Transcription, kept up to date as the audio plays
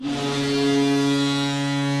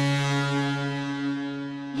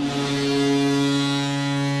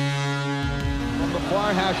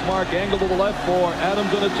far hash mark, angle to the left for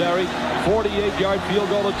Adams and Terry. 48-yard field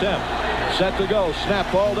goal attempt. Set to go.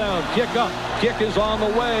 Snap, ball down. Kick up. Kick is on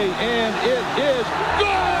the way, and it is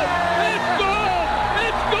good! It's good!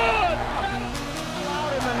 It's good!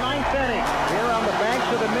 Out in the ninth inning, here on the banks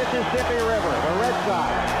of the Mississippi River, the Red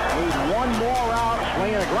Sox need one more out.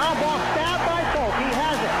 Swinging a ground ball, stabbed by Polk. He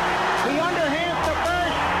has it. He underhands to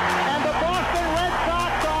first, and the Boston Red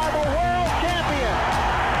Sox are the world champions.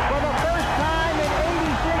 For the first time in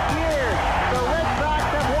 86 years, the Red Sox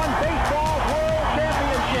have won baseball's world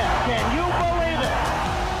championship. Can you believe it?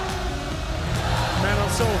 Man,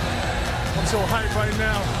 I'm so hyped right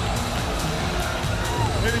now.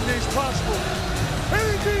 Anything's possible.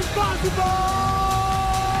 Anything's possible!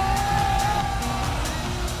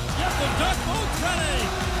 Get the duck boats ready!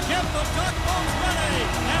 Get the duck boats ready!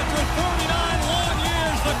 After 39 long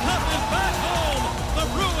years, the cup is back home! The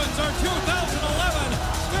Bruins are 2011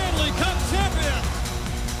 Stanley Cup champions!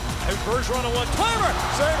 And Bergeron on one-timer!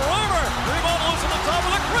 Save Reimer! Rebound loose on the top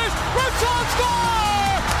of the crease! Richard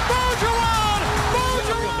score! Bergeron!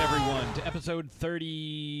 Welcome, everyone, to episode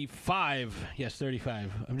 35. Yes,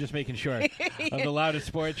 35. I'm just making sure. Of the Loudest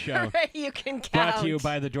Sports Show. Right, you can count. Brought to you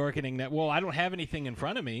by the Dorkening Net. Well, I don't have anything in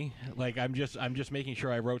front of me. Like, I'm just making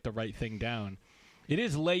sure I wrote the right thing down. It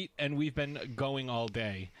is late, and we've been going all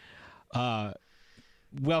day.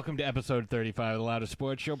 Welcome to episode 35 of the Loudest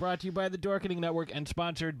Sports Show, brought to you by the Dorkening Network and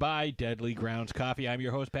sponsored by Deadly Grounds Coffee. I'm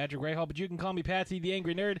your host, Patrick Rahal, but you can call me Patsy the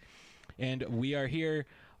Angry Nerd. And we are here,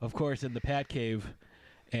 of course, in the Pat Cave.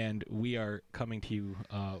 And we are coming to you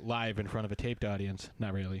live in front of a taped audience.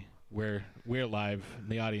 Not really. We're live.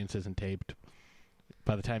 The audience isn't taped.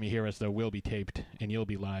 By the time you hear us, though, we'll be taped, and you'll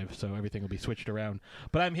be live, so everything will be switched around.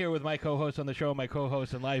 But I'm here with my co-host on the show, my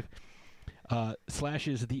co-host in life,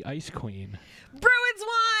 Slash's the Ice Queen. Bruins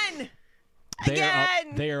won!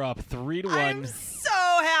 Again! They are up 3-1. I'm so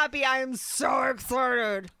happy. I am so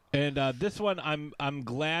excited. And this one, I'm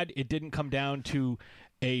glad it didn't come down to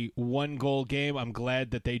a one-goal game. I'm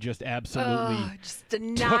glad that they just absolutely just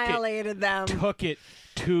annihilated them. Took it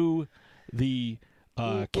to the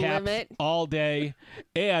Caps all day.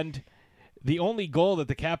 And the only goal that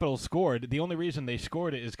the Capitals scored, the only reason they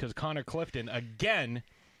scored it is because Connor Clifton, again,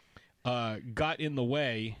 got in the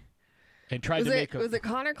way and tried to make a... Was it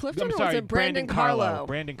Connor Clifton I'm sorry, or was it Brandon Carlo?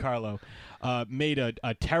 Brandon Carlo made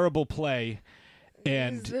a terrible play.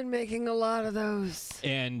 And he's been making a lot of those.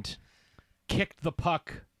 And kicked the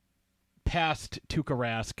puck past Tuukka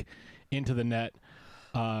Rask into the net.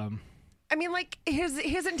 I mean, like, his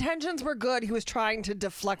intentions were good. He was trying to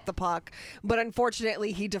deflect the puck, but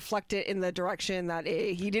unfortunately he deflected in the direction that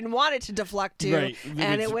he didn't want it to deflect to, right.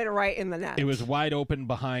 And it went right in the net. It was wide open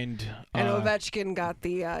behind. And Ovechkin got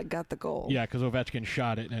the goal. Yeah, because Ovechkin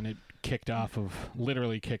shot it, and it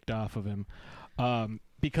literally kicked off of him.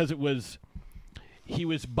 Because he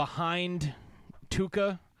was behind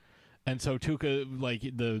Tuukka, and so Tuukka, like,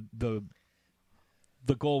 the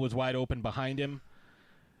goal was wide open behind him.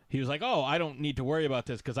 He was like, "Oh, I don't need to worry about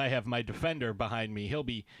this because I have my defender behind me. He'll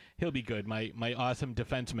be good. My awesome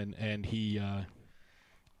defenseman." And he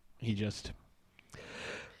just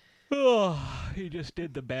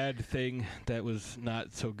did the bad thing that was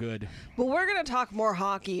not so good. Well, we're gonna talk more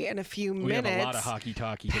hockey in a few minutes. We have a lot of hockey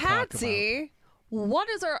talky to talk Patsy, about. What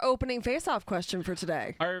is our opening face-off question for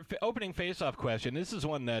today? Our opening face-off question. This is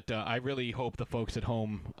one that I really hope the folks at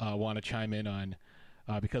home want to chime in on.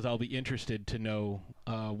 Because I'll be interested to know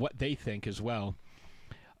what they think as well.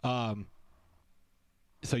 So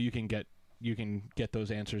you can get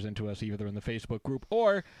those answers into us either in the Facebook group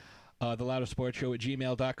or the Loudest Sports Show at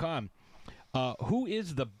gmail.com. Who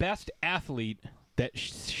is the best athlete that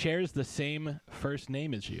shares the same first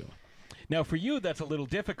name as you? Now, for you, that's a little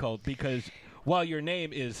difficult because while your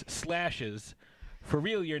name is Slashes, for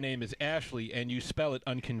real, your name is Ashley, and you spell it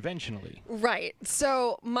unconventionally. Right.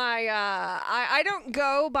 So my I don't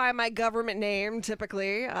go by my government name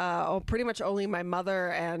typically. Pretty much only my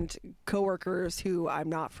mother and coworkers who I'm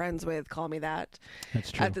not friends with call me that.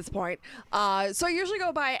 That's true. At this point. So I usually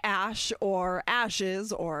go by Ash or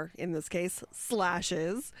Ashes, or in this case,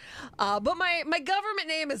 Slashes. But my government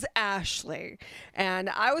name is Ashley.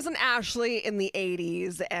 And I was an Ashley in the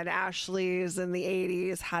 80s, and Ashleys in the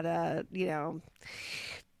 80s had a,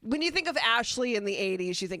 when you think of Ashley in the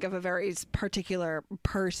 80s, you think of a very particular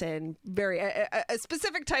person, a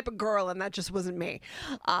specific type of girl, and that just wasn't me.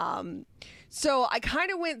 So I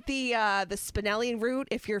kind of went the Spinelli route.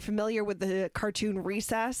 If you're familiar with the cartoon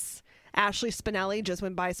Recess, Ashley Spinelli just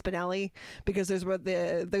went by Spinelli because there's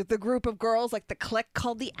the group of girls, like the clique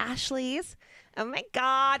called the Ashleys, Oh my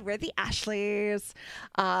God, we're the Ashleys.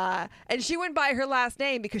 And she went by her last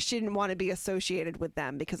name because she didn't want to be associated with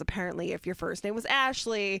them, because apparently if your first name was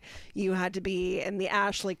Ashley, you had to be in the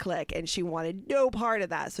Ashley clique, and she wanted no part of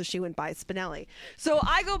that, so she went by Spinelli. So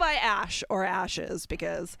I go by Ash or Ashes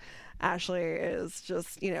because Ashley is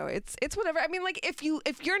just, it's whatever. I mean, like, if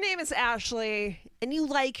your name is Ashley and you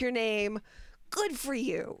like your name, good for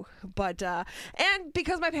you. But and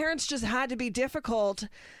because my parents just had to be difficult,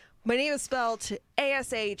 my name is spelled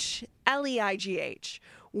Ashleigh,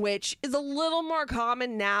 which is a little more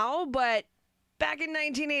common now, but back in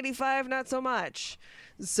 1985, not so much.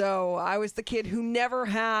 So I was the kid who never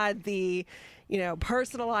had the,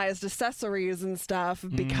 personalized accessories and stuff,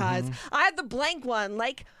 because I had the blank one,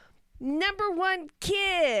 like number one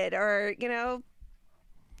kid, or,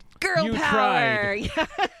 girl You power. tried. Yeah.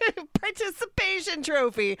 Participation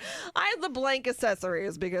trophy. I had the blank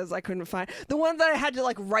accessories because I couldn't find the one that I had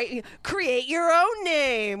to create your own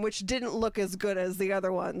name, which didn't look as good as the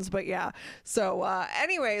other ones. But yeah. So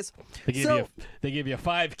anyways, they give you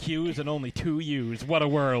 5 Qs and only 2 Us. What a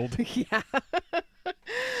world. yeah.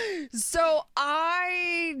 So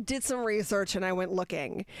I did some research and I went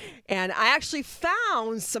looking, and I actually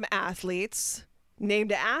found some athletes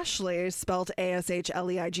named Ashley, spelled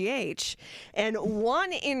Ashleigh, and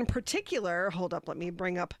one in particular. Hold up, let me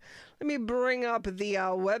bring up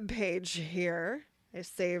the web page here. I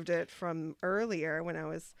saved it from earlier when I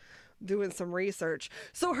was doing some research.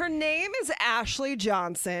 So her name is Ashley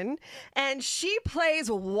Johnson, and she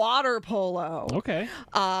plays water polo. Okay.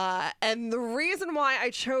 And the reason why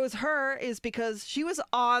I chose her is because she was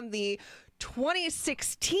on the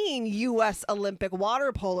 2016 U.S. Olympic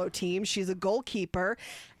water polo team. She's a goalkeeper,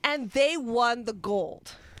 and they won the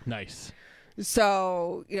gold. Nice.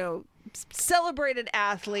 So, celebrated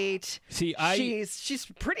athlete. See, she's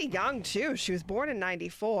pretty young too. She was born in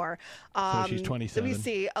 94. So she's 27. Let me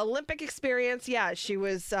see. Olympic experience. Yeah, she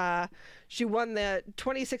was. She won the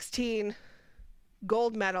 2016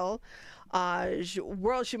 gold medal. She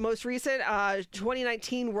most recent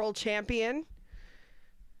 2019 world champion.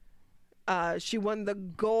 She won the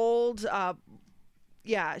gold.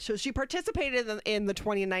 So she participated in the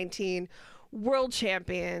 2019 World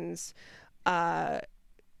Champions.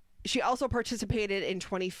 She also participated in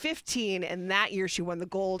 2015, and that year she won the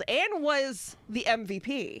gold and was the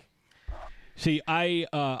MVP. See,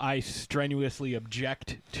 I strenuously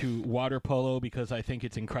object to water polo because I think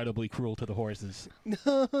it's incredibly cruel to the horses.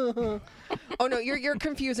 Oh no, you're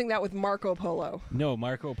confusing that with Marco Polo. No,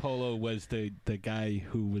 Marco Polo was the guy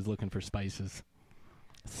who was looking for spices.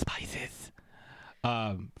 Spices.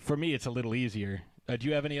 For me, it's a little easier. Do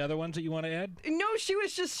you have any other ones that you want to add? No, she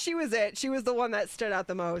was it. She was the one that stood out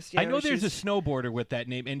the most. I know there's a snowboarder with that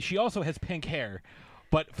name, and she also has pink hair.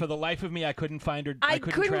 But for the life of me, I couldn't find her. I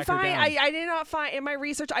couldn't track her down. I did not find in my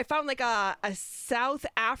research. I found like a South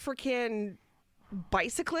African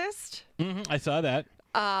bicyclist. I saw that.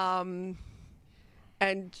 And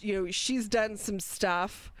she's done some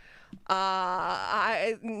stuff.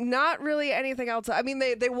 Not really anything else. I mean,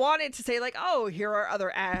 they wanted to say like, oh, here are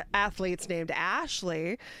other athletes named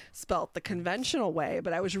Ashley, spelt the conventional way.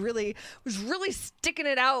 But I was really sticking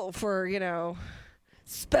it out for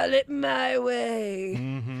spell it my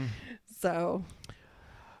way. So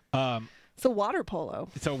water polo.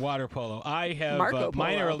 So water polo. I have Marco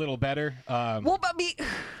mine Polo. are a little better. Well, but me.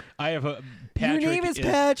 I have a Patrick. Your name is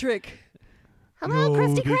Patrick. Hello, No,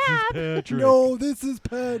 Krusty this is Krab. Patrick. No, this is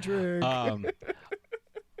Patrick.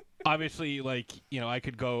 Obviously, I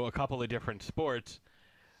could go a couple of different sports.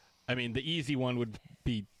 I mean, the easy one would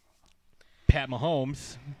be Pat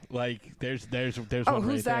Mahomes. Like, there's one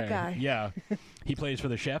who's right that there. guy? Yeah, he plays for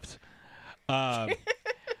the Chefs.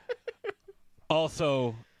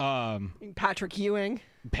 Also, Patrick Ewing.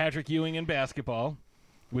 Patrick Ewing in basketball,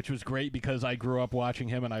 which was great because I grew up watching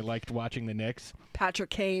him and I liked watching the Knicks. Patrick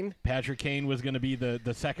Kane. Patrick Kane was going to be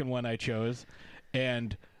the second one I chose.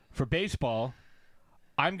 And for baseball,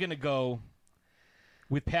 I'm going to go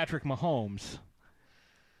with Patrick Mahomes,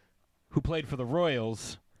 who played for the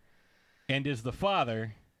Royals and is the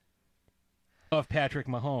father of Patrick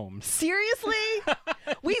Mahomes. Seriously?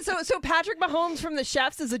 Wait, so Patrick Mahomes from the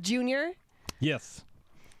Chefs is a junior? Yes.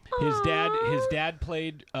 His dad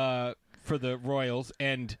played for the Royals,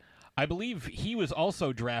 and I believe he was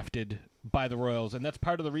also drafted by the Royals, and that's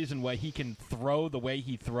part of the reason why he can throw the way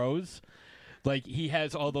he throws. Like, he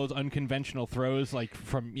has all those unconventional throws, like,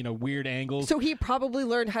 from, weird angles. So he probably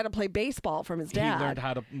learned how to play baseball from his dad. He learned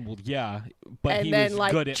how to, but and he then,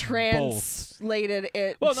 was good at both. translated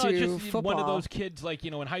it Well, to no, it's just football. one of those kids, like,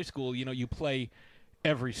 in high school, you play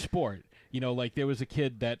every sport. Like, there was a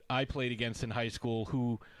kid that I played against in high school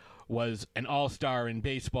who was an all-star in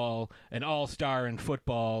baseball, an all-star in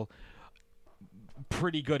football,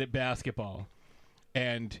 pretty good at basketball.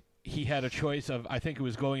 And he had a choice of, I think it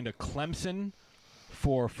was going to Clemson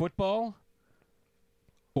for football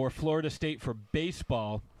or Florida State for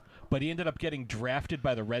baseball, but he ended up getting drafted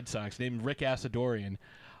by the Red Sox, named Rick Asadorian.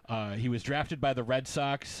 He was drafted by the Red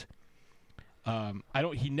Sox.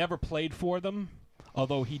 He never played for them,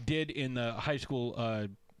 although he did in the high school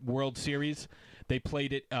World Series. They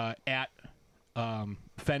played it at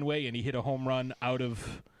Fenway, and he hit a home run out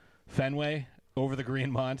of Fenway over the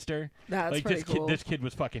Green Monster. That's pretty cool. This kid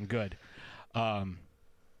was fucking good.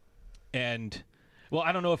 And, well,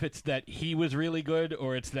 I don't know if it's that he was really good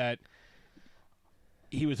or it's that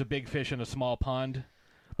he was a big fish in a small pond.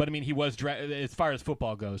 But, I mean, he was, as far as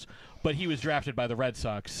football goes, but he was drafted by the Red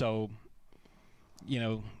Sox, so, you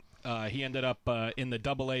know, he ended up in the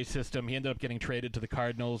AA system. He ended up getting traded to the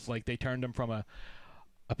Cardinals. Like, they turned him from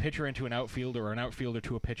a pitcher into an outfielder or an outfielder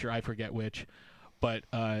to a pitcher. I forget which. But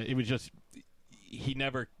it was just, he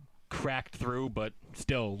never cracked through, but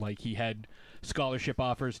still, like, he had scholarship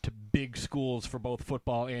offers to big schools for both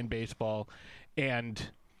football and baseball. And,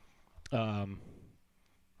 you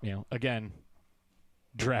know, again,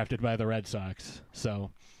 drafted by the Red Sox.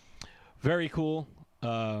 So, very cool.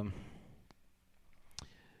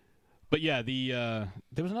 But yeah,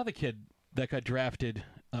 there was another kid that got drafted.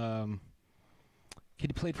 He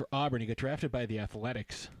played for Auburn. He got drafted by the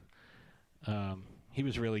Athletics. He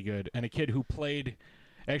was really good. And a kid who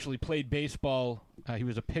actually played baseball. He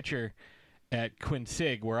was a pitcher at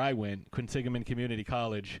Quincy, where I went, Quinsigamond Community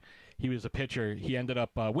College. He was a pitcher. He ended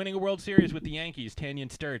up winning a World Series with the Yankees, Tanyan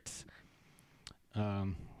Sturtz.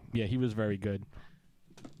 Yeah, he was very good.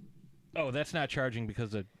 Oh, that's not charging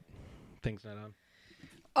because the thing's not on.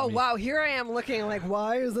 Oh, wow. Here I am looking like,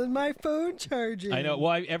 why isn't my phone charging? I know.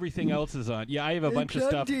 Well, everything else is on. Yeah, I have a bunch of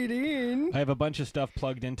stuff. I have a bunch of stuff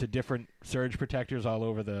plugged into different surge protectors all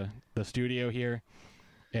over the studio here.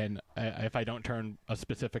 And if I don't turn a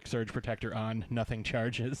specific surge protector on, nothing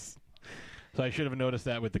charges. So I should have noticed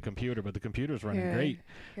that with the computer, but the computer's running great.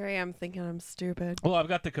 Here I am thinking I'm stupid. Well, I've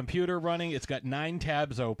got the computer running. It's got 9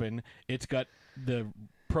 tabs open. It's got the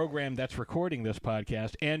program that's recording this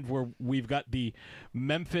podcast, and we've got the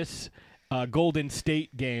Memphis Golden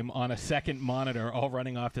State game on a second monitor, all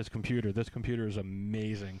running off this computer. This computer is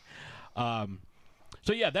amazing.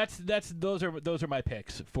 So yeah, those are my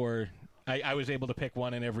picks for. I was able to pick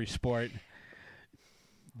one in every sport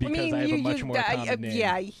because I have a much more common name.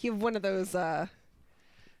 Yeah, you have one of those.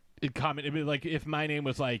 Common. It'd be like if my name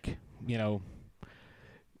was like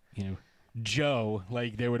Joe,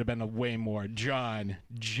 like there would have been a way more. John,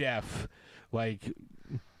 Jeff, like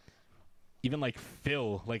even like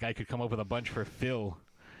Phil, like I could come up with a bunch for Phil,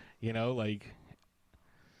 like.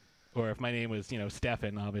 Or if my name was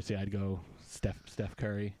Stephen, obviously I'd go Steph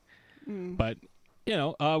Curry. But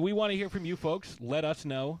we want to hear from you folks. Let us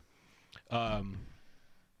know,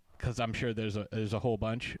 because I'm sure there's a whole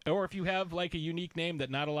bunch. Or if you have like a unique name that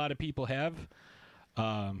not a lot of people have,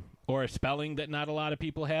 or a spelling that not a lot of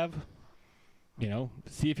people have.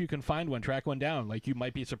 See if you can find one, track one down. Like, you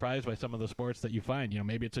might be surprised by some of the sports that you find.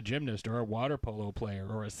 Maybe it's a gymnast or a water polo player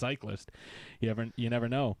or a cyclist. You never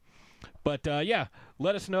know. But, yeah,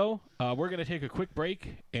 let us know. We're going to take a quick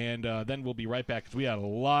break, and then we'll be right back because we got a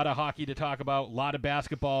lot of hockey to talk about, a lot of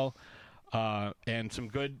basketball, and some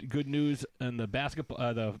good news in the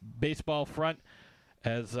the baseball front,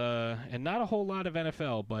 and not a whole lot of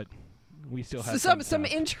NFL, but we still have some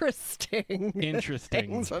interesting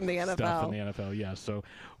things from the NFL. Stuff from the NFL, yeah. So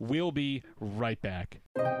we'll be right back.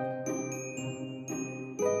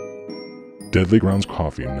 Deadly Grounds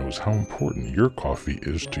Coffee knows how important your coffee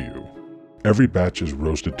is to you. Every batch is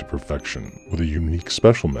roasted to perfection with a unique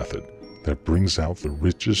special method that brings out the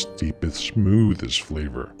richest, deepest, smoothest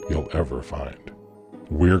flavor you'll ever find.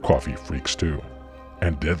 We're coffee freaks too,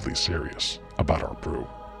 and deadly serious about our brew.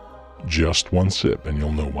 Just one sip and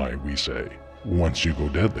you'll know why we say, once you go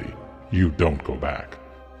deadly, you don't go back.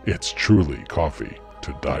 It's truly coffee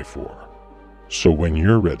to die for. So when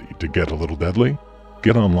you're ready to get a little deadly,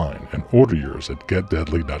 get online and order yours at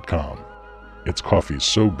getdeadly.com. It's coffee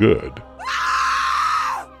so good,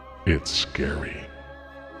 it's scary.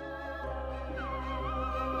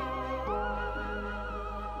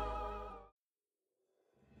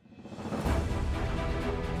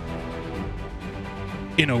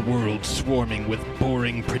 In a world swarming with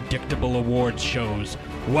boring, predictable awards shows,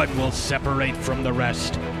 one will separate from the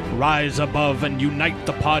rest, rise above and unite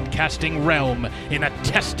the podcasting realm in a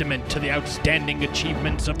testament to the outstanding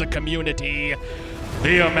achievements of the community.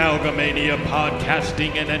 The Amalgamania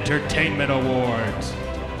Podcasting and Entertainment Awards.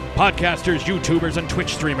 Podcasters, YouTubers, and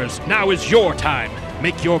Twitch streamers, now is your time.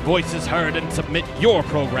 Make your voices heard and submit your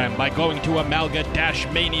program by going to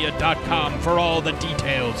amalga-mania.com for all the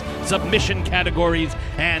details, submission categories,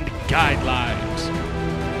 and guidelines.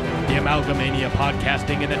 The Amalgamania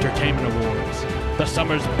Podcasting and Entertainment Awards, the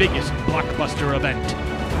summer's biggest blockbuster event.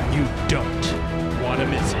 You don't want to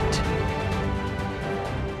miss it.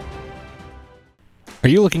 Are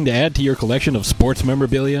you looking to add to your collection of sports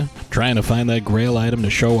memorabilia? Trying to find that grail item to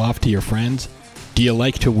show off to your friends? Do you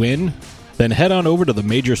like to win? Then head on over to the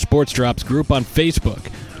Major Sports Drops group on Facebook.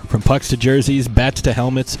 From pucks to jerseys, bats to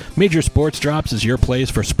helmets, Major Sports Drops is your place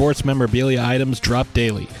for sports memorabilia items dropped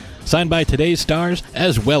daily, signed by today's stars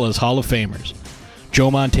as well as Hall of Famers. Joe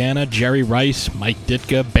Montana, Jerry Rice, Mike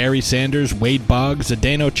Ditka, Barry Sanders, Wade Boggs,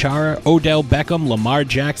 Zdeno Chara, Odell Beckham, Lamar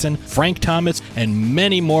Jackson, Frank Thomas, and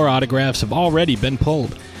many more autographs have already been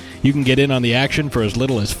pulled. You can get in on the action for as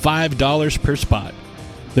little as $5 per spot.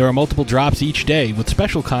 There are multiple drops each day, with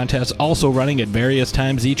special contests also running at various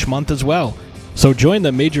times each month as well. So join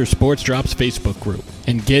the Major Sports Drops Facebook group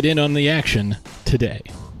and get in on the action today.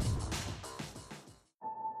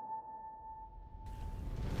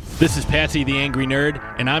 This is Patsy the Angry Nerd,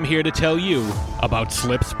 and I'm here to tell you about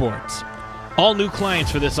Slip Sports. All new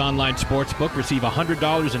clients for this online sportsbook receive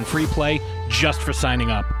 $100 in free play just for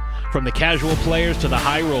signing up. From the casual players to the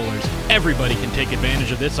high rollers, everybody can take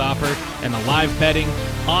advantage of this offer and the live betting,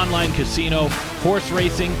 online casino, horse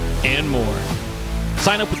racing, and more.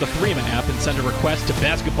 Sign up with the Threema app and send a request to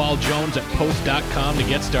basketballjones@post.com to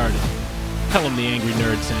get started. Tell them the Angry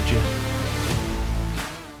Nerd sent you.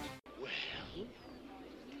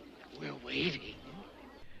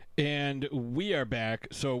 And we are back,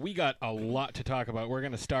 so we got a lot to talk about. We're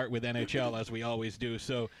going to start with NHL, as we always do.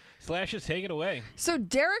 So, Slashes, take it away. So,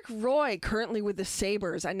 Derek Roy, currently with the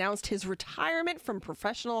Sabres, announced his retirement from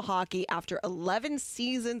professional hockey after 11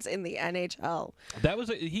 seasons in the NHL.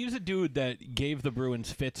 He was a dude that gave the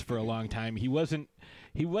Bruins fits for a long time. He wasn't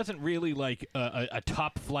really like a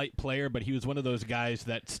top flight player, but he was one of those guys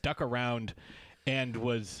that stuck around and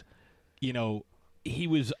was, he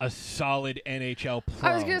was a solid NHL pro.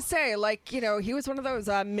 I was going to say, he was one of those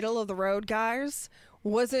middle-of-the-road guys.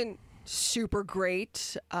 Wasn't super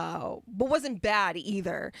great, but wasn't bad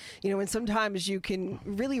either. And sometimes you can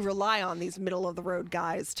really rely on these middle-of-the-road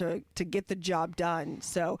guys to get the job done.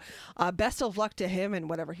 So best of luck to him and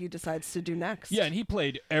whatever he decides to do next. Yeah, and he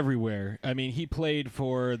played everywhere. I mean, he played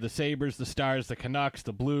for the Sabres, the Stars, the Canucks,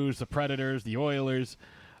 the Blues, the Predators, the Oilers.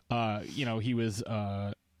 He was...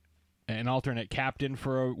 an alternate captain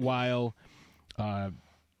for a while.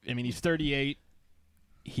 He's 38.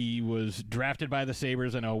 He was drafted by the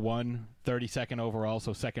Sabres in 2001, 32nd overall,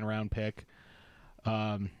 so second-round pick.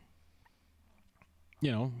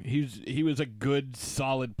 He was a good,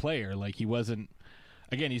 solid player. Like, he wasn't...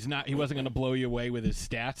 Again, he wasn't going to blow you away with his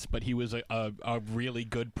stats, but he was a really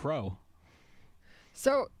good pro.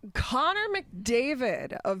 So, Connor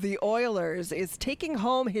McDavid of the Oilers is taking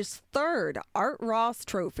home his third Art Ross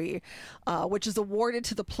Trophy, which is awarded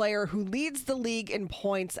to the player who leads the league in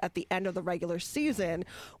points at the end of the regular season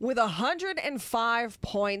with 105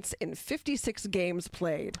 points in 56 games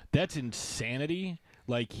played. That's insanity.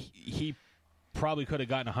 Like, he probably could have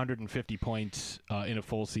gotten 150 points in a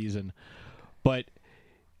full season. But,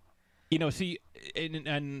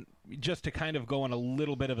 and just to kind of go on a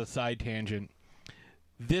little bit of a side tangent,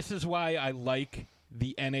 this is why I like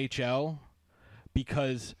the NHL,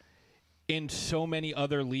 because in so many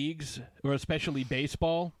other leagues, or especially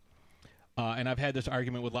baseball, and I've had this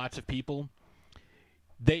argument with lots of people,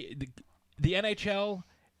 the NHL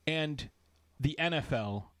and the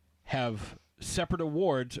NFL have separate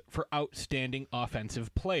awards for outstanding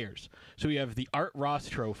offensive players. So we have the Art Ross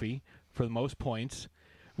Trophy for the most points.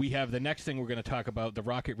 We have the next thing we're going to talk about, the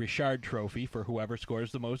Rocket Richard Trophy for whoever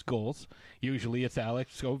scores the most goals. Usually it's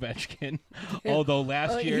Alex Ovechkin, although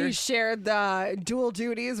last year... He shared the dual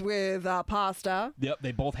duties with Pasta. Yep,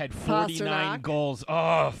 they both had 49 goals.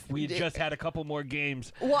 Oh, we just had a couple more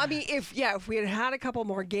games. Well, I mean, if we had a couple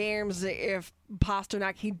more games, if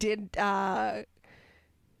Pasternak, he did have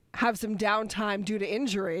some downtime due to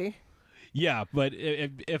injury... Yeah, but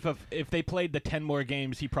if they played the 10 more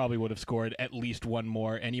games, he probably would have scored at least one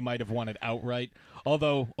more, and he might have won it outright.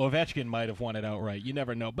 Although Ovechkin might have won it outright. You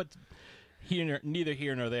never know. But neither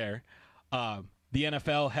here nor there. The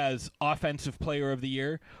NFL has Offensive Player of the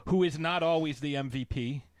Year, who is not always the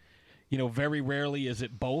MVP. Very rarely is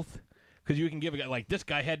it both. Because you can give a guy, like, this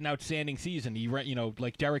guy had an outstanding season. He,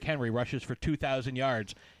 like Derrick Henry rushes for 2,000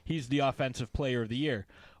 yards. He's the Offensive Player of the Year.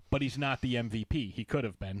 But he's not the MVP. He could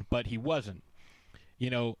have been, but he wasn't.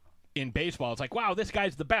 in baseball. It's like, wow, this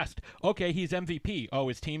guy's the best. Okay, he's MVP. Oh,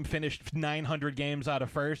 his team finished 900 games out of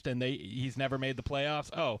first, and he's never made the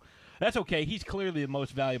playoffs. Oh, that's okay. He's clearly the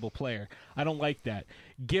most valuable player. I don't like that.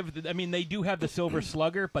 They do have the Silver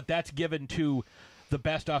Slugger, but that's given to the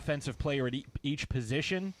best offensive player at each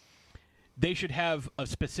position. They should have a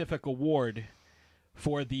specific award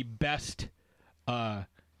for the best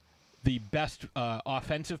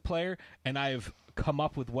offensive player, and I've come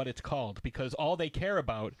up with what it's called, because all they care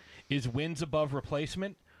about is wins above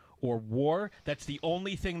replacement or WAR. That's the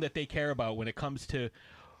only thing that they care about when it comes to,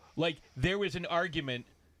 like, there was an argument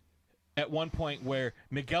at one point where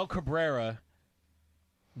Miguel Cabrera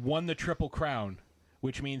won the Triple Crown,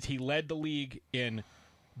 which means he led the league in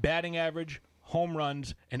batting average, home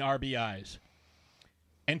runs, and RBIs.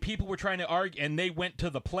 And people were trying to argue, and they went to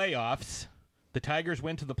the playoffs. The Tigers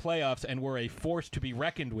went to the playoffs and were a force to be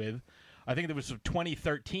reckoned with. I think it was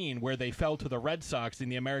 2013 where they fell to the Red Sox in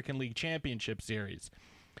the American League Championship Series.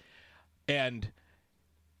 And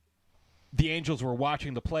the Angels were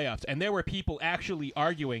watching the playoffs, and there were people actually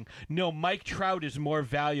arguing, no, Mike Trout is more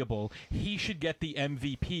valuable. He should get the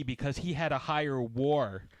MVP because he had a higher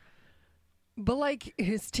WAR. But, like,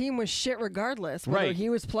 his team was shit regardless, whether he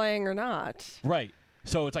was playing or not. Right.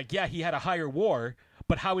 So it's like, yeah, he had a higher WAR,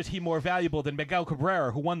 but how is he more valuable than Miguel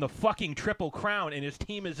Cabrera, who won the fucking Triple Crown, and his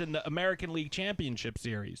team is in the American League Championship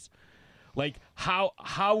Series? Like, how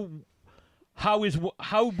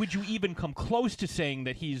would you even come close to saying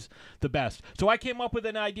that he's the best? So I came up with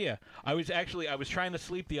an idea. I was trying to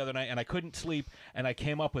sleep the other night, and I couldn't sleep, and I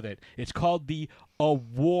came up with it. It's called the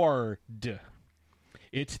award.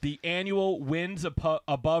 It's the annual wins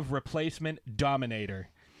above replacement dominator.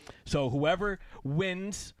 So whoever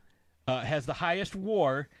wins, has the highest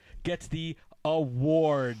WAR, gets the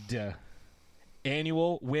award.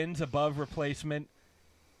 Annual wins above replacement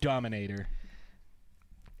dominator.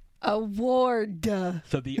 Award.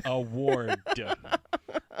 So the award.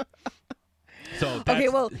 Okay,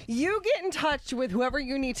 well, you get in touch with whoever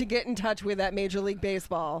you need to get in touch with at Major League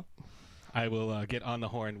Baseball. I will get on the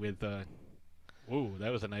horn with... Ooh,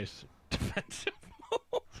 that was a nice defensive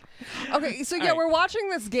move. Okay, so we're watching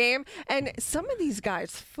this game, and some of these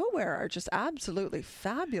guys' footwear are just absolutely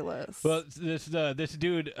fabulous. Well, this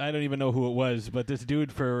dude, I don't even know who it was, but this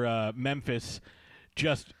dude for Memphis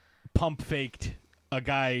just pump faked a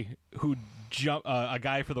guy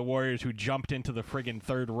for the Warriors who jumped into the friggin'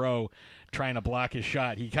 third row trying to block his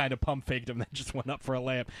shot. He kind of pump faked him, then just went up for a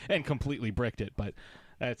layup and completely bricked it. But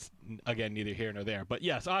that's, again, neither here nor there. But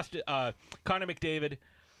yes, Connor McDavid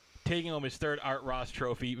taking home his third Art Ross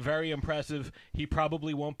trophy. Very impressive. He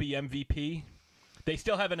probably won't be MVP. They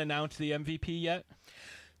still haven't announced the MVP yet.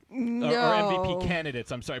 No. Or MVP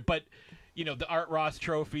candidates, I'm sorry. But, you know, the Art Ross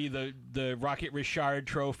trophy, the Rocket Richard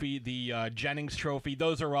trophy, the Jennings trophy,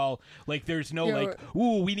 those are all, like, there's no,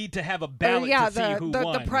 we need to have a ballot to see who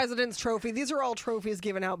won. The President's Trophy, these are all trophies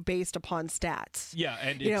given out based upon stats. Yeah,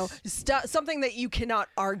 and something that you cannot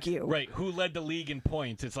argue. Right, who led the league in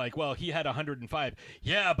points? It's like, well, he had 105.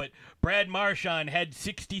 Yeah, but Brad Marchand had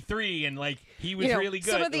 63, and, like, he was really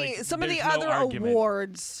good. Some of the other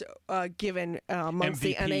awards given amongst MVP,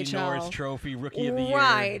 the NHL. Norris Trophy, Rookie of the Year.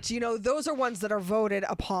 Right, those are ones that are voted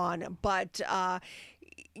upon, but to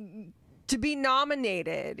be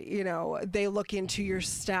nominated, they look into your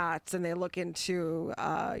stats and they look into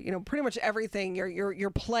pretty much everything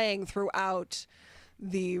you're playing throughout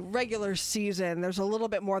the regular season. There's a little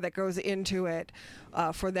bit more that goes into it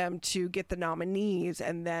for them to get the nominees,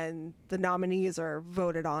 and then the nominees are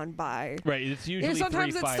voted on by it's usually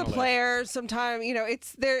sometimes three it's finalists. the players, sometimes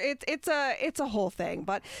it's a whole thing,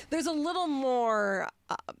 but there's a little more.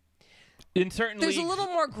 There's a little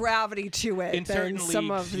more gravity to it than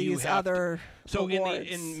some of these other awards.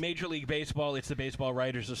 In Major League Baseball, it's the Baseball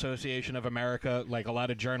Writers Association of America, like a lot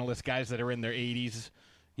of journalists, guys that are in their 80s,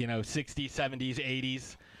 60s, 70s,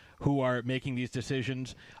 80s, who are making these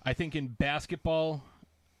decisions. I think in basketball,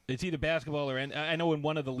 it's either basketball or I know in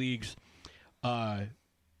one of the leagues,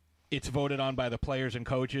 it's voted on by the players and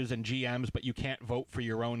coaches and GMs, but you can't vote for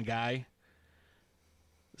your own guy.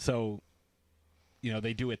 So...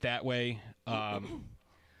 they do it that way. I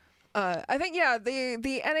think,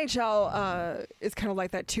 the NHL is kind of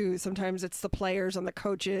like that, too. Sometimes it's the players and the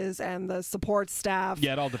coaches and the support staff.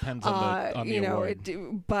 Yeah, it all depends on the award.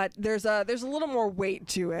 But there's a little more weight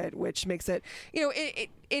to it, which makes it,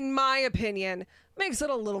 in my opinion, makes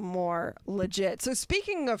it a little more legit. So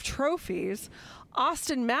speaking of trophies,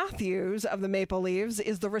 Austin Matthews of the Maple Leafs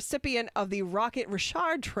is the recipient of the Rocket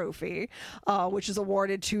Richard Trophy, which is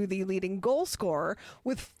awarded to the leading goal scorer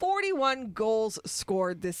with 41 goals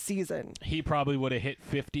scored this season. He probably would have hit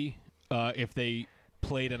 50 if they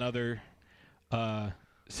played another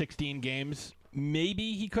 16 games,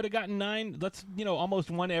 maybe he could have gotten 9. That's, almost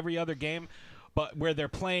one every other game. But where they're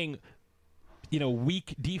playing,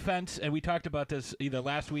 weak defense, and we talked about this either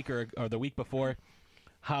last week or the week before,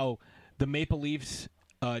 how the Maple Leafs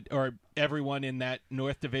or everyone in that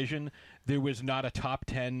North Division, there was not a top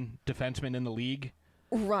 10 defenseman in the league.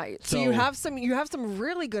 Right. So you have some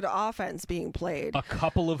really good offense being played. A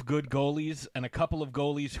couple of good goalies and a couple of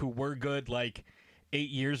goalies who were good like 8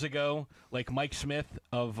 years ago, like Mike Smith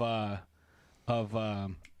of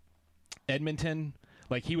Edmonton.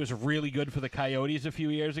 Like, he was really good for the Coyotes a few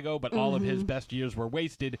years ago, but all of his best years were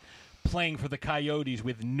wasted playing for the Coyotes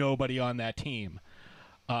with nobody on that team.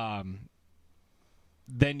 Then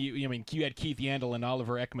you had Keith Yandel and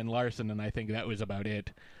Oliver Ekman-Larsson, and I think that was about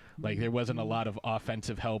it. Like, there wasn't a lot of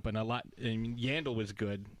offensive help, and Yandel was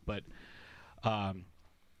good, but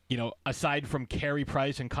aside from Carey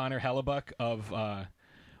Price and Connor Hellebuck of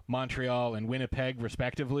Montreal and Winnipeg,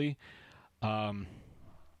 respectively,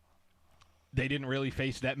 they didn't really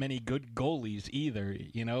face that many good goalies either.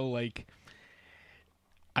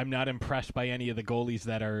 I'm not impressed by any of the goalies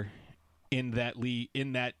that are in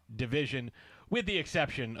that division, with the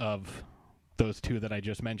exception of those two that I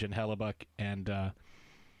just mentioned, Hellebuck and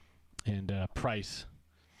Price.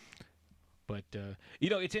 But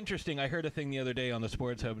it's interesting. I heard a thing the other day on the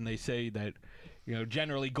Sports Hub, and they say that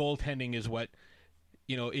generally goaltending is what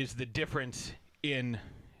is the difference in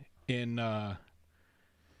a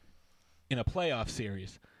playoff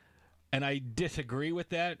series. And I disagree with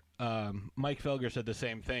that. Mike Felger said the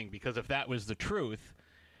same thing, because if that was the truth,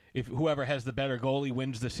 if whoever has the better goalie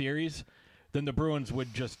wins the series, then the Bruins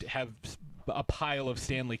would just have a pile of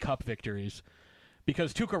Stanley Cup victories.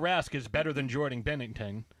 Because Tuukka Rask is better than Jordan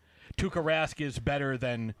Binnington. Tuukka Rask is better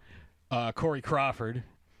than Corey Crawford.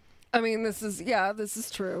 I mean, this is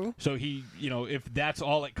true. So if that's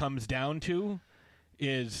all it comes down to,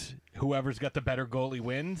 is whoever's got the better goalie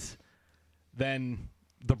wins, then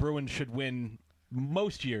the Bruins should win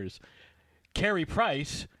most years. Carey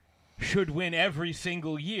Price should win every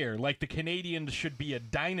single year. Like, the Canadians should be a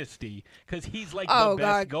dynasty, because he's like the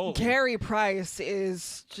best goalie. Carey Price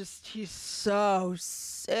is he's so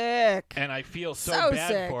sick. And I feel so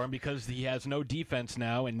bad for him, because he has no defense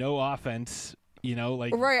now and no offense,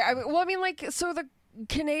 Right. So the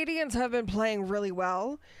Canadians have been playing really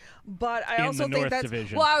well, but I also think that's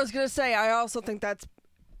Division. Well, I was going to say, I also think that's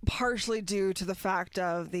partially due to the fact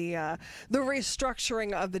of the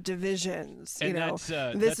restructuring of the divisions. And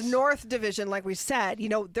this North Division, like we said,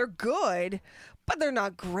 they're good, but they're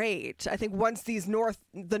not great. I think once the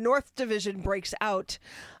North Division breaks out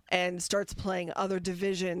and starts playing other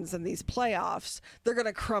divisions in these playoffs, they're going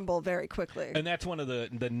to crumble very quickly. And that's one of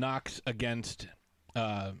the knocks against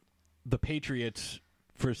the Patriots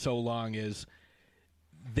for so long, is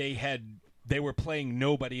they were playing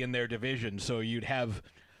nobody in their division, so you'd have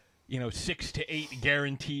 6 to 8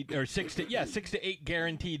 guaranteed, or 6 to 8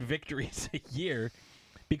 guaranteed victories a year,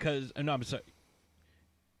 because no, I'm sorry,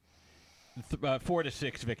 4 to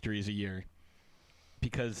 6 victories a year,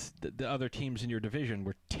 because the other teams in your division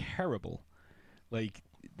were terrible. Like,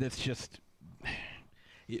 that's just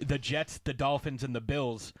the Jets, the Dolphins, and the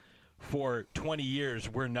Bills for 20 years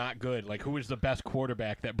were not good. Like, who was the best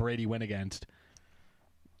quarterback that Brady went against?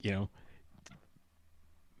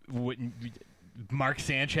 Mark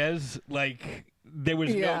Sanchez. Like, there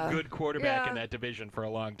was no good quarterback in that division for a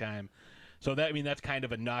long time. So that's kind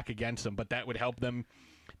of a knock against them, but that would help them.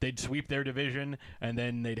 They'd sweep their division, and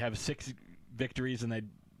then they'd have 6 victories, and they'd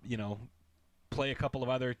play a couple of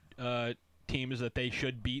other teams that they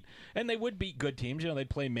should beat, and they would beat good teams. They'd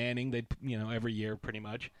play Manning. They'd every year pretty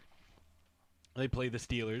much. They play the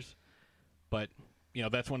Steelers, but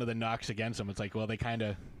that's one of the knocks against them. It's like, well, they kind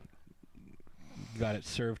of got it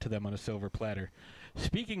served to them on a silver platter.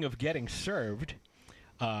 Speaking of getting served,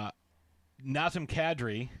 Nazem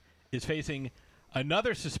Kadri is facing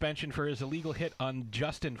another suspension for his illegal hit on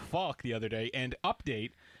Justin Falk the other day. And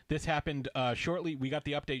update, this happened shortly. We got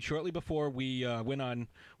the update shortly before we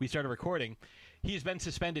started recording. He's been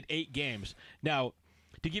suspended 8 games. Now,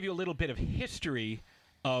 to give you a little bit of history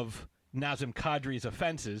of Nazem Kadri's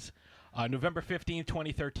offenses, November 15th,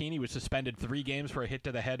 2013, he was suspended 3 games for a hit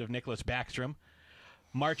to the head of Nicholas Backstrom.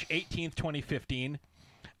 March 18th, 2015,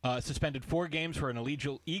 suspended 4 games for an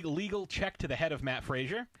illegal check to the head of Matt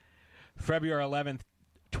Frazier. February 11th,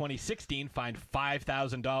 2016, fined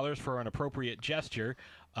 $5,000 for an inappropriate gesture,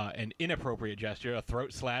 a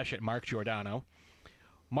throat slash at Mark Giordano.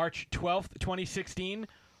 March 12th, 2016,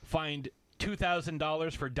 fined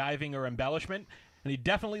 $2,000 for diving or embellishment. And he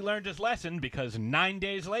definitely learned his lesson because 9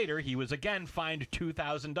 days later, he was again fined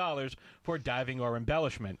 $2,000 for diving or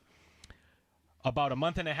embellishment. About a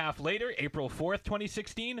month and a half later, April 4th,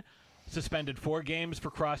 2016, suspended 4 games for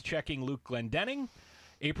cross-checking Luke Glendening.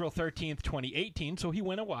 April 13th, 2018, so he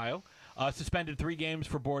went a while, suspended 3 games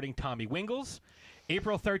for boarding Tommy Wingles.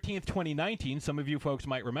 April 13th, 2019, some of you folks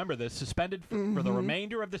might remember this, suspended for the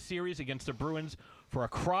remainder of the series against the Bruins for a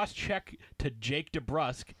cross-check to Jake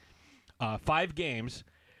DeBrusk, 5 games,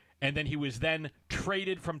 and then he was then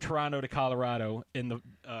traded from Toronto to Colorado in the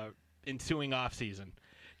ensuing offseason.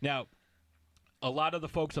 Now, a lot of the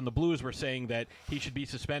folks on the Blues were saying that he should be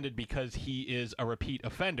suspended because he is a repeat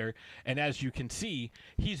offender, and as you can see,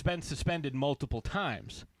 he's been suspended multiple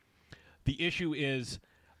times. The issue is,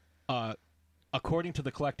 according to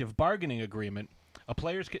the collective bargaining agreement, a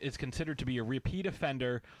player is considered to be a repeat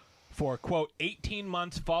offender for, quote, 18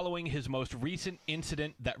 months following his most recent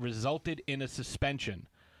incident that resulted in a suspension.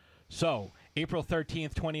 So, April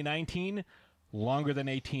 13th, 2019, longer than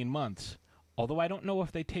 18 months. Although I don't know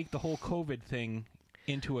if they take the whole COVID thing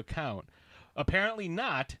into account. Apparently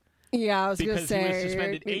not. Yeah, I was going to because say. he was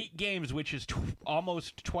suspended 8 games, which is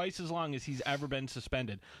almost twice as long as he's ever been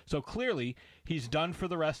suspended. So clearly, he's done for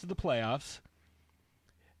the rest of the playoffs.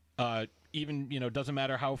 Even, doesn't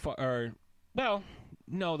matter how far. Well,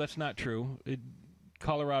 no, that's not true.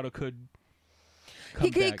 Colorado could.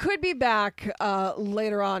 He could be back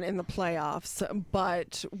later on in the playoffs,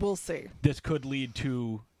 but we'll see. This could lead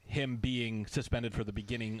to him being suspended for the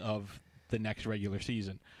beginning of the next regular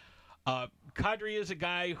season. Kadri is a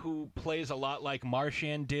guy who plays a lot like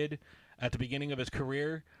Marchand did at the beginning of his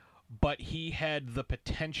career, but he had the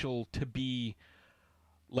potential to be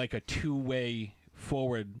like a two-way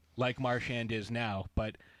forward like Marchand is now,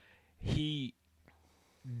 but he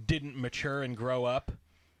didn't mature and grow up.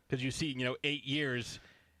 Because you see, 8 years,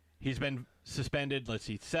 he's been suspended,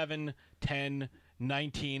 7, 10,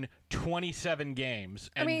 19, 27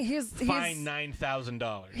 games. And he's fined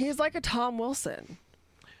 $9,000. He's like a Tom Wilson.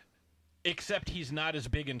 Except he's not as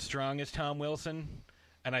big and strong as Tom Wilson,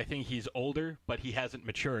 and I think he's older, but he hasn't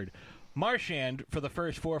matured. Marchand, for the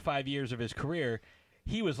first 4 or 5 years of his career,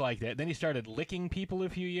 he was like that. Then he started licking people a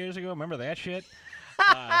few years ago. Remember that shit?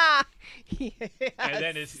 Yes.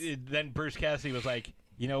 And then Bruce Cassidy was like,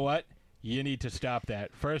 you know what? You need to stop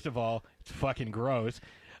that. First of all, it's fucking gross.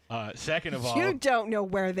 Second of all, you don't know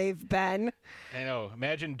where they've been. I know.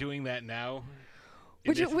 Imagine doing that now.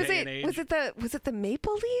 Was it the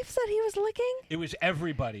Maple Leafs that he was licking? It was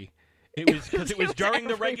everybody. It was because it was during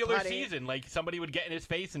the regular everybody. season. Like somebody would get in his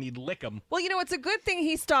face and he'd lick him. Well, it's a good thing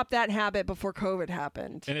he stopped that habit before COVID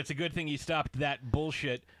happened. And it's a good thing he stopped that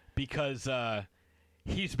bullshit because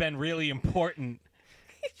he's been really important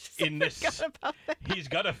in this. He's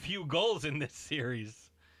got a few goals in this series.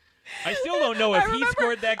 I still don't know if he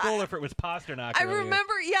scored that goal or if it was Pasternak. I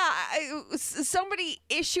remember, somebody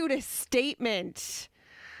issued a statement.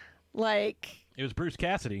 Like, it was Bruce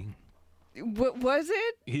Cassidy. Was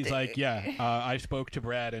it? He's like, I spoke to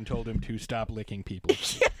Brad and told him to stop licking people.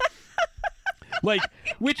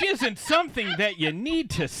 Which isn't something that you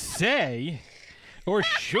need to say or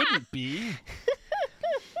shouldn't be.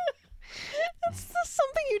 That's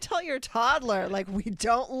something you tell your toddler. Like, we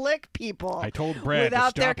don't lick people. I told Brad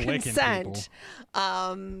without to stop their licking consent.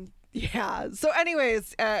 people. So,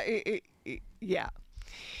 anyways, yeah,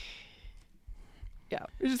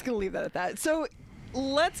 we're just gonna leave that at that. So,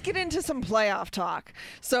 let's get into some playoff talk.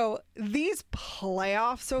 So, these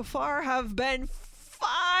playoffs so far have been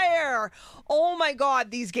fire. Oh my God,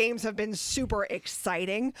 these games have been super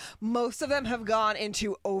exciting. Most of them have gone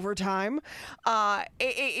into overtime.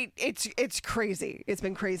 It's crazy. It's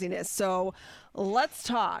been craziness. So let's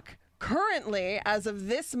talk. Currently, as of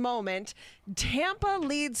this moment, Tampa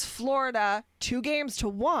leads Florida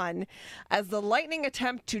 2-1 as the Lightning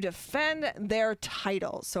attempt to defend their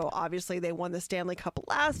title. So obviously they won the Stanley Cup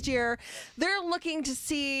last year. They're looking to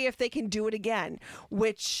see if they can do it again,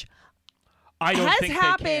 which has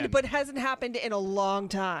happened, but hasn't happened in a long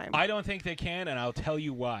time. I don't think they can, and I'll tell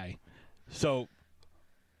you why. So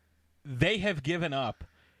they have given up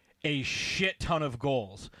a shit ton of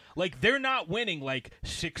goals. Like, they're not winning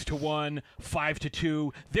 6-1,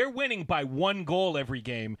 5-2. They're winning by 1 goal every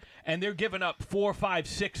game, and they're giving up 4, 5,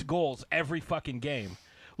 6 goals every fucking game.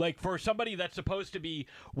 Like, for somebody that's supposed to be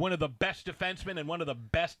one of the best defensemen and one of the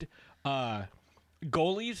best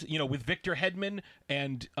goalies, with Victor Hedman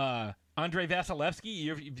and Andrei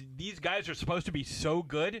Vasilevsky, these guys are supposed to be so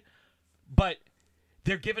good, but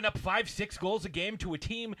they're giving up 5, 6 goals a game to a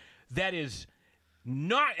team that is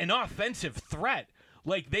not an offensive threat.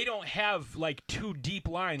 Like, they don't have, like, two deep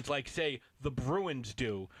lines like, say, the Bruins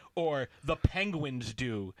do or the Penguins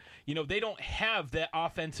do. You know, they don't have that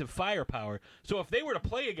offensive firepower. So if they were to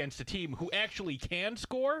play against a team who actually can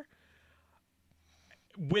score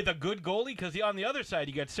with a good goalie, because on the other side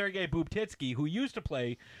you got Sergei Bubtitsky, who used to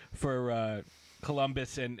play for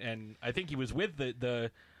Columbus, and I think he was with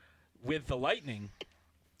the Lightning.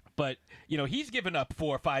 But, you know, he's given up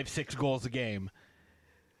 4, 5, 6 goals a game.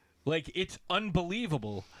 Like, it's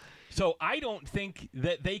unbelievable. So I don't think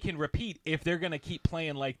that they can repeat if they're going to keep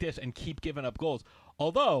playing like this and keep giving up goals.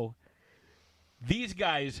 Although, these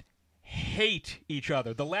guys hate each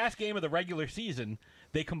other. The last game of the regular season,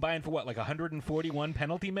 they combined for, what, like 141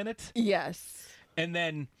 penalty minutes? Yes. And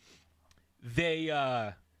then they,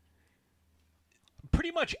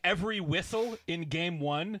 pretty much every whistle in game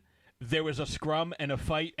 1, there was a scrum and a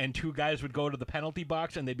fight, and 2 guys would go to the penalty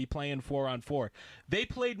box, and they'd be playing 4-on-4. They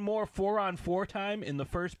played more 4-on-4 time in the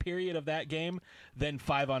first period of that game than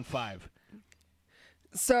 5-on-5.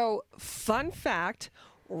 So, fun fact,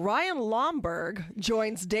 Ryan Lomberg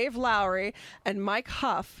joins Dave Lowry and Mike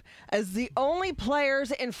Huff as the only players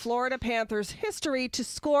in Florida Panthers history to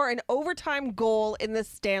score an overtime goal in the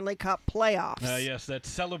Stanley Cup playoffs. Yes, that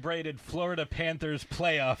celebrated Florida Panthers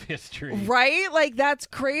playoff history. Right? Like, that's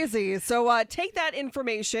crazy. So take that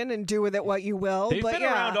information and do with it what you will. They've but been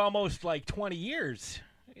yeah. around almost like 20 years.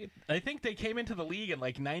 I think they came into the league in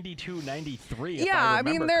like 92, 93. Yeah, if I I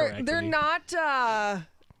mean, remember they're correctly.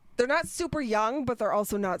 they're not super young, but they're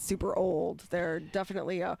also not super old. They're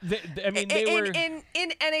definitely they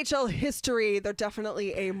in NHL history, they're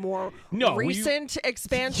definitely a more recent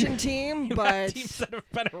expansion team. But teams that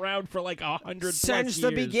have been around for like 100 since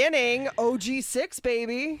the beginning, OG6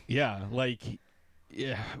 baby. Yeah,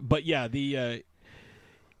 but yeah, they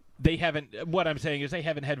haven't. What I'm saying is they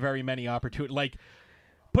haven't had very many opportunities. Like,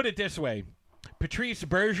 put it this way, Patrice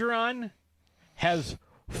Bergeron has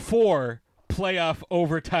 4 playoff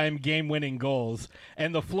overtime game-winning goals,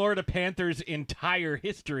 and the Florida Panthers' entire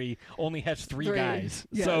history only has 3 guys.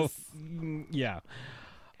 Yes. So, yeah.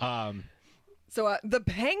 So the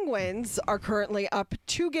Penguins are currently up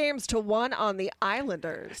 2-1 on the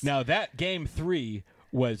Islanders. Now, that game 3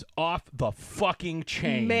 was off the fucking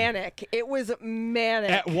chain. Manic. It was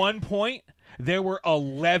manic. At one point, there were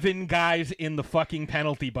 11 guys in the fucking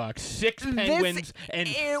penalty box. 6 Penguins and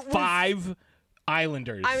 5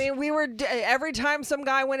 Islanders. I mean, we were every time some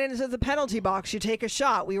guy went into the penalty box, you take a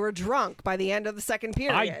shot. We were drunk by the end of the second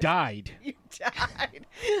period. I died. You died.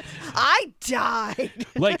 I died.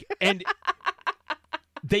 And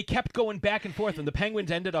they kept going back and forth, and the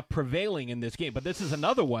Penguins ended up prevailing in this game. But this is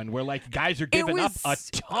another one where, like, guys are giving up a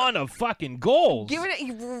ton of fucking goals.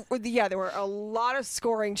 Yeah, there were a lot of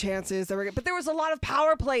scoring chances. But there was a lot of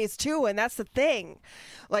power plays, too, and that's the thing.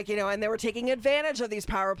 Like, you know, and they were taking advantage of these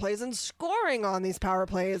power plays and scoring on these power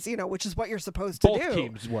plays, you know, which is what you're supposed to do. Both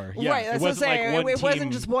teams were. Yeah, right, that's what I'm saying. Like it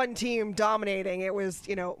wasn't just one team dominating. It was,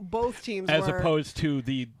 you know, both teams As were. opposed to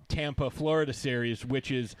the Tampa-Florida series,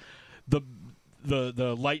 which is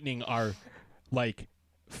the Lightning are, like,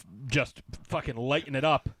 just fucking lighting it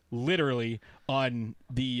up, literally, on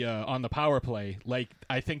the power play. Like,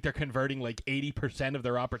 I think they're converting, like, 80% of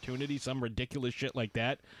their opportunities, some ridiculous shit like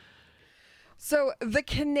that. So the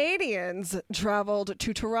Canadiens traveled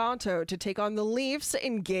to Toronto to take on the Leafs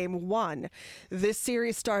in Game 1. This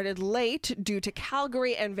series started late due to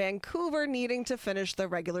Calgary and Vancouver needing to finish the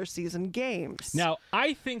regular season games. Now,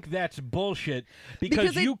 I think that's bullshit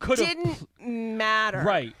because you could have... didn't matter.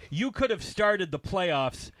 Right. You could have started the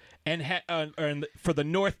playoffs and for the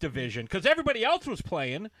North Division because everybody else was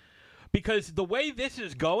playing, because the way this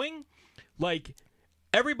is going, like...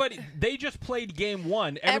 they just played game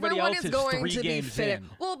 1. Everybody Everyone else is is going 3 to games be in.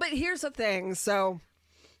 Well, but here's the thing. So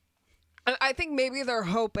I think maybe they're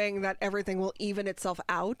hoping that everything will even itself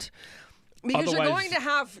out, because you're going to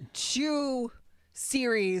have 2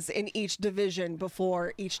 series in each division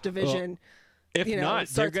before each division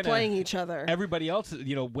starts playing each other. Everybody else,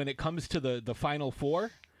 you know, when it comes to the Final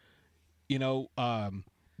Four, you know,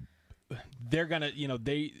 they're going to, you know,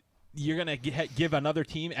 you're going to give another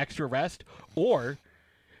team extra rest, or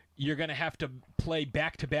you're going to have to play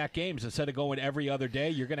back-to-back games instead of going every other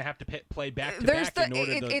day. You're going to have to play back-to-back in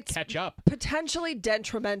order to catch up. Potentially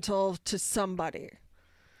detrimental to somebody.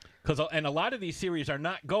 And a lot of these series are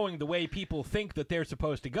not going the way people think that they're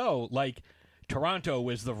supposed to go. Like, Toronto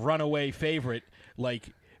was the runaway favorite.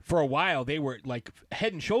 Like, for a while, they were, like,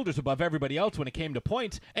 head and shoulders above everybody else when it came to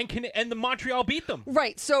points, and the Montreal beat them.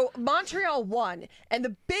 Right, so Montreal won, and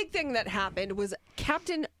the big thing that happened was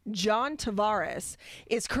Captain John Tavares,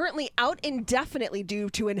 is currently out indefinitely due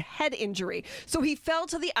to a head injury. So he fell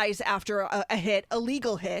to the ice after a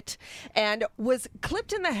legal hit, and was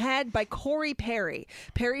clipped in the head by Corey Perry.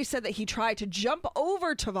 Perry said that he tried to jump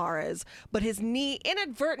over Tavares, but his knee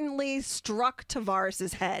inadvertently struck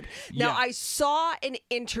Tavares' head. Now, I saw an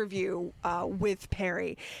interview with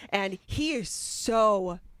Perry, and he is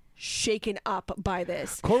so shaken up by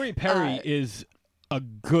this. Corey Perry is a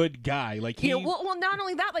good guy. Like he, well, not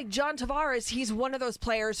only that, like John Tavares, he's one of those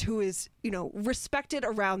players who is, respected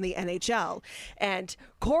around the NHL. And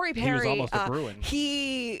Corey Perry, he was almost a Bruin.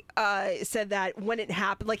 He said that when it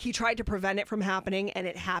happened, like he tried to prevent it from happening, and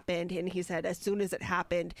it happened. And he said as soon as it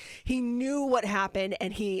happened, he knew what happened,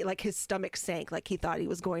 and his stomach sank, like he thought he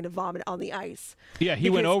was going to vomit on the ice. Yeah, he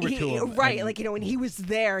went over to him. Right, when he was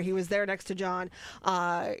there next to John,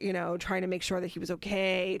 trying to make sure that he was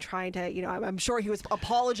okay, trying to, I'm sure he was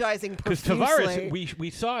apologizing profusely. Because Tavares,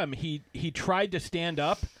 we saw him. He tried to stand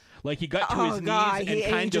up, like he got to his knees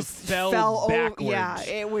and kind of fell backwards. Yeah,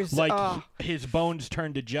 it was like his bones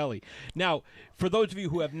turned to jelly. Now, for those of you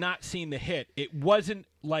who have not seen the hit, it wasn't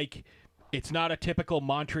like it's not a typical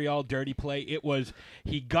Montreal dirty play. It was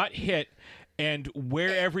he got hit, and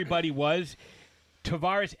where everybody was.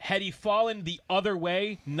 Tavares, had he fallen the other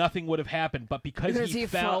way, nothing would have happened. But because he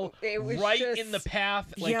fell right in the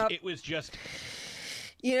path, it was just.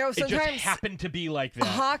 Sometimes it just happened to be like that.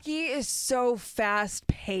 Hockey is so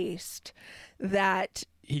fast-paced that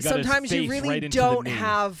sometimes you really right don't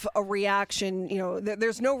have a reaction.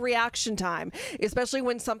 There's no reaction time, especially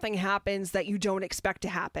when something happens that you don't expect to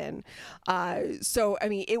happen.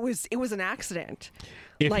 It was an accident.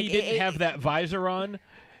 If he didn't have that visor on,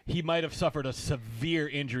 he might have suffered a severe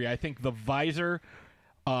injury. I think the visor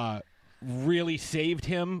really saved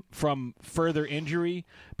him from further injury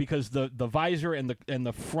because the visor and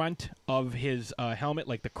the front of his helmet,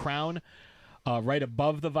 like the crown, right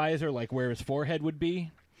above the visor, like where his forehead would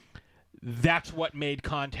be, that's what made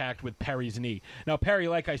contact with Perry's knee. Now, Perry,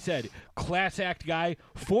 like I said, class act guy,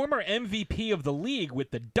 former MVP of the league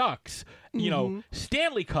with the Ducks,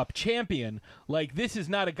 Stanley Cup champion. Like, this is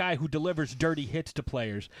not a guy who delivers dirty hits to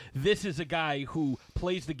players. This is a guy who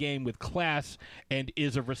plays the game with class and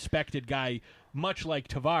is a respected guy, much like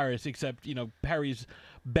Tavares, except, Perry's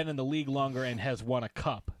been in the league longer and has won a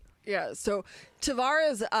cup. Yeah, so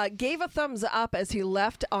Tavares gave a thumbs up as he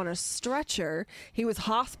left on a stretcher. He was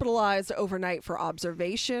hospitalized overnight for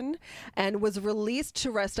observation and was released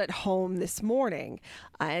to rest at home this morning.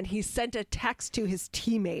 And he sent a text to his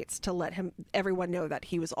teammates to let everyone know that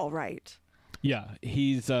he was all right. Yeah,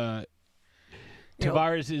 he's...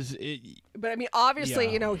 Tavares is... But, obviously,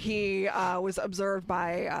 he was observed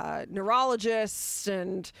by neurologists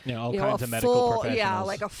and... all kinds of medical professionals. Yeah,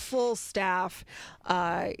 like a full staff.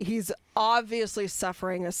 He's obviously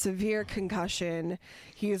suffering a severe concussion.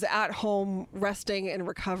 He's at home resting and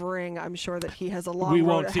recovering. I'm sure that he has a long road ahead of him.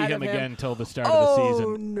 We won't see him again until the start of the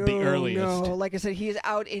season, the earliest. No. Like I said, he's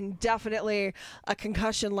out indefinitely. A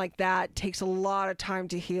concussion like that takes a lot of time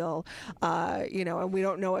to heal, and we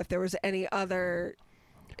don't know if there was any other...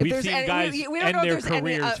 We've seen guys end their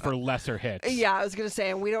careers for lesser hits. Yeah, I was going to say,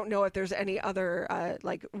 and we don't know if there's any other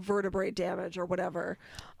vertebrae damage or whatever.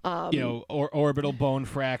 Or orbital bone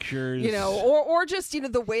fractures. Or just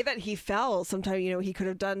the way that he fell. Sometimes he could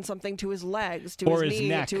have done something to his legs, to or his his knee,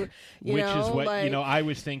 neck, which is what I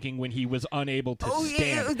was thinking when he was unable to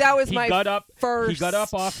stand. Yeah, that was he my got up, first. He got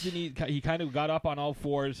up off the knee. He kind of got up on all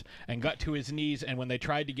fours and got to his knees. And when they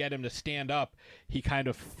tried to get him to stand up, he kind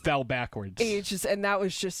of fell backwards. And that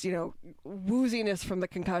was just wooziness from the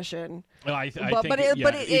concussion. Well, I think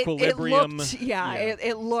It equilibrium.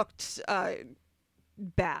 it looked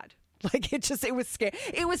bad. Like it was scary.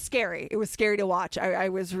 It was scary. It was scary to watch. I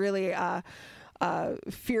was really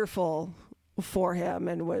fearful for him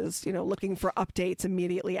and was looking for updates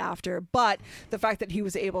immediately after. But the fact that he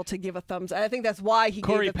was able to give a thumbs, I think that's why he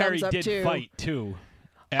Corey gave the Perry thumbs up did fight too.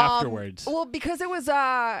 Afterwards, well, because it was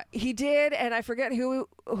he did, and I forget who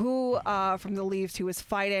from the Leafs who was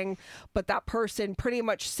fighting, but that person pretty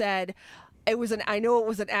much said I know it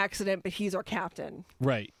was an accident, but he's our captain.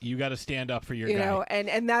 Right, you got to stand up for your guy.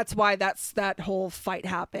 And that's why that whole fight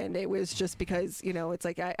happened. It was just because it's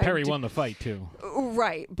like Perry won the fight too.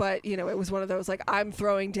 Right, but it was one of those like I'm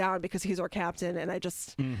throwing down because he's our captain, and I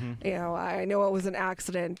just I know it was an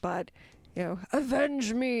accident, but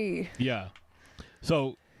avenge me. Yeah.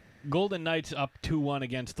 So, Golden Knights up 2-1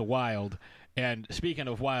 against the Wild. And speaking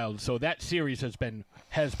of Wild, so that series has been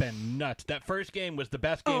nuts. That first game was the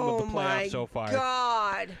best game of the playoffs so far. Oh,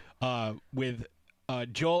 my God. With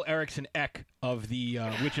Joel Eriksson Ek of the,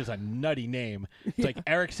 which is a nutty name. It's like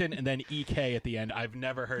Eriksson and then EK at the end. I've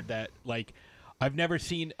never heard that. Like, I've never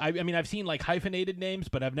seen. I mean, I've seen like hyphenated names,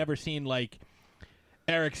 but I've never seen like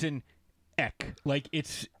Eriksson Ek. Like,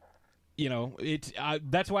 it's. It's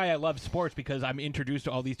that's why I love sports, because I'm introduced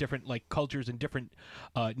to all these different like cultures and different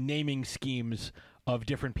naming schemes of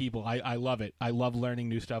different people. I love it. I love learning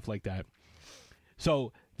new stuff like that.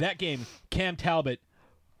 So that game, Cam Talbot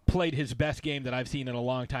played his best game that I've seen in a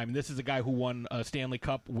long time. And this is a guy who won a Stanley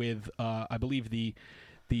Cup with, I believe, the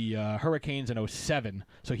Hurricanes in 2007.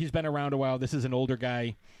 So he's been around a while. This is an older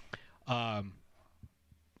guy.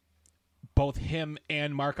 Both him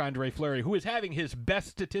and Marc-Andre Fleury, who is having his best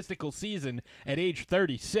statistical season at age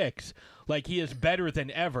 36. Like, he is better than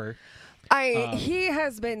ever. He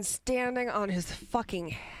has been standing on his fucking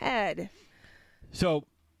head. So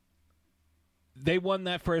they won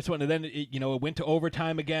that first one, and then it went to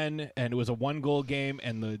overtime again, and it was a 1-goal game,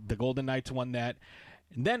 and the Golden Knights won that.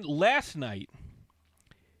 And then last night,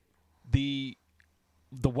 the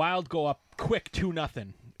Wild go up quick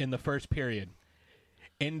 2-0 in the first period.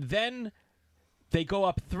 And then they go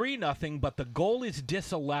up 3-0, but the goal is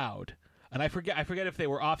disallowed. And I forget if they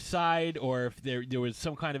were offside or if there was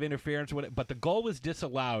some kind of interference, but the goal was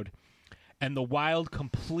disallowed, and the Wild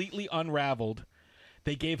completely unraveled.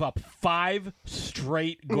 They gave up 5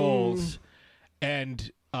 straight goals,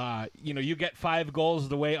 and you get 5 goals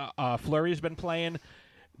the way Fleury's been playing,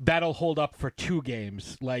 that'll hold up for 2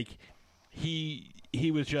 games. Like, he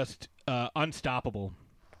was just unstoppable.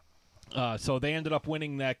 So they ended up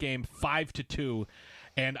winning that game 5-2,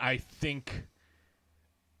 and I think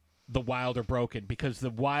the Wild are broken, because the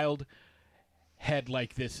Wild had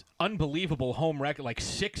like this unbelievable home record, like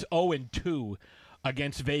 6-0-2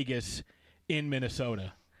 against Vegas in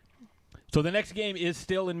Minnesota. So the next game is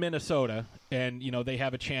still in Minnesota, and they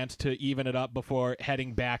have a chance to even it up before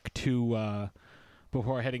heading back to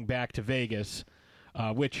Vegas,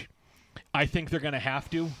 which I think they're going to have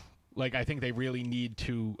to. Like, I think they really need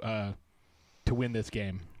to win this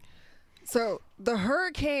game. So the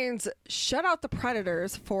Hurricanes shut out the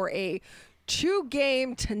Predators for a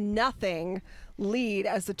 2-0 lead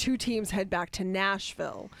as the two teams head back to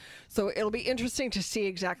Nashville. So it'll be interesting to see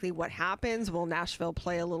exactly what happens. Will Nashville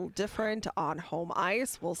play a little different on home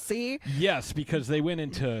ice? We'll see. Yes, because they went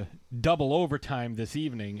into double overtime this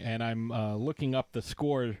evening, and I'm looking up the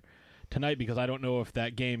score tonight because I don't know if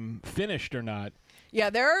that game finished or not. Yeah,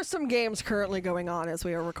 there are some games currently going on as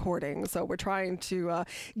we are recording, so we're trying to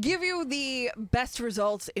give you the best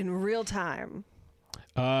results in real time.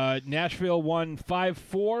 Nashville won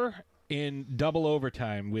 5-4 in double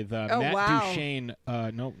overtime with Matt Duchene.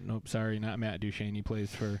 Nope, sorry, not Matt Duchene. He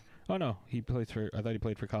plays for... Oh, no, I thought he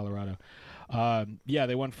played for Colorado. Yeah,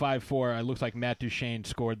 they won 5-4. It looks like Matt Duchene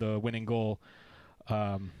scored the winning goal.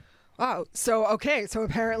 Wow. So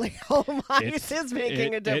apparently home ice is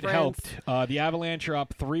making a difference. It helped. The Avalanche are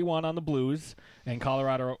up 3-1 on the Blues, and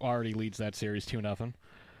Colorado already leads that series 2-0.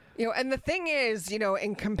 And the thing is,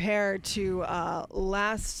 in compared to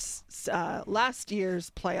last year's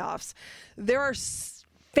playoffs, there are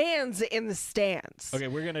fans in the stands. Okay,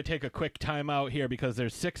 we're going to take a quick timeout here because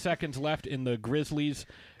there's 6 seconds left in the Grizzlies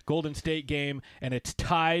Golden State game, and it's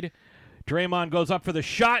tied. Draymond goes up for the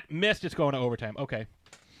shot, missed. It's going to overtime. Okay.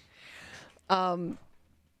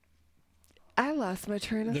 I lost my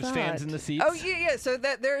train of thought. There's fans in the seats. Oh yeah. So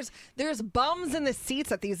that there's bums in the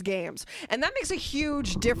seats at these games, and that makes a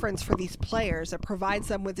huge difference for these players. It provides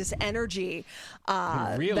them with this energy.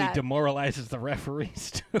 It really demoralizes the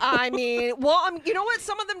referees too. I mean, you know what?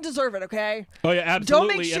 Some of them deserve it. Okay. Oh yeah, absolutely.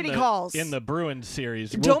 Don't make shitty calls in the Bruins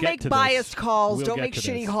series. Don't make biased calls. Don't make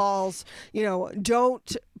shitty calls.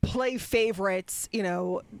 Don't play favorites,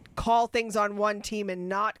 call things on one team and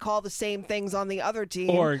not call the same things on the other team.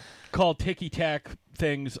 Or call ticky-tack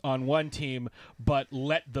things on one team, but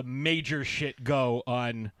let the major shit go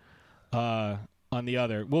on the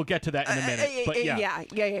other. We'll get to that in a minute. But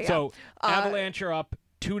yeah. So Avalanche are up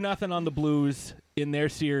 2-0 on the Blues in their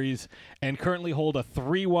series and currently hold a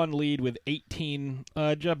 3-1 lead with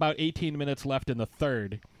about 18 minutes left in the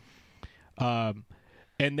third. And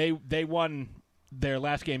they won their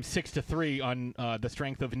last game 6-3 on the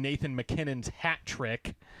strength of Nathan McKinnon's hat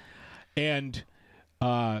trick, and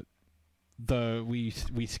we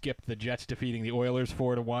skipped the Jets defeating the Oilers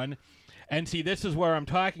 4-1. And see, this is where I'm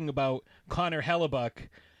talking about Connor Hellebuck,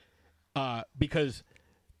 because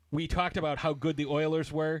we talked about how good the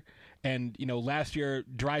Oilers were, and last year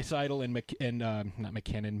Draisaitl and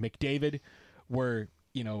McDavid were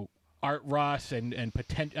Art Ross and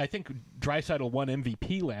I think Draisaitl won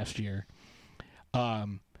MVP last year.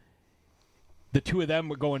 the two of them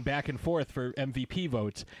were going back and forth for MVP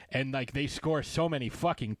votes, and like they score so many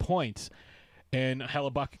fucking points, and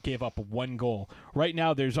Hellebuck gave up 1 goal. Right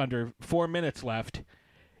now, there's under 4 minutes left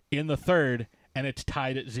in the third, and it's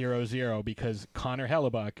tied at 0-0 because Connor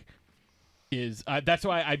Hellebuck is. That's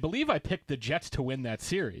why I believe I picked the Jets to win that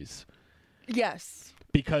series. Yes.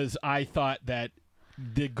 Because I thought that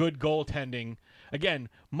the good goaltending, again,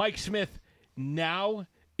 Mike Smith now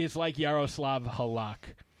is like Yaroslav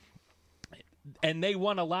Halak. And they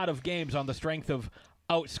won a lot of games on the strength of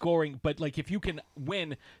outscoring. But, like, if you can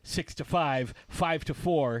win 6-5,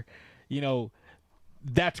 5-4,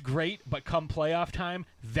 that's great. But come playoff time,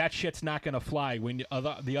 that shit's not going to fly when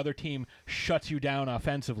the other team shuts you down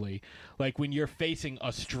offensively. Like, when you're facing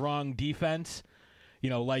a strong defense,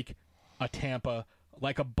 like a Tampa,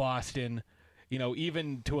 like a Boston,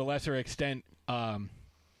 even to a lesser extent,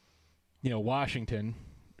 Washington.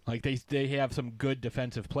 Like, they have some good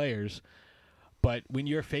defensive players. But when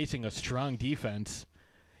you're facing a strong defense,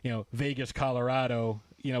 Vegas, Colorado,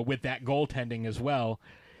 with that goaltending as well,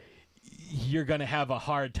 you're going to have a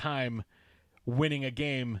hard time winning a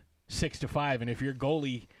game 6-5. And if your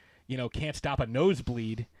goalie, can't stop a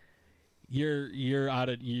nosebleed, you're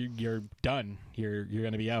done. You're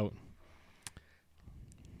going to be out.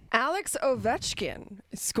 Alex Ovechkin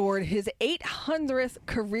scored his 800th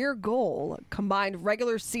career goal, combined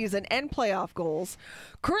regular season and playoff goals,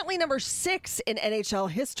 currently number 6 in NHL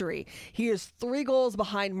history. He is 3 goals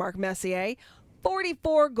behind Mark Messier,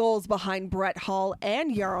 44 goals behind Brett Hull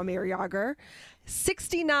and Jaromir Jagr,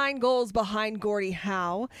 69 goals behind Gordie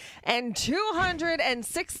Howe, and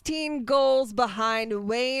 216 goals behind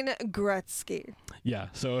Wayne Gretzky. Yeah,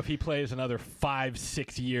 so if he plays another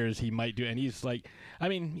 5-6 years, he might do. And he's like,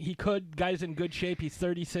 he could. Guy's in good shape. He's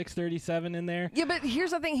 36, 37 in there. Yeah, but here's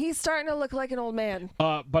the thing. He's starting to look like an old man.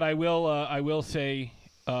 But I will say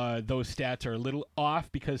those stats are a little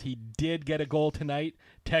off because he did get a goal tonight,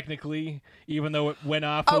 technically, even though it went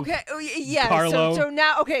off of Carlo. So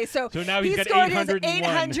now he's got scored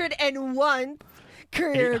 801. His 801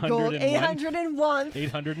 career goal. 801.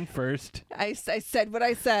 801st. I said what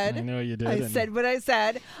I said. I know you did. I said what I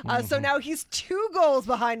said. So now he's 2 goals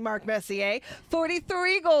behind Mark Messier,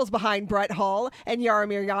 43 goals behind Brett Hull and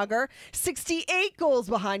Jaromir Jagr, 68 goals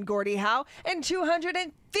behind Gordie Howe, and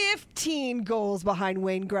 215 goals behind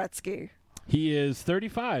Wayne Gretzky. He is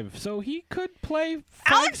 35, so he could play 5-6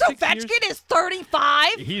 Alex Ovechkin is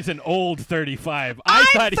 35? He's an old 35.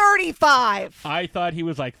 I'm 35. I thought he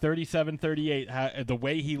was like 37, 38. The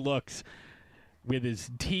way he looks with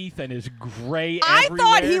his teeth and his gray everywhere.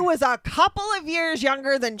 I thought he was a couple of years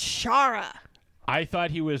younger than Chara. I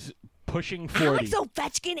thought he was pushing 40. Alex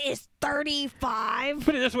Ovechkin is 35.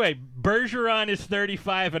 Put it this way, Bergeron is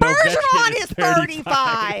 35 and Bergeron Ovechkin is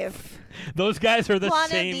 35. Those guys are the One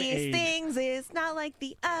same of these age. things is not like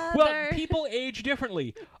the other. Well, people age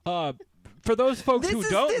differently. For those folks who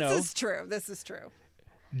don't know, this is true.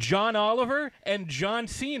 John Oliver and John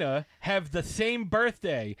Cena have the same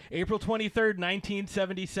birthday, April 23rd,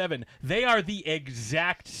 1977. They are the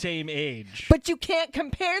exact same age. But you can't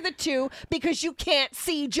compare the two because you can't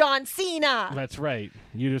see John Cena. That's right.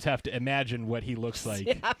 You just have to imagine what he looks like.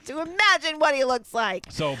 You have to imagine what he looks like.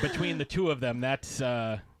 So between the two of them, that's,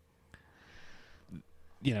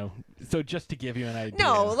 so just to give you an idea.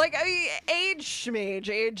 No, age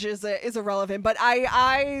is irrelevant. But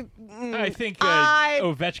I think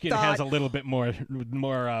Ovechkin has a little bit more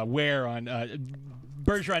wear on.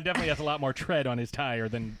 Bergeron definitely has a lot more tread on his tire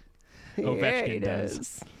than Ovechkin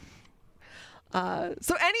does.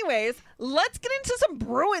 So anyways, let's get into some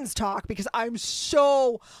Bruins talk because I'm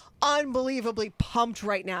so unbelievably pumped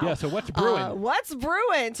right now. Yeah, so what's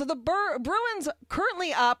brewing? So the Bruins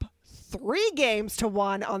currently up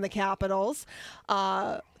 3-1 on the Capitals.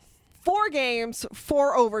 4 games,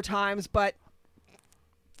 4 overtimes, but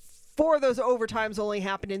 4 of those overtimes only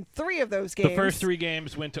happened in 3 of those games. The first 3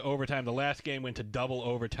 games went to overtime. The last game went to double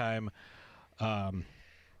overtime. And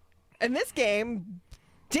this game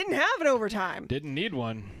didn't have an overtime. Didn't need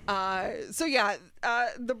one. The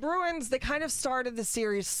Bruins, they kind of started the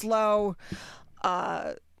series slow,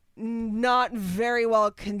 not very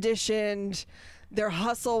well conditioned. Their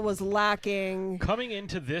hustle was lacking. Coming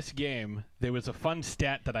into this game, there was a fun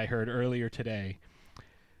stat that I heard earlier today.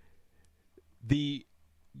 The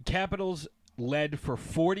Capitals led for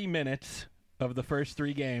 40 minutes of the first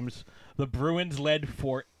 3 games. The Bruins led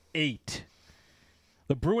for 8.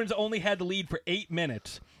 The Bruins only had the lead for 8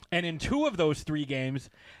 minutes. And in 2 of those 3 games,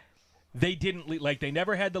 they didn't lead. Like, they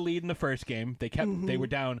never had the lead in the first game. They kept. They were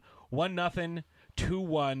down 1-0,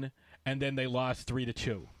 2-1, and then they lost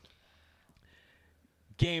 3-2.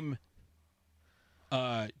 Game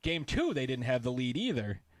Game 2, they didn't have the lead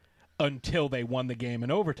either until they won the game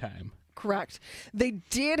in overtime. Correct. They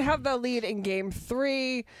did have the lead in Game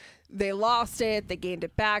 3. They lost it. They gained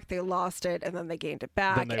it back. They lost it, and then they gained it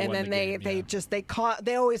back.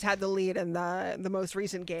 They always had the lead in the most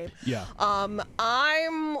recent game. Yeah.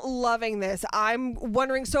 I'm loving this. I'm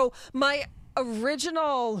wondering. So my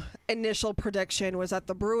original initial prediction was that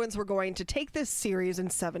the Bruins were going to take this series in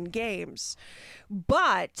 7 games,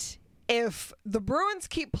 but if the Bruins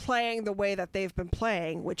keep playing the way that they've been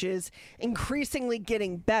playing, which is increasingly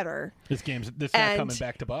getting better, this not coming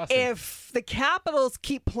back to Boston. If the Capitals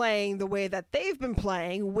keep playing the way that they've been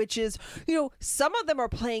playing, which is, some of them are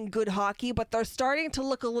playing good hockey, but they're starting to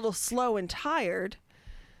look a little slow and tired.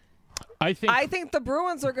 I think the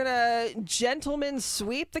Bruins are going to gentleman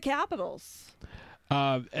sweep the Capitals.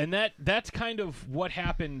 And that's kind of what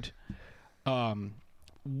happened.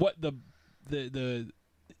 What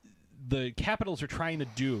the Capitals are trying to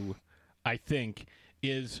do, I think,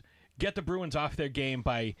 is get the Bruins off their game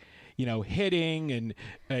by, hitting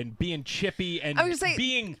and being chippy and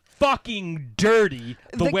being fucking dirty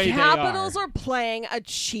the way they are. The Capitals are playing a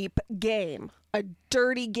cheap game. A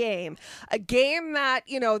dirty game. A game that,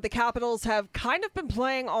 the Capitals have kind of been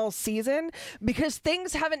playing all season because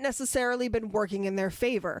things haven't necessarily been working in their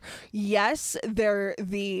favor. Yes, they're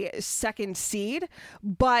the second seed,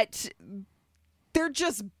 but they're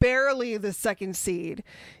just barely the second seed.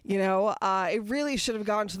 It really should have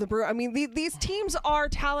gone to the Bruins. I mean, these teams are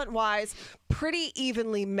talent-wise pretty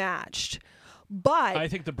evenly matched. But I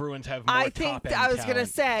think the Bruins have more top-end talent. I was going to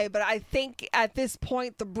say, but I think at this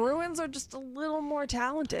point the Bruins are just a little more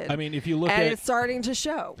talented. I mean, if you look and it's starting to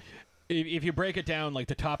show. If you break it down, like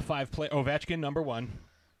the top 5 play, Ovechkin number 1.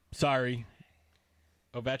 Sorry,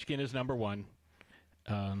 Ovechkin is number 1.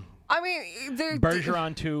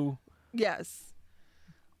 Bergeron 2. Yes.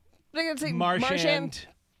 They're going to say Marchand,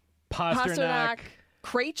 Pasternak,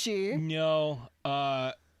 Krejci. No,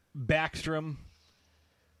 Backstrom,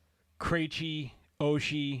 Krejci,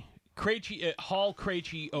 Oshie, Hall,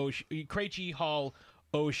 Krejci, Hall,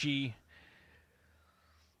 Oshie,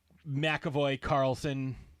 McAvoy,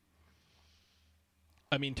 Carlson.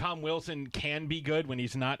 I mean, Tom Wilson can be good when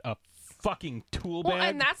he's not a fucking tool bag. Well,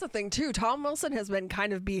 and that's the thing too. Tom Wilson has been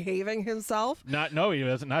kind of behaving himself. He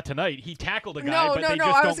doesn't. Not tonight. He tackled a guy, No. Just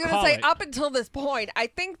I was going to say up until this point, I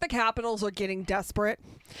think the Capitals are getting desperate,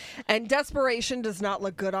 and desperation does not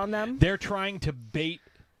look good on them. They're trying to bait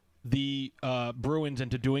the Bruins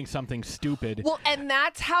into doing something stupid. Well, and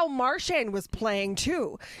that's how Marchand was playing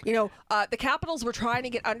too. The Capitals were trying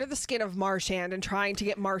to get under the skin of Marchand and trying to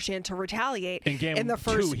get Marchand to retaliate. In the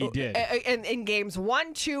first 2, he did. In games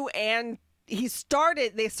 1, 2, and they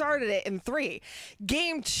started it in 3.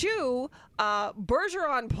 Game 2,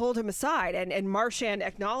 Bergeron pulled him aside, and Marchand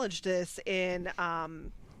acknowledged this in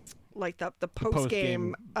the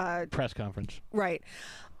post-game press conference. Right.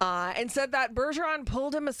 And said that Bergeron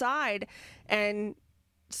pulled him aside and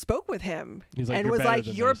spoke with him. He's like, and was like,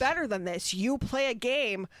 you're better than this. You play a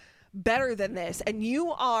game better than this. And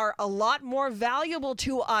you are a lot more valuable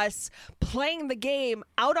to us playing the game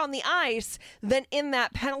out on the ice than in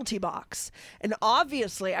that penalty box. And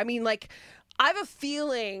obviously, I have a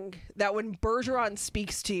feeling that when Bergeron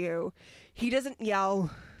speaks to you, he doesn't yell,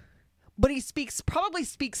 but he probably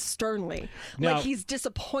speaks sternly. Now, like he's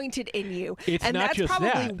disappointed in you. And that's just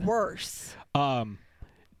probably worse.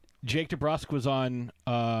 Jake DeBrusk was on,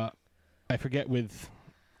 I forget with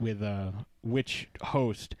which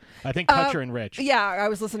host. I think Kutcher and Rich. Yeah, I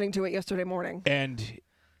was listening to it yesterday morning. And,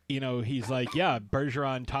 he's like,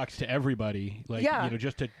 Bergeron talks to everybody,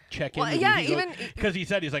 just to check in. Because he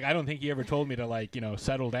said, he's like, I don't think he ever told me to,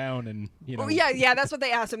 settle down and, Yeah, that's what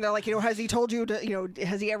they asked him. They're like, has he told you to,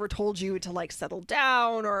 has he ever told you to, settle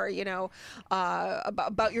down or,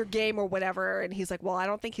 about your game or whatever? And he's like, well, I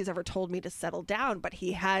don't think he's ever told me to settle down, but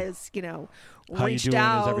he has, How reached you doing?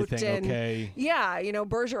 out. Is everything and, okay? Yeah,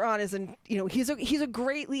 Bergeron isn't, he's a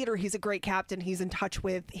great leader. He's a great captain. He's in touch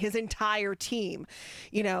with his entire team,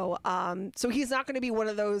 so he's not going to be one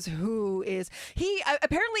of those who is,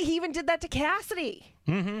 apparently he even did that to Cassidy.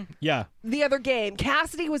 Mm-hmm. Yeah. The other game,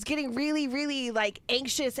 Cassidy was getting really, really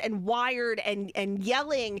anxious and wired and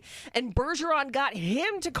yelling, and Bergeron got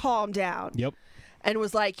him to calm down. Yep. And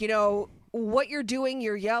was like, what you're doing,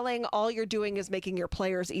 you're yelling. All you're doing is making your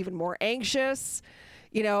players even more anxious.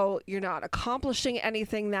 You're not accomplishing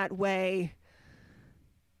anything that way.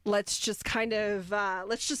 Let's just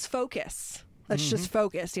let's just focus. Let's just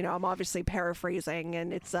focus. I'm obviously paraphrasing,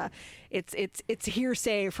 and it's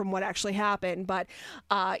hearsay from what actually happened. But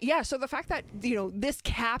so the fact that this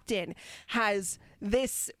captain has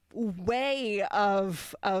this way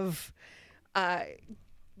of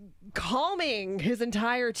calming his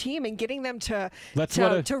entire team and getting them to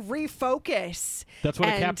refocus. That's what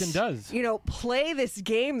a captain does. Play this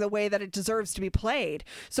game the way that it deserves to be played.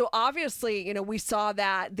 So obviously, we saw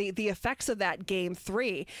that the effects of that game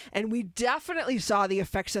 3, and we definitely saw the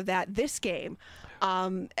effects of that this game.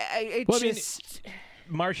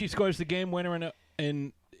 Marshy scores the game winner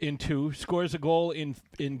in 2, scores a goal in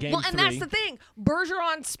game 3. And that's the thing.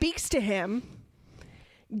 Bergeron speaks to him,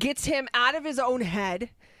 gets him out of his own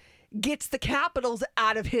head, gets the Capitals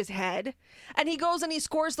out of his head, and he goes and he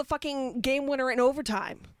scores the fucking game winner in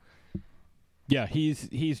overtime. Yeah, he's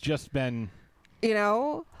just been...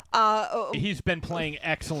 he's been playing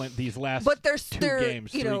excellent these last 3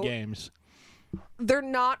 games. They're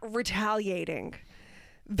not retaliating.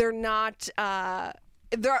 They're not...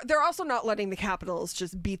 They're also not letting the Capitals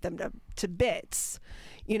just beat them to bits,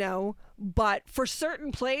 But for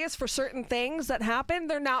certain plays, for certain things that happen,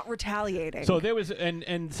 they're not retaliating. So there was,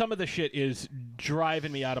 and some of the shit is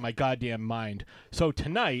driving me out of my goddamn mind. So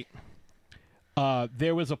tonight,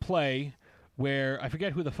 there was a play where, I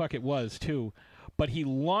forget who the fuck it was, too, but he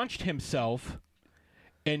launched himself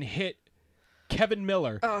and hit Kevin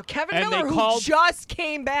Miller. Oh, who just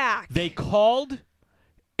came back. They called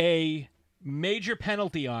a major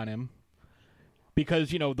penalty on him because,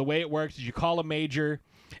 the way it works is you call a major,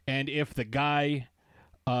 and if the guy,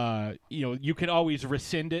 you can always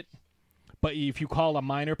rescind it, but if you call a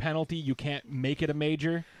minor penalty, you can't make it a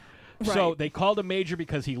major. Right. So they called a major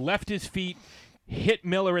because he left his feet, hit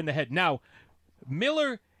Miller in the head. Now,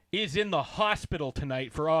 Miller is in the hospital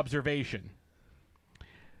tonight for observation.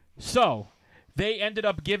 So they ended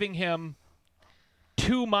up giving him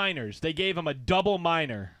 2 minors. They gave him a double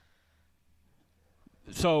minor.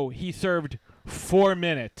 So he served 4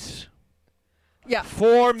 minutes. Yeah.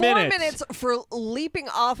 4 minutes. 4 minutes for leaping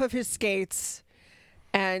off of his skates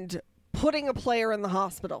and putting a player in the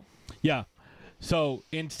hospital. Yeah. So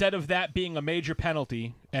instead of that being a major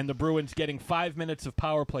penalty and the Bruins getting 5 minutes of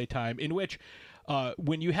power play time, in which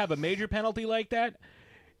when you have a major penalty like that,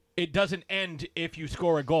 it doesn't end if you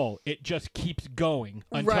score a goal. It just keeps going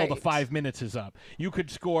until the 5 minutes is up. You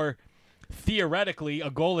could score... Theoretically, a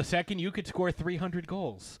goal a second, you could score 300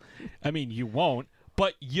 goals. I mean, you won't,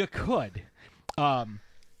 but you could. And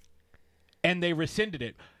they rescinded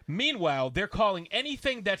it. Meanwhile, they're calling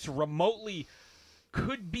anything that's remotely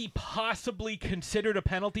could be possibly considered a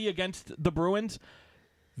penalty against the Bruins,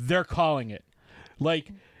 they're calling it.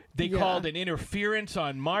 Like, they called an interference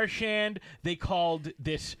on Marchand. They called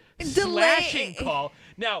this slashing call.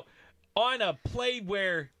 Now, on a play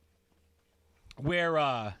where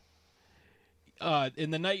in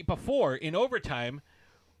the night before, in overtime,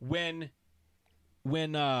 when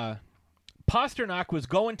Pasternak was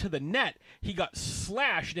going to the net, he got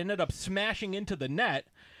slashed, ended up smashing into the net.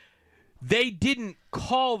 They didn't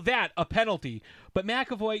call that a penalty. But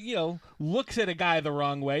McAvoy, looks at a guy the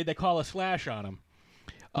wrong way. They call a slash on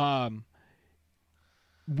him.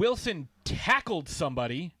 Wilson tackled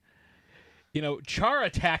somebody. Chara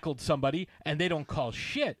tackled somebody, and they don't call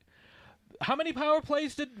shit. How many power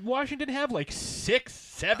plays did Washington have? Like 6,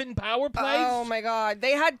 7 power plays? Oh, my God.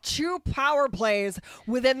 They had 2 power plays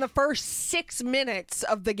within the first 6 minutes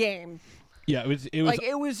of the game. Yeah,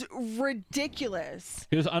 it was ridiculous.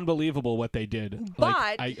 It was unbelievable what they did.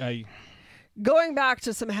 But going back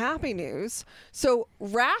to some happy news, so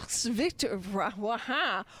Rask's victory.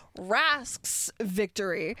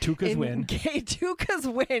 Tuukka's win. Tuukka's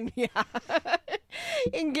win, yeah.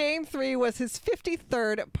 In Game 3 was his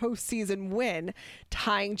 53rd postseason win,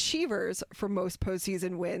 tying Cheevers for most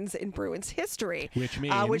postseason wins in Bruins history. Which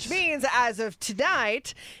means as of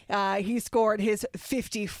tonight, he scored his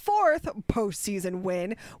 54th postseason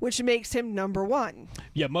win, which makes him number 1.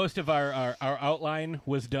 Yeah, most of our outline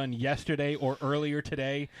was done yesterday or earlier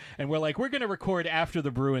today, and we're going to record after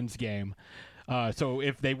the Bruins game. So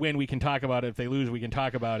if they win, we can talk about it. If they lose, we can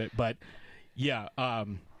talk about it. But, yeah,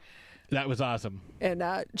 that was awesome. And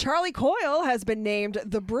Charlie Coyle has been named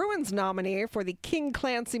the Bruins nominee for the King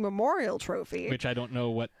Clancy Memorial Trophy. Which I don't know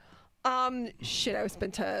what... I was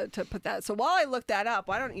meant to put that. So while I look that up,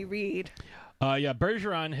 why don't you read?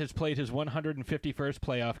 Bergeron has played his 151st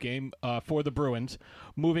playoff game for the Bruins,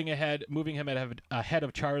 moving him ahead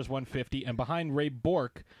of Chara's 150 and behind Ray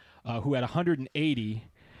Bourque, who had 180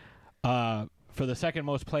 for the second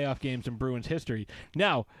most playoff games in Bruins history.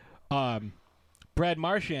 Now, Brad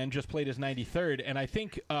Marchand just played his 93rd, and I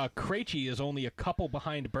think Krejci is only a couple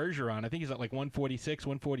behind Bergeron. I think he's at like 146,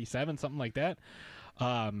 147, something like that.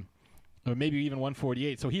 Or maybe even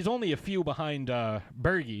 148. So he's only a few behind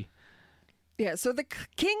Bergie. Yeah, so the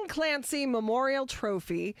King Clancy Memorial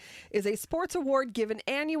Trophy is a sports award given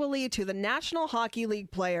annually to the National Hockey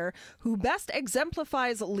League player who best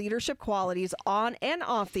exemplifies leadership qualities on and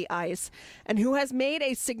off the ice and who has made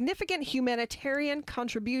a significant humanitarian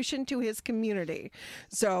contribution to his community.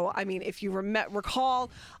 So, I mean, if you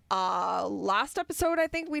recall, last episode, I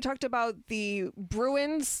think we talked about the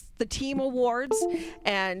Bruins, the team awards,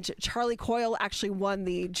 and Charlie Coyle actually won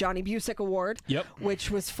the Johnny Busick Award,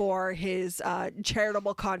 which was for his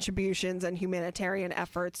charitable contributions and humanitarian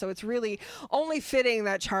efforts. So it's really only fitting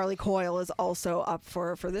that Charlie Coyle is also up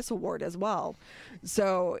for this award as well.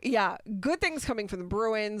 So yeah, good things coming from the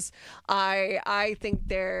Bruins. I think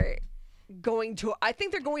they're going to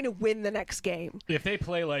win the next game. If they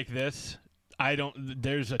play like this, I think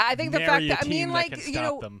the fact that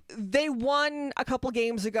them. They won a couple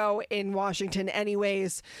games ago in Washington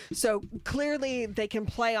anyways, so clearly they can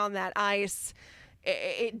play on that ice.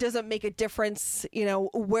 It doesn't make a difference,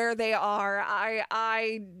 where they are.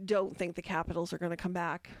 I don't think the Capitals are going to come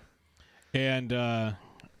back. And I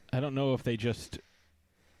don't know if they just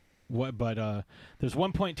but there's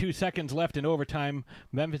 1.2 seconds left in overtime.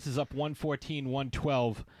 Memphis is up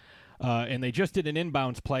 114-112. And they just did an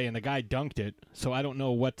inbounds play, and the guy dunked it. So I don't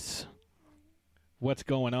know what's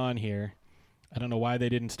going on here. I don't know why they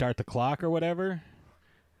didn't start the clock or whatever.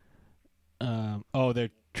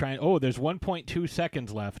 They're trying. Oh, there's 1.2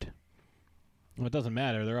 seconds left. Well, it doesn't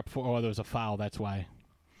matter. They're up 4. Oh, there was a foul. That's why.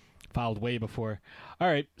 Fouled way before. All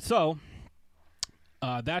right, so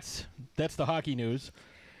that's the hockey news.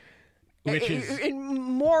 Which is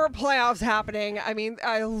more playoffs happening. I mean,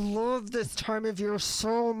 I love this time of year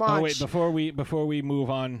so much. Oh wait, before we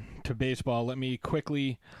move on to baseball, let me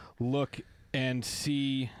quickly look and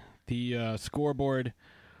see the scoreboard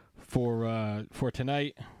for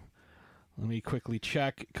tonight. Let me quickly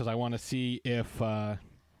check because I want to see if. They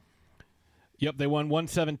won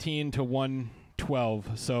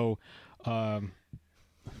 117-112. So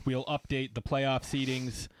we'll update the playoff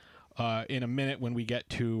seedings in a minute when we get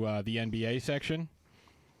to the NBA section.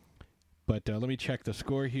 But let me check the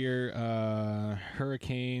score here.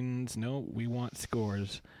 Hurricanes, no, we want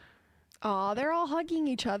scores. Aw, they're all hugging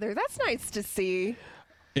each other. That's nice to see.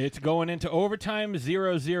 It's going into overtime,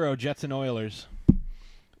 0-0, Jets and Oilers.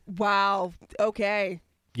 Wow, okay.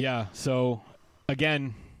 Yeah, so,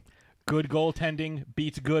 again, good goaltending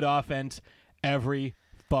beats good offense every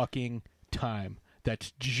fucking time.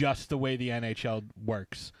 That's just the way the NHL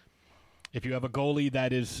works. If you have a goalie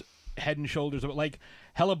that is head and shoulders, like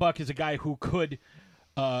Hellebuck is a guy who could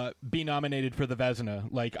be nominated for the Vezina.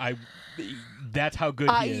 That's how good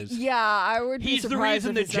he is. Yeah, I would be surprised. He's the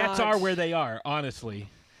reason the Jets not. are where they are. Honestly,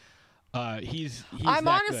 he's. I'm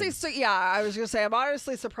that honestly, good. I was gonna say I'm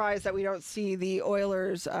honestly surprised that we don't see the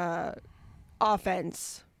Oilers'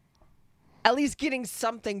 offense at least getting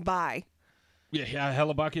something by. Yeah,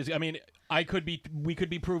 Hellebuck is. I mean, we could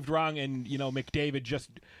be proved wrong, and McDavid just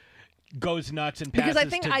goes nuts and passes because I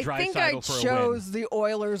think I for chose the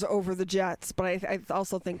Oilers over the Jets, but I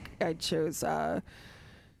also think I chose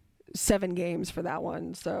 7 games for that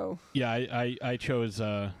one. So yeah, I chose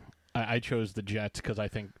the Jets because I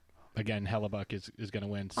think again Hellebuck is going to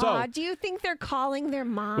win. So do you think they're calling their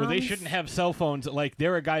moms? Well, they shouldn't have cell phones. Like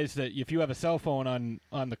there are guys that if you have a cell phone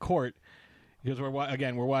on the court. Because we're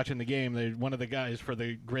watching the game. One of the guys for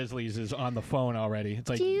the Grizzlies is on the phone already. It's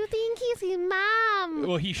like, do you think he's your mom?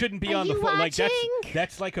 Well, he shouldn't be on the phone. Like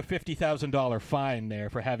that's like a $50,000 fine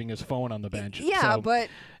there for having his phone on the bench. Yeah, so, but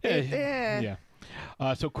yeah.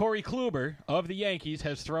 So Corey Kluber of the Yankees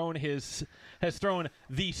has thrown the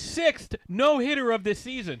 6th no-hitter of this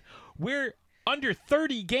season. We're under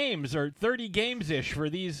 30 games or 30 games-ish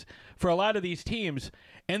for a lot of these teams.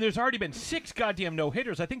 And there's already been 6 goddamn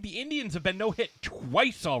no-hitters. I think the Indians have been no-hit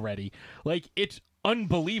twice already. Like, it's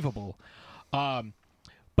unbelievable.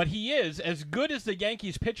 But he is, as good as the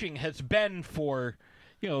Yankees pitching has been for,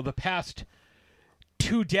 the past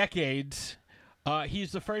 2 decades,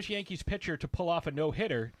 he's the first Yankees pitcher to pull off a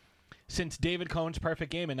no-hitter since David Cohn's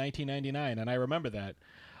perfect game in 1999, and I remember that.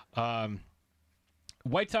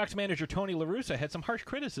 White Sox manager Tony La Russa had some harsh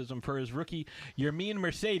criticism for his rookie Yermin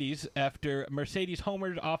Mercedes after Mercedes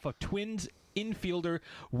homered off of Twins infielder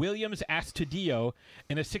Williams Astudillo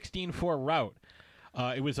in a 16-4 rout.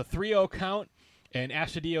 It was a 3-0 count, and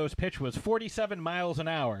Astudillo's pitch was 47 miles an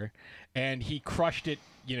hour, and he crushed it,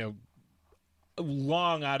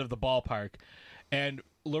 long out of the ballpark. And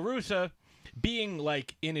La Russa, being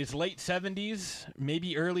like in his late 70s,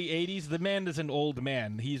 maybe early 80s, the man is an old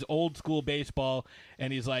man. He's old school baseball,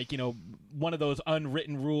 and he's like, one of those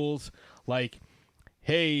unwritten rules, like,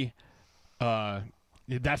 hey,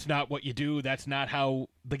 that's not what you do. That's not how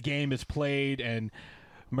the game is played. And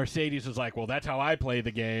Mercedes is like, well, that's how I play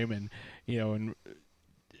the game. And, and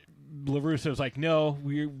LaRusso's like, no,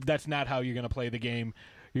 that's not how you're going to play the game.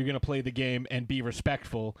 You're going to play the game and be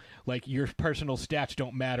respectful. Like, your personal stats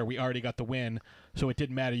don't matter. We already got the win, so it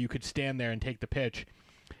didn't matter. You could stand there and take the pitch.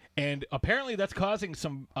 And apparently that's causing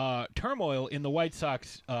some turmoil in the White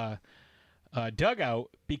Sox dugout,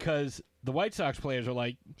 because the White Sox players are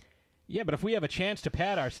like, yeah, but if we have a chance to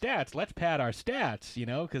pad our stats, let's pad our stats,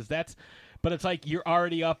 because but it's like you're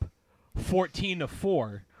already up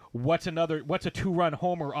 14-4. What's a 2-run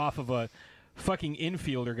homer off of a fucking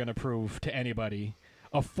infielder going to prove to anybody?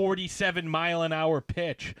 A 47-mile-an-hour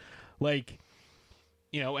pitch. Like,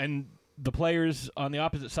 and the players on the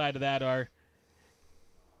opposite side of that are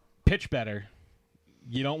pitch better.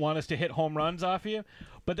 You don't want us to hit home runs off you?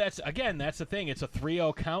 But that's the thing. It's a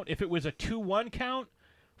 3-0 count. If it was a 2-1 count,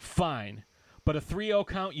 fine. But a 3-0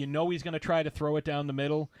 count, he's going to try to throw it down the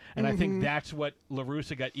middle. And I think that's what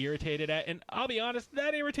LaRussa got irritated at. And I'll be honest,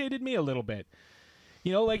 that irritated me a little bit.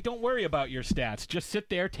 Don't worry about your stats. Just sit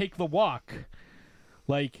there, take the walk.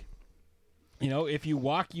 Like, if you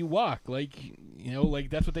walk, you walk. Like,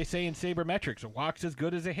 that's what they say in sabermetrics. A walk's as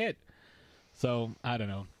good as a hit. So, I don't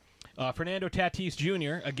know. Fernando Tatis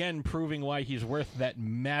Jr., again, proving why he's worth that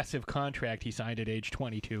massive contract he signed at age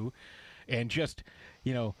 22. And just,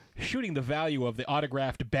 shooting the value of the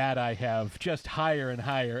autographed bat I have just higher and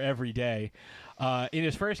higher every day. In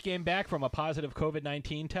his first game back from a positive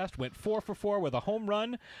COVID-19 test, went 4 for 4 with a home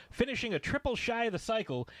run, finishing a triple shy of the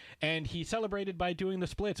cycle, and he celebrated by doing the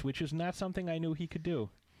splits, which is not something I knew he could do.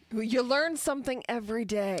 You learn something every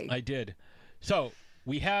day. I did. So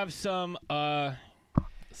we have some basketball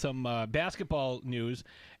news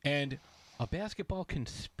and a basketball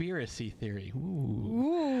conspiracy theory.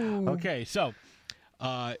 Ooh. Okay, so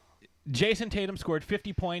Jason Tatum scored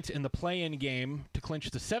 50 points in the play-in game to clinch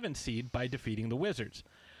the 7th seed by defeating the Wizards.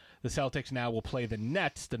 The Celtics now will play the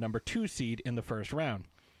Nets, the number 2 seed, in the first round.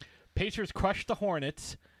 Pacers crushed the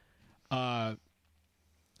Hornets, looking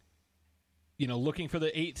for the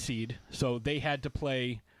 8th seed, so they had to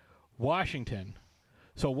play Washington.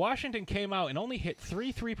 So Washington came out and only hit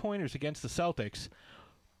 3 3-pointers against the Celtics,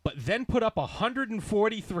 but then put up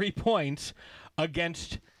 143 points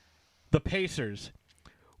against the Pacers,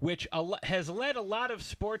 which has led a lot of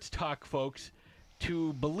sports talk folks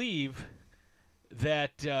to believe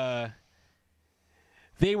that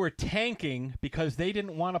they were tanking because they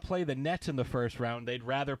didn't want to play the Nets in the first round. They'd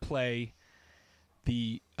rather play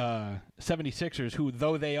the 76ers, who,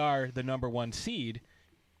 though they are the number 1 seed,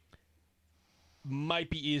 might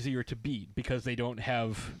be easier to beat because they don't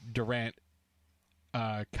have Durant,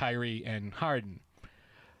 Kyrie, and Harden.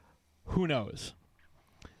 Who knows?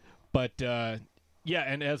 But, yeah,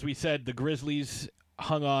 and as we said, the Grizzlies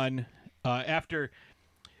hung on after.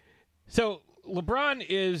 So LeBron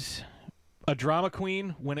is a drama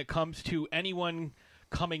queen when it comes to anyone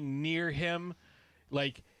coming near him.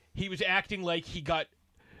 Like, he was acting like he got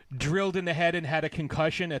drilled in the head and had a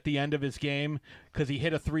concussion at the end of his game because he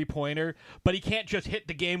hit a 3-pointer. But he can't just hit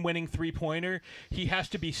the game-winning 3-pointer. He has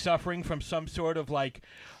to be suffering from some sort of,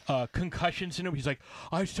 concussion syndrome. He's like,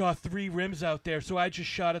 I saw 3 rims out there, so I just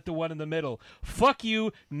shot at the one in the middle. Fuck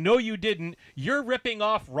you. No, you didn't. You're ripping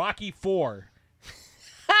off Rocky IV.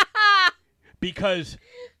 Because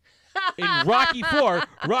in Rocky IV,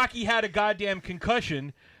 Rocky had a goddamn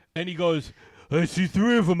concussion, and he goes, I see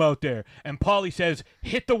 3 of them out there. And Paulie says,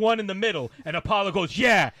 hit the one in the middle. And Apollo goes,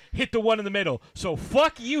 yeah, hit the one in the middle. So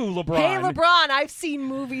fuck you, LeBron. Hey, LeBron, I've seen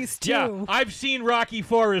movies too. Yeah, I've seen Rocky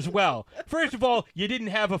IV as well. First of all, you didn't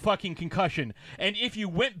have a fucking concussion. And if you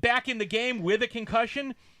went back in the game with a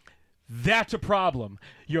concussion, that's a problem.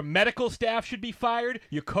 Your medical staff should be fired.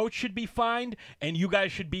 Your coach should be fined. And you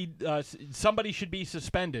guys should be, somebody should be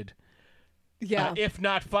suspended. Yeah. If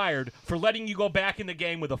not fired, for letting you go back in the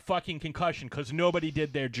game with a fucking concussion because nobody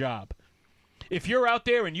did their job. If you're out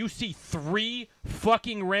there and you see 3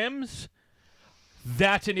 fucking rims,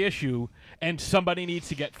 that's an issue, and somebody needs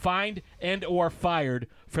to get fined and or fired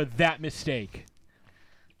for that mistake.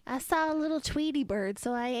 I saw a little Tweety bird,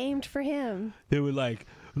 so I aimed for him. They were like,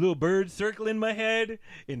 little birds circling my head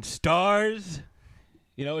in stars.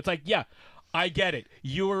 It's like, yeah, I get it.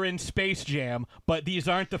 You were in Space Jam, but these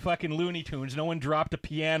aren't the fucking Looney Tunes. No one dropped a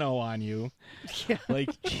piano on you. Yeah.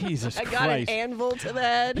 Like, Jesus I Christ. got an anvil to the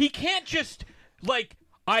head. He can't just,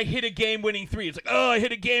 I hit a game-winning 3. It's like, I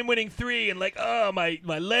hit a game-winning 3, and my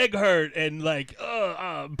leg hurt, and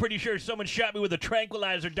I'm pretty sure someone shot me with a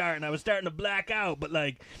tranquilizer dart, and I was starting to black out, but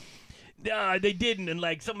they didn't, and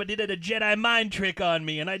like someone did a Jedi mind trick on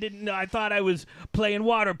me, and I didn't know. I thought I was playing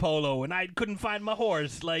water polo, and I couldn't find my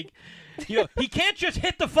horse. Like, he can't just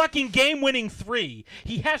hit the fucking game-winning 3.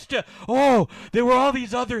 He has to. Oh, there were all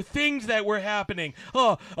these other things that were happening.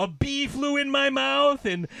 Oh, a bee flew in my mouth,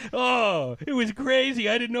 and it was crazy.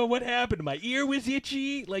 I didn't know what happened. My ear was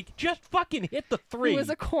itchy. Like, just fucking hit the 3. It was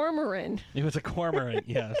a cormorant. It was a cormorant.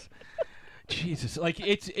 Yes. Jesus, like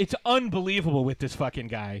it's unbelievable with this fucking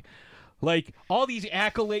guy. Like, all these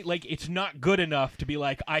accolades, like, it's not good enough to be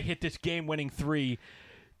like, I hit this game-winning 3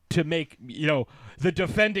 to make, the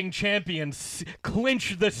defending champions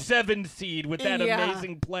clinch the 7 seed with that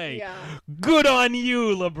amazing play. Yeah. Good on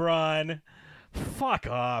you, LeBron. Fuck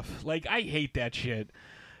off. Like, I hate that shit.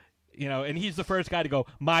 And he's the first guy to go,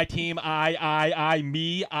 my team,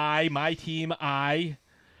 me, my team,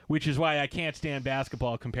 which is why I can't stand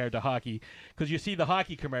basketball compared to hockey. Because you see the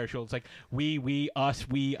hockey commercial, it's like, we, us,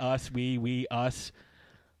 we, us.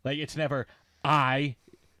 Like, it's never I.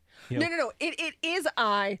 No. It is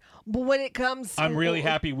I, but when it comes... I'm really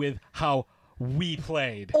happy with how we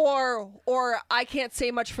played. Or I can't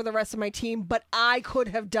say much for the rest of my team, but I could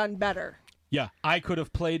have done better. Yeah, I could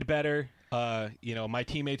have played better. My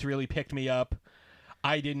teammates really picked me up.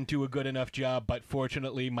 I didn't do a good enough job, but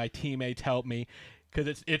fortunately my teammates helped me.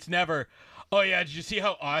 Because it's never, oh, yeah, did you see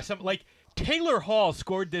how awesome? Like, Taylor Hall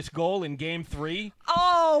scored this goal in Game 3.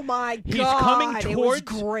 Oh, my God. It was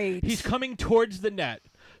great. He's coming towards the net.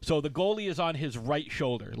 So the goalie is on his right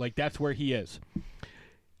shoulder. Like, that's where he is.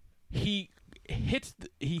 He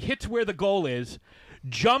hits where the goal is,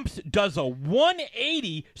 jumps, does a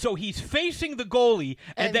 180, so he's facing the goalie,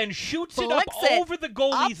 and then shoots it up over the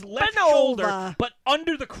goalie's left shoulder, but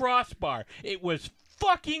under the crossbar. It was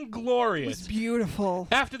fucking glorious. It was beautiful.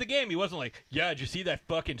 After the game, he wasn't like, yeah, did you see that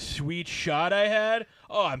fucking sweet shot I had?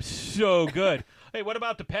 Oh, I'm so good. Hey, what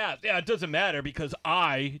about the pass? Yeah, it doesn't matter because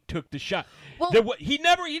I took the shot. Well, he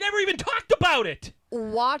never even talked about it.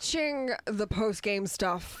 Watching the post-game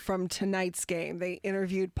stuff from tonight's game, they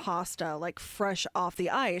interviewed Pasta, like, fresh off the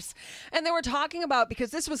ice, and they were talking about,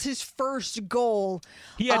 because this was his first goal.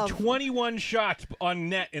 He had 21 shots on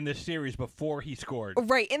net in this series before he scored.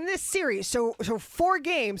 Right, in this series. So 4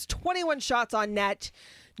 games, 21 shots on net.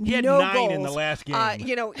 He had no 9 goals. in the last game.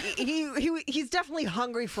 He's definitely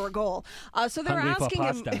hungry for a goal. So they were asking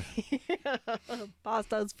him.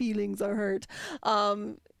 Pasta's feelings are hurt.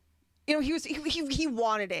 He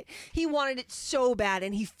wanted it. He wanted it so bad,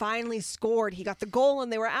 and he finally scored. He got the goal,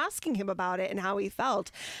 and they were asking him about it and how he felt.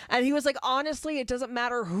 And he was like, honestly, it doesn't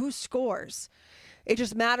matter who scores. It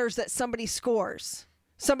just matters that somebody scores.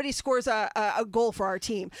 Somebody scores a goal for our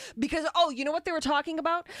team. Because, you know what they were talking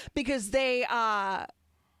about? Because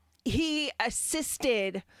he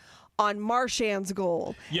assisted on Marchand's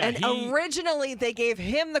goal. Yeah, and originally they gave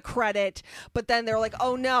him the credit, but then they were like,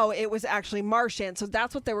 oh no, it was actually Marchand. So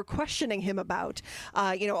that's what they were questioning him about.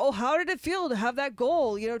 How did it feel to have that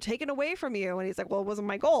goal, taken away from you? And he's like, well, it wasn't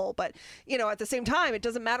my goal. But, at the same time, it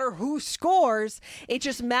doesn't matter who scores. It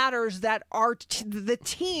just matters that the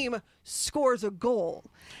team scores a goal.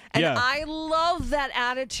 And I love that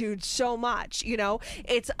attitude so much.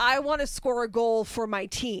 It's I want to score a goal for my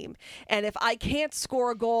team. And if I can't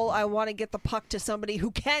score a goal, I want to get the puck to somebody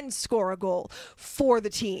who can score a goal for the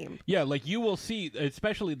team. Yeah, like you will see,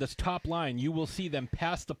 especially this top line, you will see them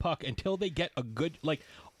pass the puck until they get a good,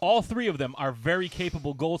 all 3 of them are very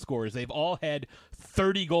capable goal scorers. They've all had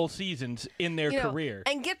 30-goal seasons in their career.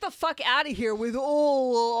 And get the fuck out of here with,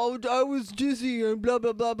 I was dizzy and blah,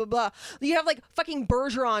 blah, blah, blah, blah. You have, fucking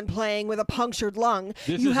Bergeron playing with a punctured lung.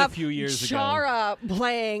 This you is have a few years Chara ago.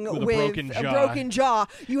 playing with a broken jaw.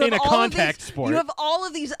 You have in a contact sport. You have all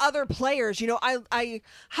of these other players. I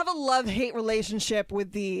have a love-hate relationship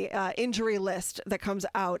with the injury list that comes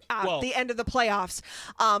out at the end of the playoffs.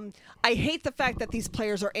 I hate the fact that these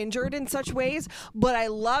players are injured in such ways, but I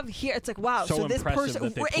love here. It's like, wow, so this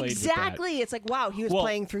person exactly. It's like, wow, he was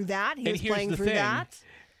playing through that. He was playing through that.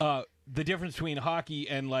 The difference between hockey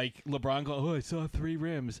and LeBron going, I saw 3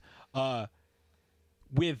 rims.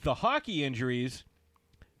 With the hockey injuries,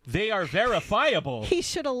 they are verifiable. He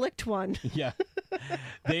should have licked one. Yeah,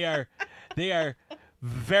 they are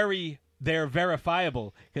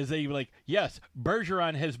verifiable because they yes,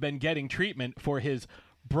 Bergeron has been getting treatment for his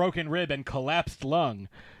broken rib and collapsed lung.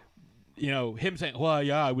 Him saying, well,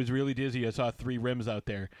 yeah, I was really dizzy. I saw 3 rims out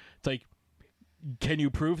there. It's like, can you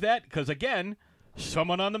prove that? Because, again,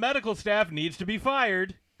 someone on the medical staff needs to be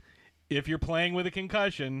fired if you're playing with a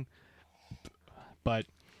concussion. But,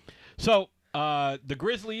 so, the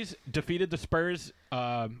Grizzlies defeated the Spurs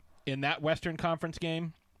in that Western Conference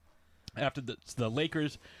game after the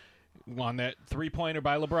Lakers on that three-pointer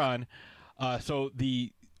by LeBron. So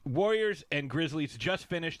the Warriors and Grizzlies just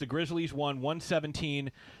finished. The Grizzlies won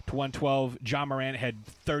 117-112. Ja Morant had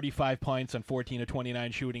 35 points on 14 of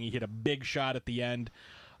 29 shooting. He hit a big shot at the end.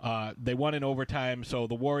 They won in overtime, so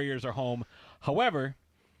the Warriors are home. However,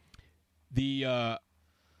 the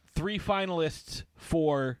three finalists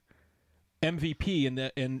for MVP in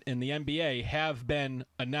the NBA have been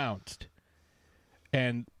announced,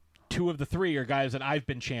 and two of the three are guys that I've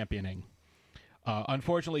been championing.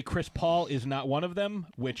 Unfortunately, Chris Paul is not one of them,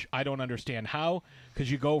 which I don't understand how,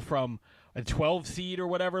 because you go from a 12 seed or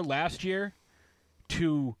whatever last year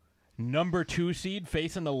to number 2 seed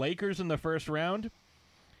facing the Lakers in the first round.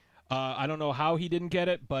 I don't know how he didn't get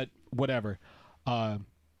it, but whatever.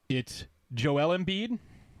 It's Joel Embiid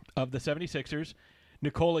of the 76ers,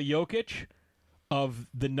 Nikola Jokic of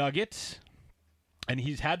the Nuggets, and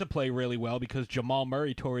he's had to play really well because Jamal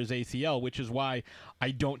Murray tore his ACL, which is why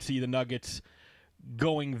I don't see the Nuggets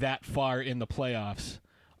going that far in the playoffs,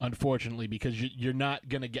 unfortunately, because you're not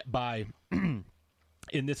going to get by in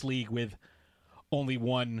this league with only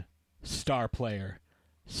one star player.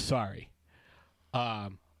 Sorry.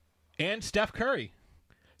 And Steph Curry.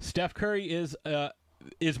 Steph Curry is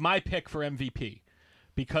my pick for MVP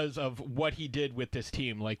because of what he did with this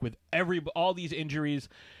team. Like with all these injuries,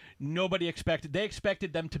 they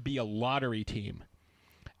expected them to be a lottery team.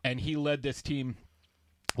 And he led this team,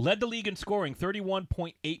 led the league in scoring,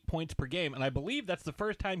 31.8 points per game. And I believe that's the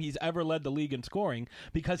first time he's ever led the league in scoring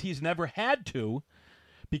because he's never had to,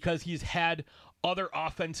 because he's had other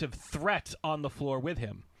offensive threats on the floor with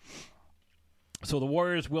him. So the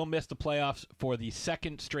Warriors will miss the playoffs for the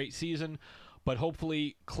second straight season, but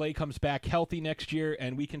hopefully Klay comes back healthy next year,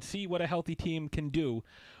 and we can see what a healthy team can do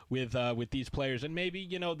with these players. And maybe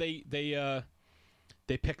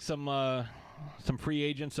they pick some free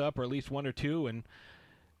agents up, or at least one or two, and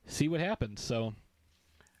see what happens. So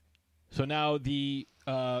now the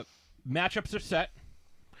matchups are set.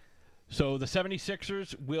 So the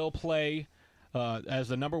 76ers will play as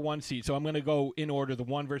the number 1 seed. So I'm going to go in order, the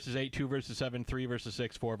 1 versus 8, 2 versus 7, 3 versus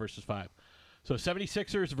 6, 4 versus 5. So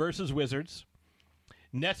 76ers versus Wizards.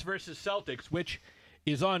 Nets versus Celtics, which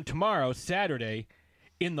is on tomorrow, Saturday,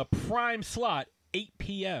 in the prime slot, 8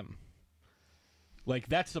 p.m. Like,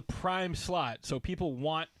 that's the prime slot. So people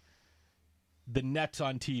want the Nets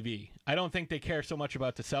on TV. I don't think they care so much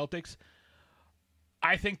about the Celtics.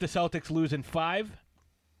 I think the Celtics lose in 5.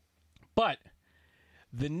 But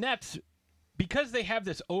the Nets, because they have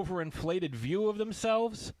this overinflated view of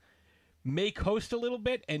themselves, may coast a little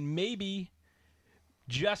bit, and maybe,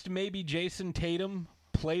 just maybe, Jason Tatum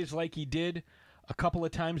plays like he did a couple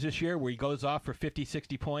of times this year where he goes off for 50,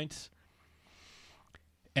 60 points,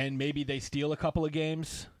 and maybe they steal a couple of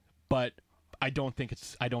games, but I don't think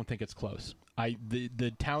it's close.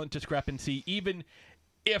 The talent discrepancy, even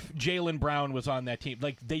if Jaylen Brown was on that team,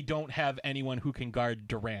 like, they don't have anyone who can guard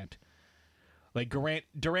Durant. Like,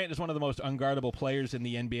 Durant is one of the most unguardable players in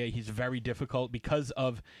the NBA. He's very difficult because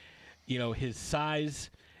of, his size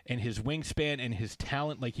and his wingspan and his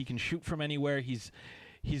talent. Like, he can shoot from anywhere. He's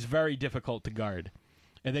very difficult to guard.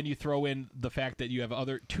 And then you throw in the fact that you have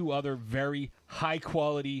two other very high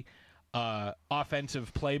quality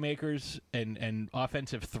offensive playmakers and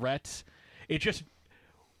offensive threats. It just,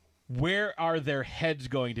 where are their heads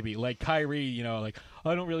going to be? Like Kyrie,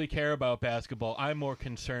 I don't really care about basketball. I'm more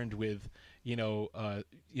concerned with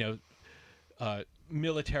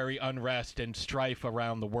military unrest and strife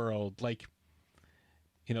around the world, like,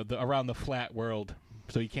 around the flat world.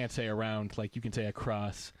 So you can't say around, like you can say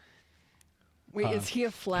across. Wait, is he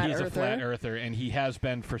a flat earther? He's a flat earther, and he has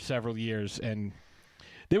been for several years. And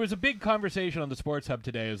there was a big conversation on the Sports Hub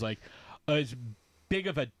today. It was like, as big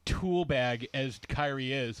of a tool bag as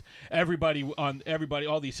Kyrie is, all these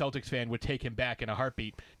Celtics fans would take him back in a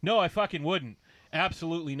heartbeat. No, I fucking wouldn't.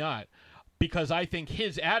 Absolutely not. Because I think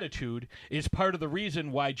his attitude is part of the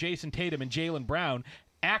reason why Jason Tatum and Jaylen Brown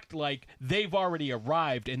act like they've already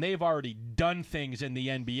arrived and they've already done things in the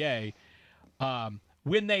NBA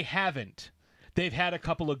when they haven't. They've had a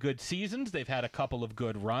couple of good seasons. They've had a couple of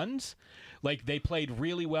good runs. Like, they played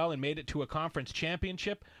really well and made it to a conference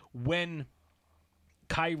championship when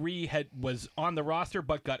Kyrie was on the roster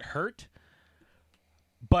but got hurt.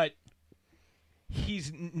 But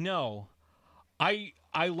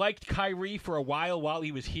I liked Kyrie for a while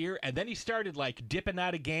he was here, and then he started, like, dipping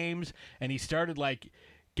out of games, and he started, like,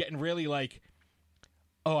 getting really, like,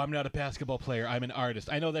 oh, I'm not a basketball player, I'm an artist.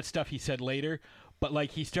 I know that's stuff he said later, but,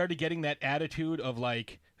 like, he started getting that attitude of,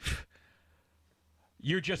 like,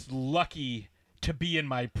 you're just lucky to be in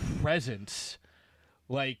my presence.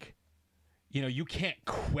 Like, you can't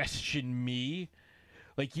question me.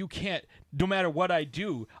 Like, you can't, no matter what I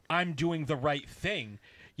do, I'm doing the right thing.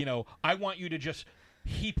 I want you to just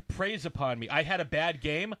heap praise upon me. I had a bad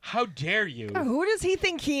game. How dare you? Who does he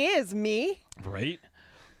think he is? Me? Right?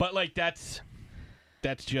 But, like, that's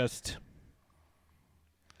just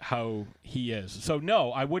how he is. So,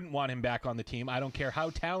 no, I wouldn't want him back on the team. I don't care how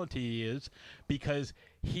talented he is, because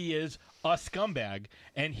he is a scumbag.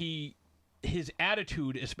 And his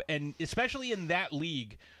attitude, and especially in that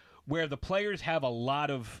league where the players have a lot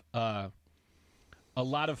of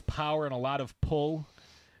power and a lot of pull,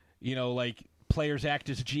 like players act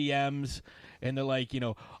as GMs, and they're like,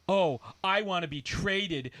 oh, I want to be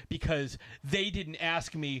traded because they didn't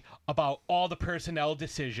ask me about all the personnel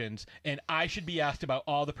decisions, and I should be asked about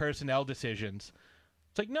all the personnel decisions.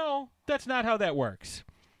 It's like, no, that's not how that works.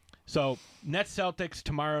 So, Nets Celtics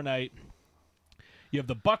tomorrow night. You have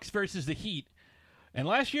the Bucks versus the Heat. And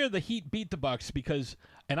last year the Heat beat the Bucks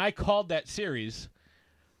and I called that series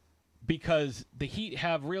because the Heat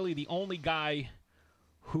have really the only guy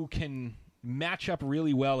who can match up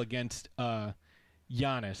really well against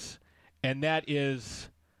Giannis, and that is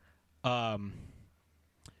Bam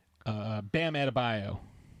Adebayo.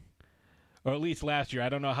 Or at least last year. I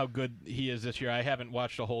don't know how good he is this year. I haven't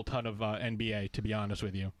watched a whole ton of NBA, to be honest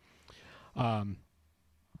with you.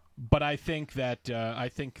 But I think that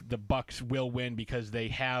the Bucks will win because they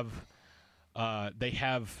have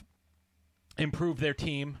improved their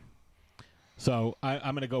team. So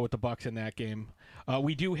I'm going to go with the Bucks in that game.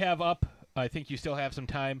 We do have up. I think you still have some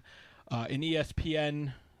time. In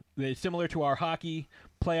ESPN, similar to our hockey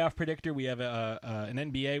playoff predictor, we have an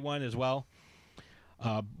NBA one as well,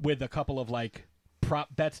 with a couple of like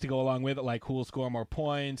prop bets to go along with it, like who'll score more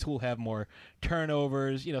points, who'll have more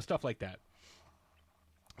turnovers, stuff like that.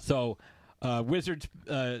 So, Wizards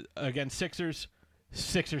against Sixers.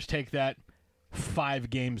 Sixers take that 5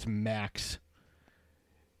 games max.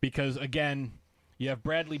 Because, again, you have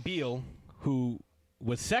Bradley Beal, who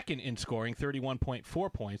was second in scoring,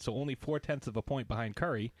 31.4 points, so only 0.4 of a point behind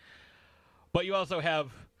Curry. But you also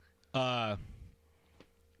have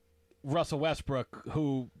Russell Westbrook,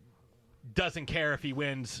 who doesn't care if he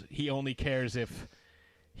wins. He only cares if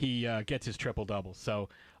he gets his triple-double. So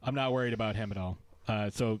I'm not worried about him at all.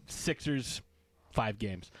 So Sixers, 5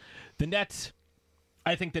 games. The Nets,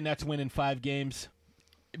 I think the Nets win in 5 games.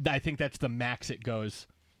 I think that's the max it goes.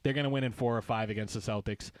 They're going to win in 4 or 5 against the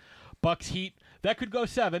Celtics. Bucks Heat, that could go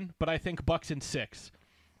 7, but I think Bucks in 6.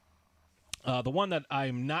 The one that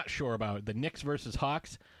I'm not sure about, the Knicks versus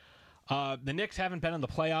Hawks. The Knicks haven't been in the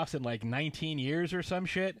playoffs in like 19 years or some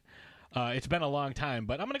shit. It's been a long time,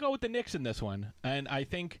 but I'm going to go with the Knicks in this one. And I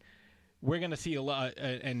think we're going to see a lot,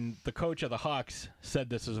 and the coach of the Hawks said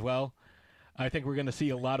this as well. I think we're going to see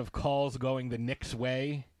a lot of calls going the Knicks'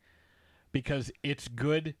 way because it's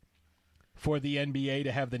good for the NBA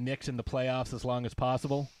to have the Knicks in the playoffs as long as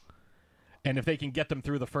possible. And if they can get them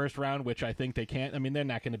through the first round, which I think they can't, I mean, they're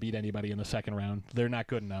not going to beat anybody in the second round. They're not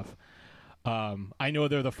good enough. I know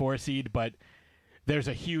they're the 4 seed, but there's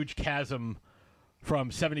a huge chasm from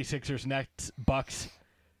 76ers, Nets, Bucks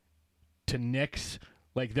to Knicks.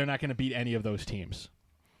 Like, they're not going to beat any of those teams.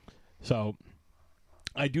 So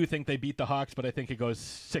I do think they beat the Hawks, but I think it goes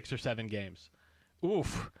 6 or 7 games.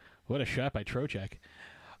 Oof, what a shot by Trocheck.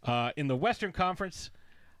 In the Western Conference,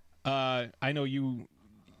 I know you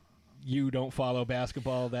don't follow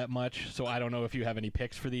basketball that much, so I don't know if you have any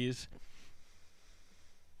picks for these.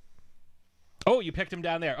 Oh, you picked him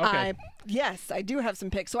down there. Okay. Yes, I do have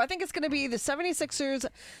some picks. So I think it's going to be the 76ers,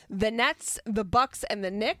 the Nets, the Bucks, and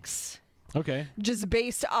the Knicks. Okay. Just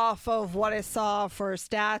based off of what I saw for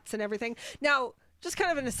stats and everything. Now, just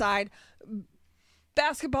kind of an aside,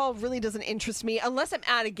 basketball really doesn't interest me unless I'm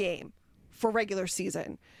at a game for regular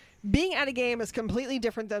season. Being at a game is completely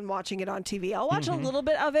different than watching it on TV. I'll watch a little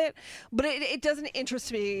bit of it, but it doesn't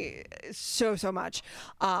interest me so much.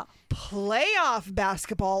 Playoff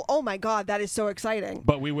basketball, oh my God, that is so exciting.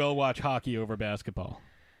 But we will watch hockey over basketball.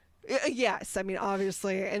 Yes, I mean,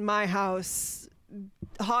 obviously, in my house,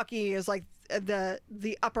 hockey is like the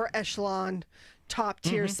upper echelon, top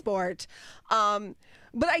tier sport.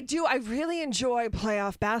 But I really enjoy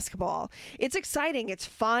playoff basketball. It's exciting. It's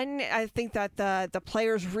fun. I think that the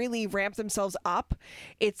players really ramp themselves up.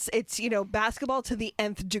 It's basketball to the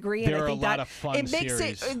nth degree. There and I are think a lot that of fun it makes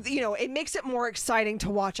series. it makes it more exciting to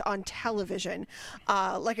watch on television.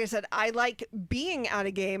 Like I said, I like being at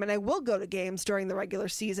a game, and I will go to games during the regular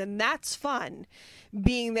season. That's fun,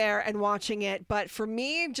 being there and watching it. But for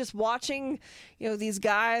me, just watching, these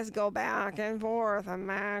guys go back and forth on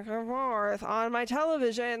my television,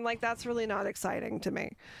 like, that's really not exciting to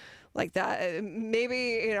me. like that.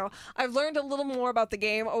 Maybe, I've learned a little more about the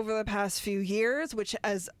game over the past few years, which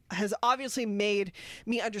has obviously made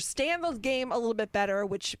me understand the game a little bit better,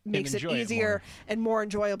 which makes it easier and more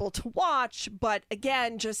enjoyable to watch. But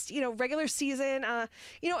again, just, regular season, and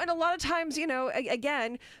a lot of times,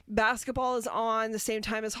 again, basketball is on the same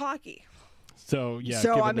time as hockey. So, yeah.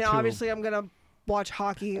 So, obviously I'm going to watch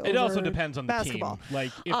hockey over It also depends on the basketball. team.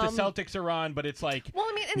 Like, if the Celtics are on, but it's like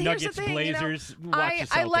and Nuggets, here's the thing, Blazers, watch the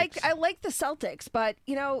Celtics. I like the Celtics, but,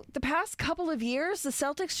 the past couple of years, the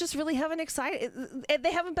Celtics just really haven't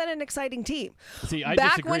they haven't been an exciting team. See, I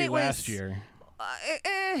Back disagree when it last was, year.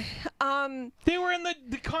 They were in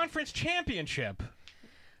the conference championship.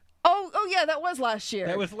 Oh, yeah, that was last year.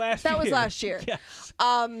 That was last year. Yes.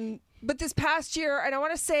 But this past year, and I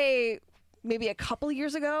want to say maybe a couple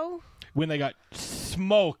years ago, when they got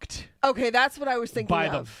smoked. Okay, that's what I was thinking by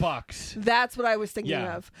of. the Bucks. That's what I was thinking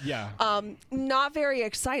of. Yeah. Not very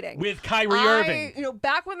exciting. With Kyrie Irving.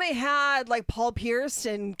 Back when they had like Paul Pierce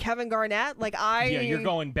and Kevin Garnett, Yeah, you're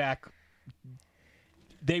going back.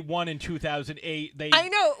 They won in 2008. I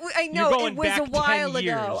know. It was a while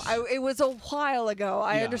ago. It was a while ago.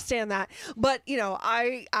 I understand that. But,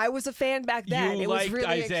 I was a fan back then. You liked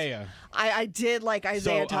Isaiah. I did like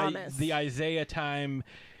Isaiah Thomas. The Isaiah time,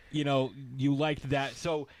 you liked that.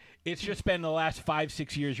 So it's just been the last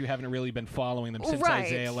 5-6 years you haven't really been following them since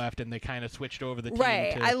Isaiah left and they kind of switched over the team.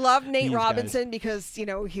 Right. I love Nate Robinson because, he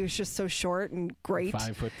was just so short and great.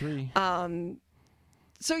 5'3".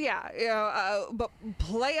 So, but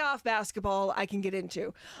playoff basketball I can get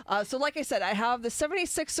into. So, like I said, I have the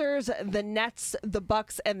 76ers, the Nets, the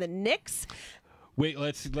Bucks, and the Knicks. Wait,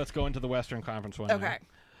 let's go into the Western Conference one. Okay. Now.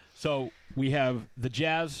 So, we have the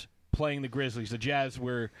Jazz playing the Grizzlies. The Jazz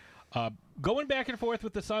were going back and forth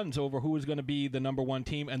with the Suns over who was going to be the number one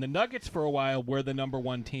team. And the Nuggets, for a while, were the number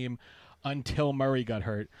one team until Murray got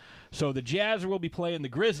hurt. So, the Jazz will be playing the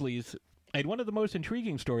Grizzlies. And one of the most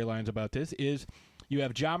intriguing storylines about this is you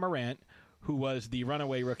have Ja Morant, who was the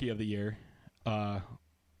runaway rookie of the year a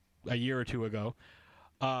year or two ago.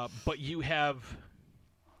 But you have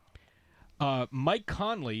Mike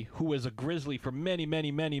Conley, who was a Grizzly for many, many,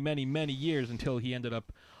 many, many, many years until he ended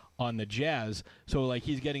up on the Jazz. So,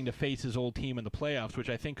 he's getting to face his old team in the playoffs, which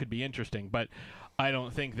I think could be interesting. But I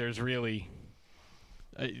don't think there's really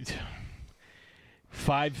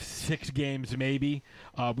 5-6 games maybe.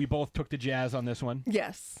 We both took the Jazz on this one.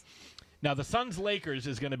 Yes. Now, the Suns-Lakers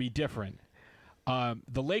is going to be different.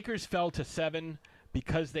 The Lakers fell to 7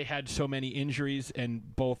 because they had so many injuries,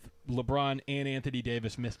 and both LeBron and Anthony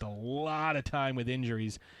Davis missed a lot of time with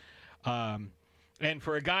injuries. And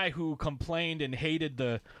for a guy who complained and hated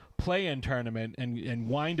the play-in tournament and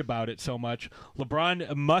whined about it so much,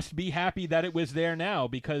 LeBron must be happy that it was there now,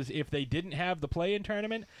 because if they didn't have the play-in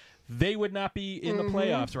tournament, they would not be in the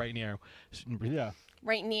playoffs right now. Yeah.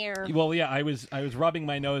 Right near. Well, yeah, I was rubbing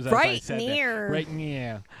my nose as I said near. that. Right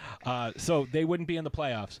near. So they wouldn't be in the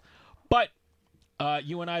playoffs. But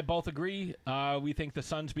you and I both agree. We think the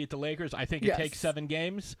Suns beat the Lakers. I think it takes 7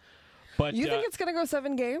 games. But you think it's going to go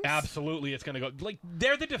 7 games? Absolutely, it's going to go.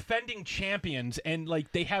 They're the defending champions, and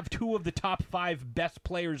they have 2 of the top 5 best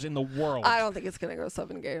players in the world. I don't think it's going to go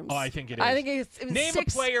 7 games. Oh, I think it is. I think it's Name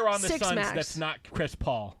 6, a player on the Suns max. that's not Chris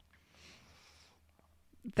Paul.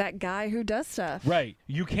 That guy who does stuff. Right.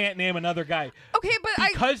 You can't name another guy. Okay,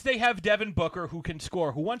 but because they have Devin Booker, who can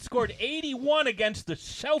score, who once scored 81 against the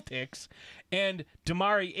Celtics, and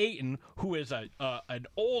Damari Ayton, who is an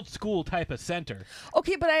old school type of center.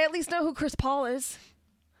 Okay, but I at least know who Chris Paul is.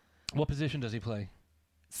 What position does he play?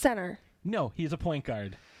 Center. No, he's a point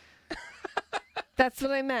guard. That's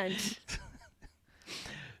what I meant.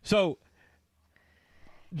 So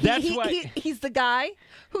that's why he's the guy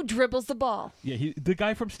who dribbles the ball. Yeah, the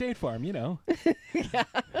guy from State Farm, Yeah.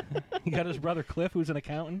 He got his brother Cliff, who's an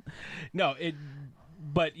accountant. No,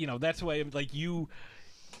 but that's why you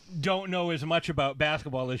don't know as much about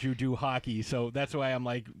basketball as you do hockey, so that's why I'm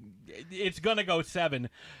like, it's gonna go 7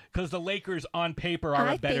 because the Lakers on paper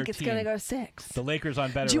are a better team. I think it's gonna go 6. The Lakers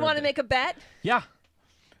on better. Do you want to make a bet? Yeah,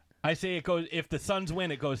 I say it goes. If the Suns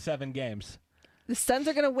win, it goes 7 games. The Suns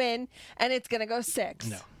are gonna win, and it's gonna go 6.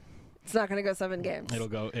 No. It's not going to go 7 games. It'll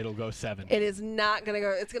go 7. It is not going to go.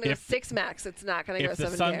 It's going to go 6 max. It's not going to go 7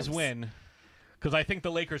 games. If the Suns win, because I think the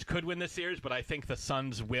Lakers could win this series, but I think the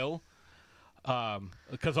Suns will.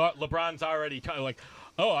 Because LeBron's already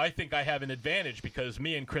I think I have an advantage because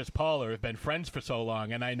me and Chris Paul have been friends for so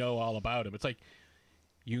long, and I know all about him. It's like,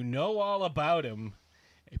 you know all about him,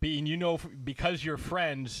 and because you're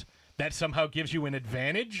friends, that somehow gives you an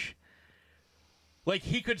advantage?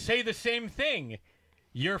 He could say the same thing.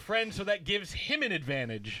 You're friends, so that gives him an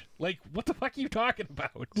advantage. Like, what the fuck are you talking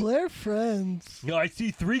about? We're friends. No, I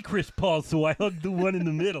see 3 Chris Pauls, so I hug the one in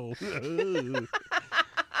the middle.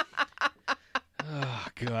 Oh,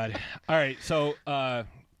 God. All right, so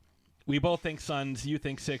we both think Suns. You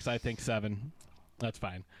think 6, I think 7. That's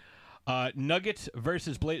fine. Nuggets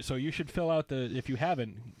versus Blazers. So you should fill out if you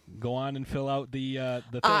haven't, go on and fill out the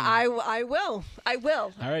thing. I will.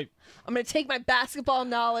 All right. I'm going to take my basketball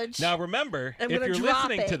knowledge. Now remember, if you're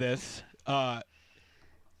listening to this,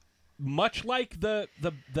 much like the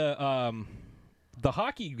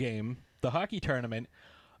hockey game, the hockey tournament,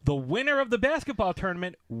 the winner of the basketball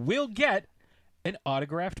tournament will get an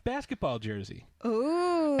autographed basketball jersey.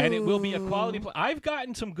 Ooh. And it will be a quality play. I've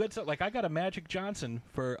gotten some good stuff. Like, I got a Magic Johnson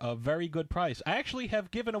for a very good price. I actually have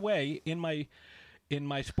given away in my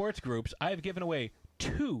sports groups, I have given away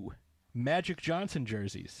 2 Magic Johnson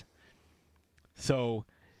jerseys. So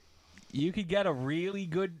you could get a really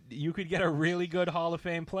good Hall of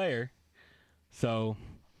Fame player. So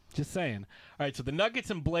just saying. All right, so the Nuggets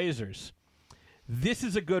and Blazers. This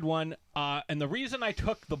is a good one. And the reason I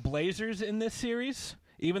took the Blazers in this series,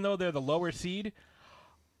 even though they're the lower seed,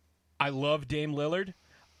 I love Dame Lillard.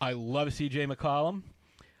 I love CJ McCollum.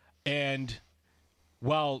 And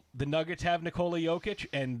while the Nuggets have Nikola Jokic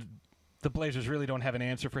and the Blazers really don't have an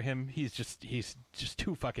answer for him, he's just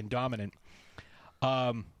too fucking dominant.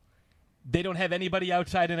 They don't have anybody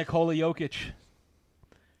outside of Nikola Jokic.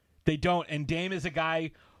 They don't. And Dame is a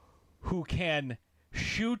guy who can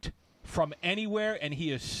shoot from anywhere, and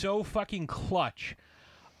he is so fucking clutch.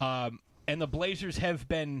 And the Blazers have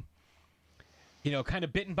been, kind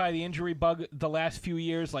of bitten by the injury bug the last few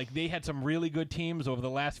years. Like, they had some really good teams over the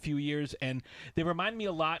last few years, and they remind me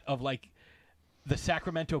a lot of, like, the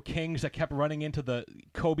Sacramento Kings that kept running into the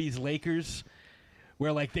Kobe's Lakers,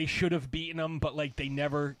 where, like, they should have beaten them, but, like, they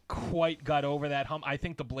never quite got over that hump. I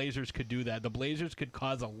think the Blazers could do that. The Blazers could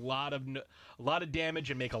cause a lot of damage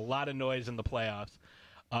and make a lot of noise in the playoffs.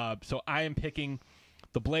 So I am picking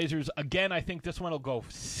the Blazers. Again, I think this one will go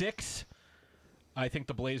 6. I think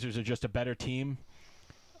the Blazers are just a better team.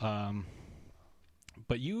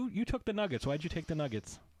 But you took the Nuggets. Why'd you take the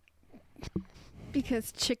Nuggets?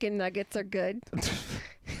 Because chicken nuggets are good.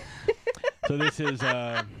 So this is...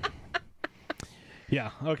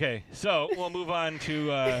 yeah, okay. So we'll move on to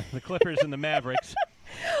the Clippers and the Mavericks.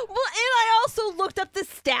 Well, and I also looked up the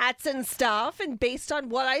stats and stuff, and based on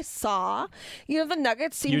what I saw, the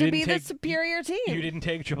Nuggets seem to be the superior team. You didn't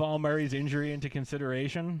take Jamal Murray's injury into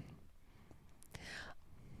consideration?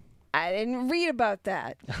 I didn't read about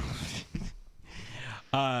that.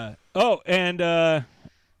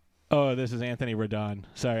 This is Anthony Rodon.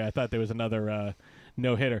 Sorry, I thought there was another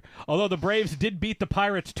no-hitter. Although the Braves did beat the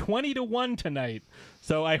Pirates 20-1 tonight,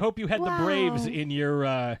 so I hope you had the Braves in your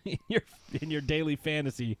in your daily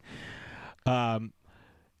fantasy. And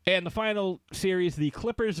the final series, the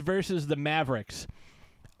Clippers versus the Mavericks.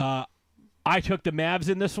 I took the Mavs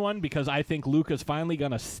in this one because I think Luka's finally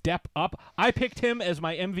going to step up. I picked him as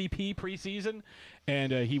my MVP preseason,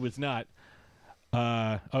 and he was not.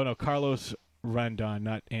 Carlos Rendon,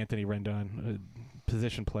 not Anthony Rendon,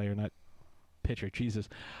 position player, not pitcher. Jesus.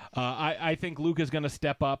 I think Luka's going to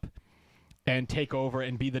step up and take over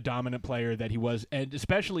and be the dominant player that he was, and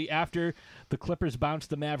especially after the Clippers bounced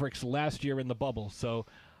the Mavericks last year in the bubble. So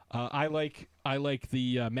I like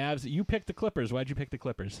the Mavs. You picked the Clippers. Why'd you pick the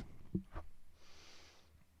Clippers?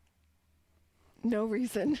 No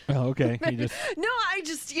reason. Oh, okay. No, I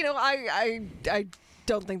just, I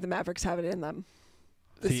don't think the Mavericks have it in them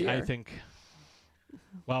this year. I think,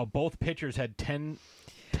 both pitchers had 10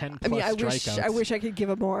 plus strikeouts. I wish I could give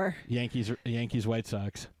a more Yankees, White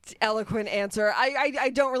Sox. Eloquent answer. I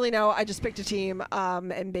don't really know. I just picked a team,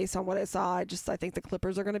 and based on what I saw, I think the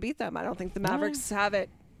Clippers are going to beat them. I don't think the Mavericks have it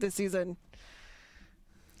this season.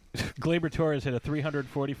 Gleyber Torres hit a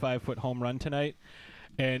 345-foot home run tonight,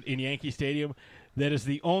 and in Yankee Stadium, that is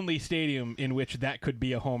the only stadium in which that could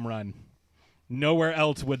be a home run. Nowhere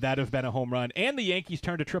else would that have been a home run. And the Yankees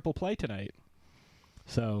turned a triple play tonight.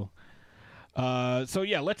 So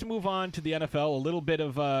let's move on to the NFL. A little bit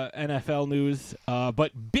of NFL news,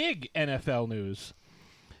 but big NFL news.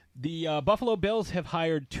 The Buffalo Bills have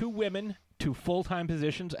hired 2 women to full-time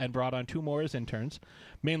positions and brought on 2 more as interns,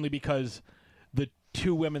 mainly because the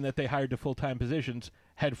 2 women that they hired to full-time positions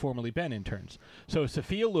had formerly been interns. So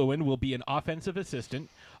Sophia Lewin will be an offensive assistant.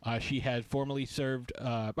 She had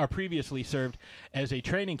previously served as a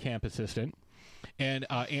training camp assistant. And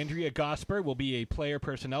Andrea Gosper will be a player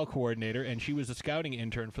personnel coordinator, and she was a scouting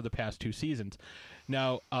intern for the past 2 seasons.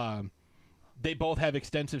 Now, they both have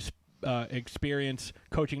extensive experience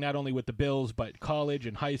coaching not only with the Bills but college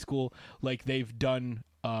and high school. Like they've done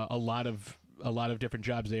a lot of different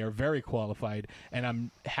jobs. They are very qualified, and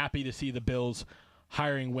I'm happy to see the Bills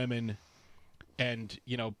hiring women and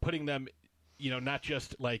putting them, not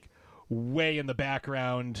just like way in the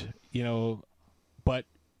background, but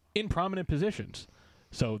in prominent positions.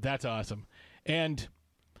 So that's awesome. And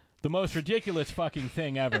the most ridiculous fucking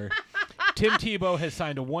thing ever. Tim Tebow has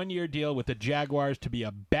signed a 1-year deal with the Jaguars to be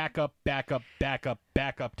a backup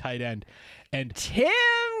tight end. And Tim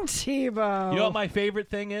Tebow. You know what my favorite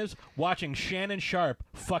thing is? Watching Shannon Sharp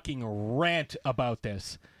fucking rant about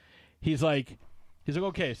this. He's like,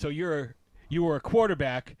 okay, so you were a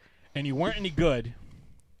quarterback and you weren't any good.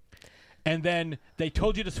 And then they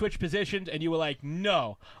told you to switch positions and you were like,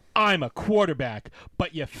 no, I'm a quarterback.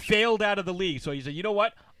 But you failed out of the league. So he said, you know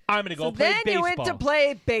what? I'm going to go play baseball. Then you went to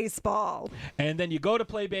play baseball. And then you go to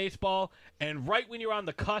play baseball, and right when you're on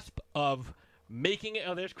the cusp of making it,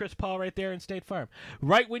 there's Chris Paul right there in State Farm.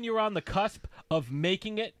 Right when you're on the cusp of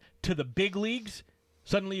making it to the big leagues,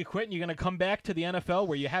 suddenly you quit and you're going to come back to the NFL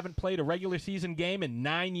where you haven't played a regular season game in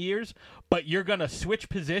 9 years, but you're going to switch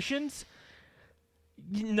positions?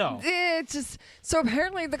 No. It's just so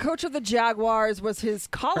apparently the coach of the Jaguars was his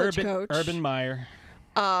college coach. Urban Meyer.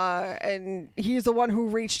 And he's the one who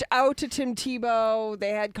reached out to Tim Tebow. They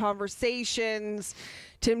had conversations.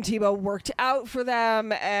 Tim Tebow worked out for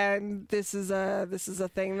them, and this is a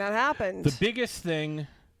thing that happened. The biggest thing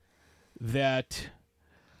that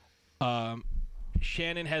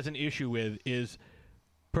Shannon has an issue with is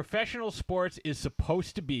professional sports is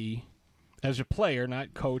supposed to be, as a player,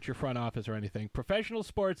 not coach or front office or anything, professional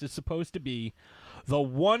sports is supposed to be the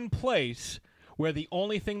one place where the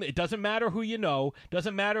only thing that it doesn't matter who you know,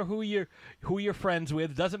 doesn't matter who you're friends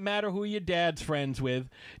with, doesn't matter who your dad's friends with,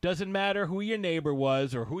 doesn't matter who your neighbor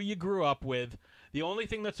was or who you grew up with. The only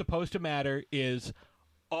thing that's supposed to matter is,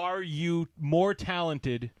 are you more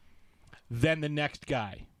talented than the next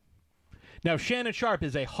guy? Now, Shannon Sharp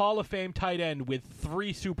is a Hall of Fame tight end with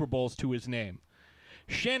 3 Super Bowls to his name.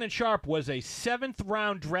 Shannon Sharp was a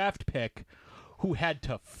 7th-round draft pick who had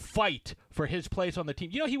to fight for his place on the team.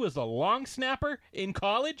 He was the long snapper in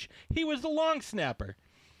college. He was the long snapper.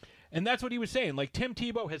 And that's what he was saying. Like, Tim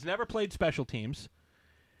Tebow has never played special teams.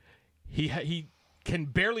 He can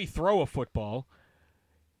barely throw a football.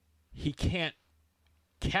 He can't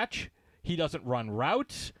catch. He doesn't run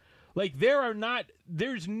routes. Like,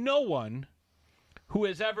 there's no one who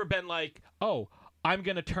has ever been like, oh, I'm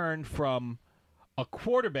going to turn from a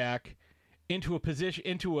quarterback into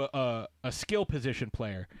a skill position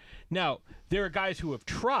player. Now, there are guys who have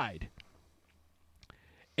tried,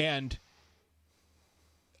 and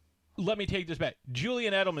let me take this back.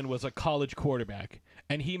 Julian Edelman was a college quarterback,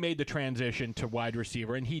 and he made the transition to wide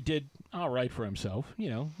receiver, and he did all right for himself.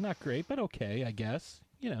 Not great, but okay, I guess.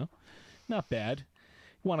 Not bad.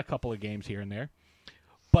 Won a couple of games here and there.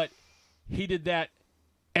 But he did that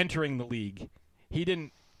entering the league. He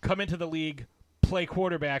didn't come into the league, play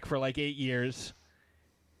quarterback for like 8 years,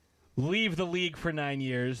 leave the league for 9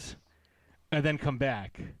 years, and then come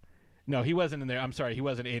back. No, he wasn't in there. I'm sorry, he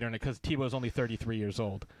wasn't 8 or 9 because Tebow's only 33 years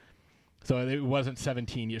old. So it wasn't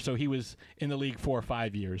 17 years. So he was in the league 4 or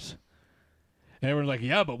 5 years. And everyone's like,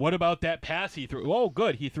 yeah, but what about that pass he threw? Oh,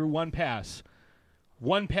 good. He threw one pass.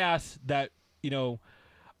 One pass that,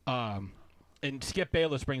 and Skip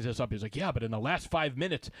Bayless brings this up. He's like, yeah, but in the last 5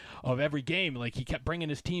 minutes of every game, like, he kept bringing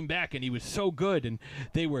his team back, and he was so good, and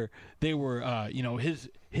they were, his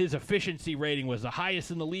efficiency rating was the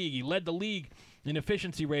highest in the league. He led the league in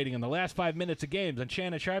efficiency rating in the last 5 minutes of games. And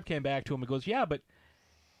Shannon Sharp came back to him and goes, yeah, but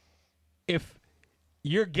if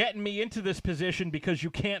you're getting me into this position because you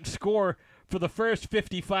can't score for the first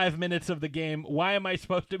 55 minutes of the game, why am I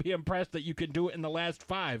supposed to be impressed that you can do it in the last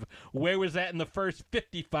 5? Where was that in the first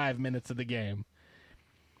 55 minutes of the game?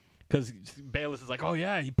 Because Bayless is like, oh,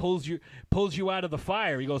 yeah, he pulls you out of the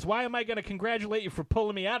fire. He goes, why am I going to congratulate you for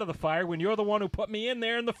pulling me out of the fire when you're the one who put me in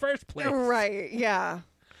there in the first place? Right, yeah.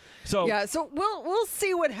 So we'll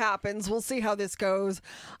see what happens. We'll see how this goes.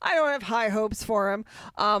 I don't have high hopes for him.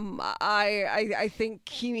 I think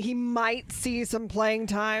he might see some playing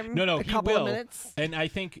time. No, a couple of minutes. And I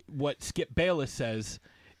think what Skip Bayless says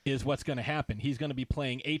is what's going to happen. He's going to be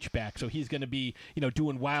playing H-back, so he's going to be,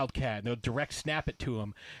 doing wildcat. And they'll direct snap it to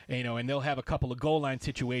him, and they'll have a couple of goal line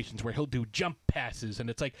situations where he'll do jump passes, and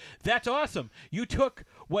it's like, that's awesome. You took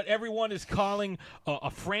what everyone is calling a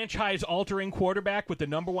franchise-altering quarterback with the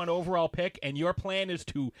number 1 overall pick, and your plan is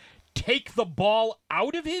to take the ball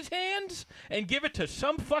out of his hands and give it to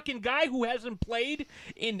some fucking guy who hasn't played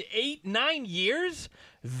in 8-9 years?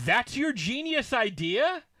 That's your genius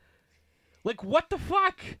idea? Like, what the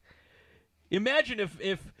fuck? Imagine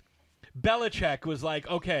if Belichick was like,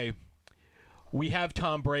 okay, we have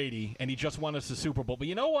Tom Brady, and he just won us the Super Bowl. But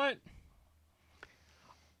you know what?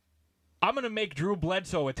 I'm going to make Drew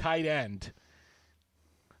Bledsoe a tight end,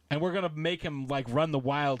 and we're going to make him, like, run the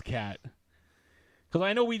Wildcat. Because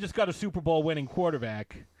I know we just got a Super Bowl winning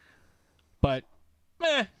quarterback, but,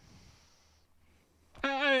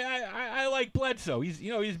 I like Bledsoe. He's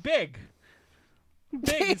big.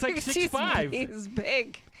 Big. He's like 6'5". He's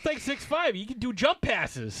big. It's like 6'5". He can do jump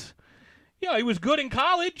passes. He was good in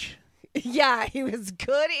college. Yeah, he was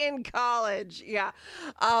good in college. Yeah.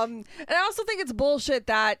 And I also think it's bullshit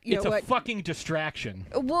that, It's a fucking distraction.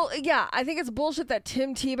 Well, yeah, I think it's bullshit that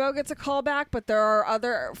Tim Tebow gets a call back, but there are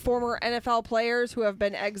other former NFL players who have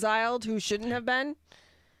been exiled who shouldn't have been.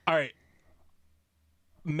 All right.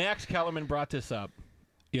 Max Kellerman brought this up.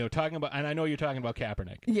 Talking about, and I know you're talking about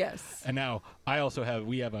Kaepernick. Yes. And now I also have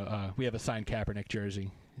we have a signed Kaepernick jersey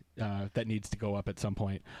that needs to go up at some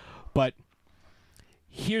point. But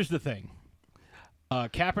here's the thing.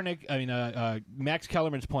 Max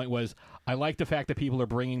Kellerman's point was, I like the fact that people are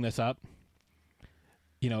bringing this up.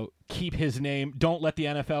 Keep his name. Don't let the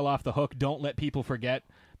NFL off the hook. Don't let people forget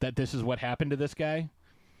that this is what happened to this guy.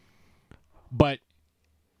 But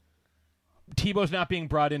Tebow's not being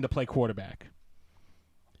brought in to play quarterback.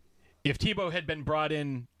 If Tebow had been brought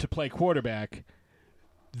in to play quarterback,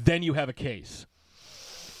 then you have a case.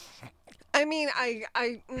 I mean,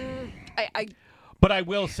 But I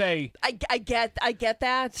will say, I get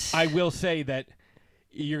that. I will say that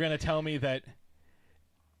you're going to tell me that,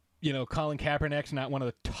 Colin Kaepernick's not one of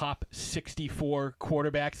the top 64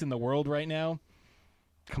 quarterbacks in the world right now.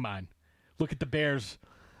 Come on. Look at the Bears.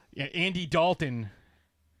 Andy Dalton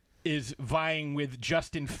is vying with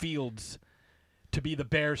Justin Fields to be the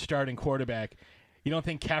Bears starting quarterback. You don't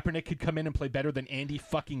think Kaepernick could come in and play better than Andy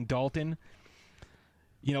fucking Dalton?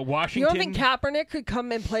 Washington. You don't think Kaepernick could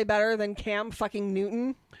come and play better than Cam fucking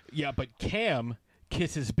Newton? Yeah, but Cam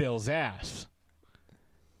kisses Bill's ass.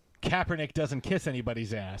 Kaepernick doesn't kiss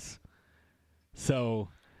anybody's ass. So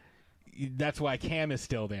that's why Cam is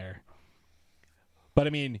still there.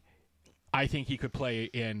 But, I think he could play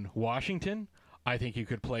in Washington. I think he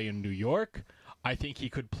could play in New York. I think he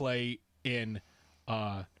could play in,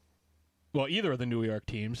 either of the New York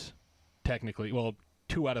teams, technically. Well,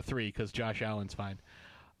 2 out of 3 because Josh Allen's fine.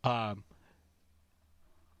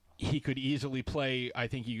 He could easily play. I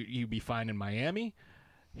think he'd be fine in Miami.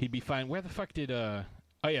 He'd be fine. Where the fuck did?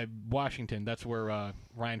 Washington. That's where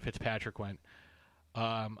Ryan Fitzpatrick went.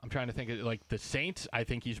 I'm trying to think of like the Saints. I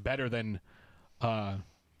think he's better than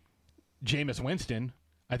Jameis Winston.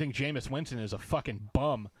 I think Jameis Winston is a fucking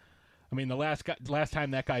bum. The last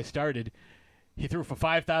time that guy started, he threw for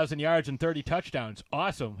 5,000 yards and 30 touchdowns.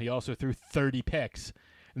 Awesome. He also threw 30 picks.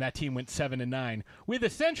 And that team went 7-9 with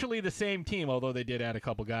essentially the same team, although they did add a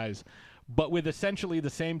couple guys. But with essentially the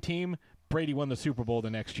same team, Brady won the Super Bowl the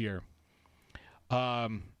next year. I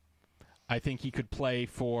think he could play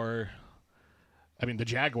for, the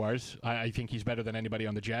Jaguars. I think he's better than anybody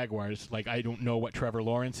on the Jaguars. Like, I don't know what Trevor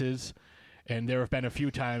Lawrence is. And there have been a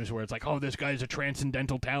few times where it's like, oh, this guy's a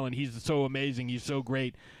transcendental talent. He's so amazing. He's so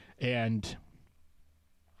great. And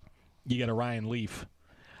you get a Ryan Leaf.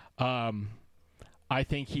 I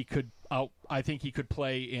think he could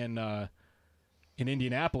play in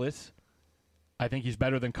Indianapolis. I think he's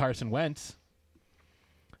better than Carson Wentz.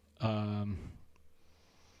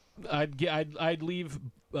 I'd leave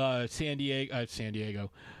San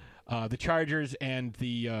Diego, the Chargers and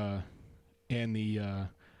the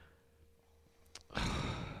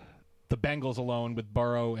Bengals alone with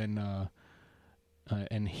Burrow and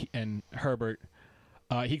Herbert.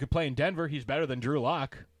 He could play in Denver. He's better than Drew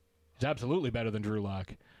Lock. He's absolutely better than Drew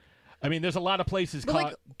Lock. There's a lot of places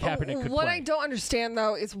Kaepernick could play. What I don't understand,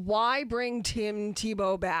 though, is why bring Tim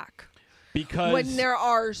Tebow back? Because when there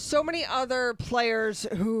are so many other players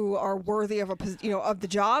who are worthy of of the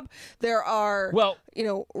job, there are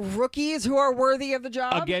rookies who are worthy of the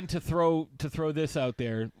job. Again, to throw this out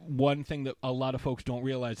there, one thing that a lot of folks don't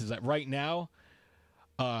realize is that right now,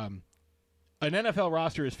 an NFL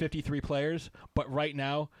roster is 53 players, but right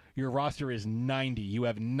now your roster is 90. You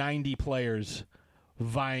have 90 players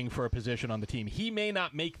vying for a position on the team. He may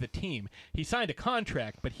not make the team. He signed a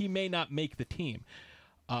contract, but he may not make the team.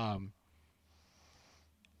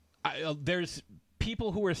 There's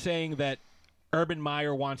people who are saying that Urban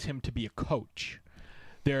Meyer wants him to be a coach.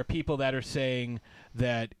 There are people that are saying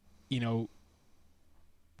that,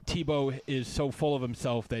 Tebow is so full of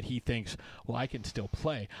himself that he thinks, well, I can still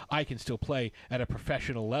play. I can still play at a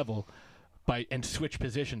professional level and switch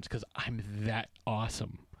positions because I'm that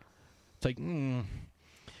awesome. It's like,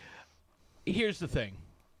 here's the thing.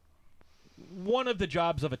 one of the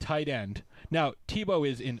jobs of a tight end. Now, Tebow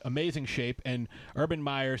is in amazing shape, and Urban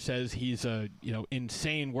Meyer says he's a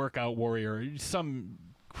insane workout warrior, some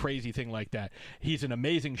crazy thing like that. He's in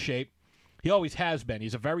amazing shape. He always has been.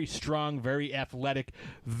 He's a very strong, very athletic,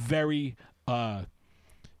 very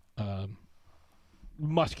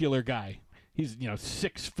muscular guy. He's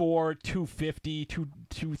 6'4", 250,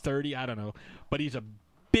 230, I don't know, but he's a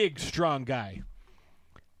big, strong guy.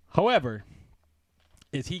 However,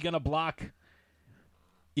 is he going to block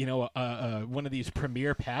one of these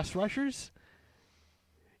premier pass rushers?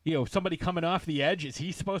 Somebody coming off the edge, is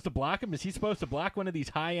he supposed to block him? Is he supposed to block one of these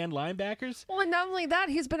high-end linebackers? Well, and not only that,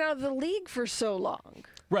 he's been out of the league for so long.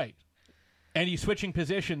 Right. And he's switching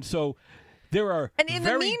positions, so there are And in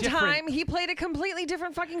the meantime, he played a completely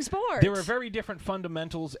different fucking sport. There are very different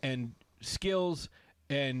fundamentals and skills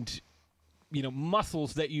and,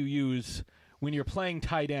 muscles that you use when you're playing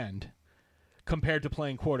tight end compared to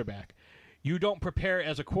playing quarterback. You don't prepare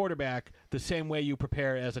as a quarterback the same way you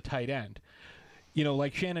prepare as a tight end.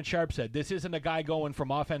 Like Shannon Sharp said, this isn't a guy going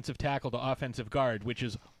from offensive tackle to offensive guard, which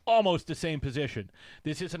is almost the same position.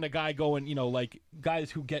 This isn't a guy going, like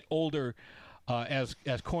guys who get older as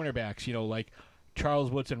cornerbacks, like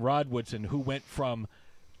Charles Woodson, Rod Woodson, who went from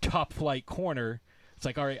top flight corner. It's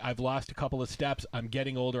like, all right, I've lost a couple of steps. I'm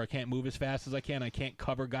getting older. I can't move as fast as I can. I can't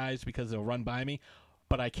cover guys because they'll run by me.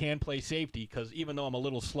 But I can play safety because even though I'm a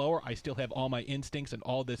little slower, I still have all my instincts and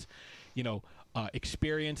all this,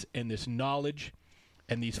 experience and this knowledge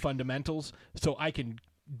and these fundamentals. So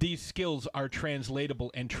these skills are translatable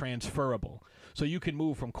and transferable. So you can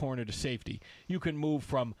move from corner to safety. You can move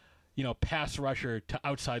from, pass rusher to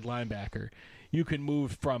outside linebacker. You can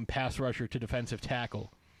move from pass rusher to defensive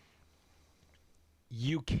tackle.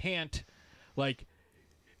 You can't,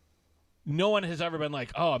 no one has ever been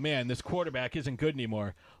like, oh, man, this quarterback isn't good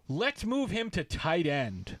anymore. Let's move him to tight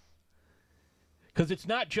end. Because it's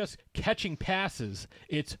not just catching passes.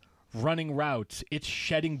 It's running routes. It's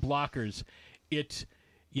shedding blockers. It's,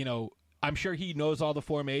 I'm sure he knows all the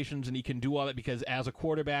formations and he can do all that because as a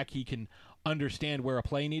quarterback, he can understand where a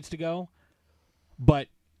play needs to go. But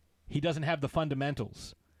he doesn't have the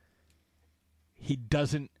fundamentals. He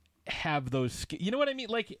doesn't have those. You know what I mean?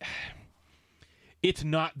 It's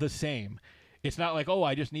not the same. It's not like, oh,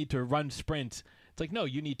 I just need to run sprints. It's like, no,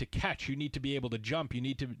 you need to catch. You need to be able to jump. You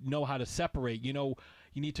need to know how to separate. You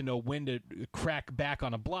need to know when to crack back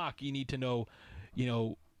on a block. You need to know,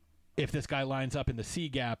 if this guy lines up in the C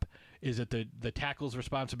gap, is it the tackle's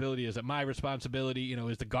responsibility? Is it my responsibility?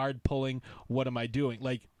 Is the guard pulling? What am I doing?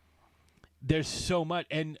 There's so much.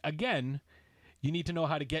 And again, you need to know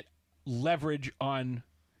how to get leverage on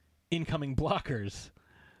incoming blockers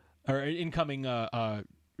or incoming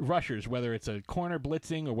rushers, whether it's a corner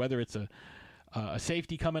blitzing or whether it's a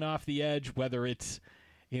safety coming off the edge, whether it's,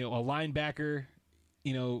 a linebacker,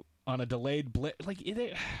 on a delayed blitz.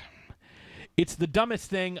 It's the dumbest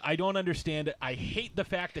thing. I don't understand it. I hate the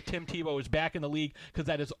fact that Tim Tebow is back in the league because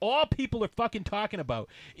that is all people are fucking talking about.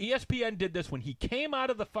 ESPN did this when he came out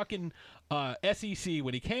of the fucking SEC,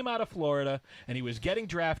 when he came out of Florida and he was getting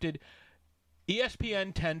drafted.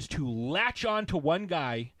 ESPN tends to latch on to one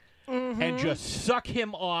guy and just suck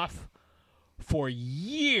him off for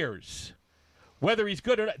years. Whether he's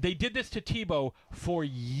good or not. They did this to Tebow for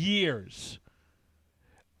years.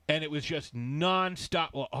 And it was just nonstop.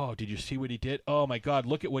 Well, oh, did you see what he did? Oh my God,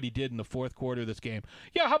 look at what he did in the fourth quarter of this game.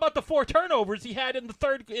 Yeah, how about the 4 turnovers he had in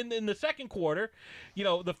the second quarter?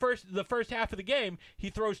 The first half of the game, he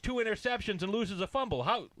throws 2 interceptions and loses a fumble.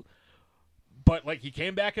 But he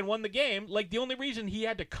came back and won the game. The only reason he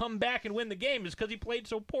had to come back and win the game is because he played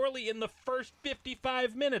so poorly in the first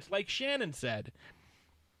 55 minutes, like Shannon said.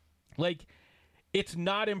 It's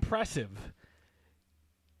not impressive.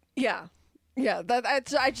 Yeah. Yeah,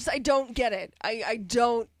 I don't get it. I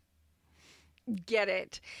don't get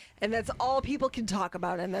it. And that's all people can talk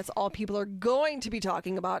about, and that's all people are going to be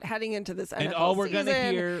talking about heading into this NFL season. And all we're going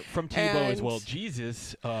to hear from Tebow is, well,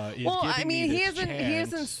 Jesus is giving me this chance. He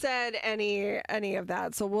hasn't said any of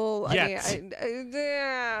that. So we'll and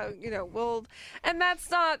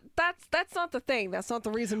that's not the thing. That's not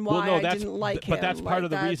the reason why I didn't like him. But that's part of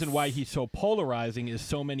the reason why he's so polarizing is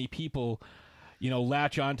so many people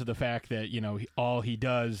latch on to the fact that, all he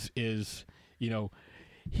does is,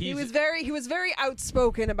 he was very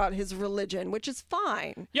outspoken about his religion, which is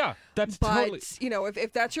fine. Yeah, that's totally. But,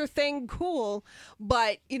 if that's your thing, cool.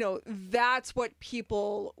 But, that's what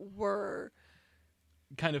people were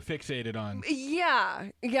kind of fixated on. Yeah.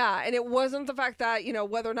 And it wasn't the fact that,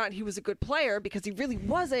 whether or not he was a good player, because he really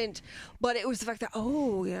wasn't, but it was the fact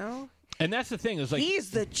that, and that's the thing is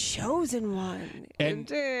he's the chosen one.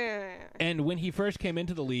 And when he first came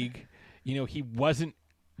into the league, he wasn't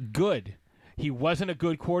good. He wasn't a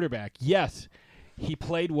good quarterback. Yes, he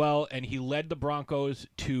played well, and he led the Broncos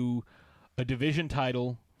to a division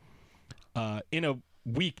title in a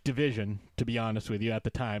weak division, to be honest with you, at the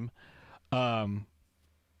time. There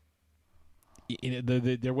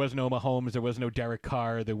was no Mahomes. There was no Derek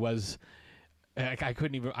Carr. There was I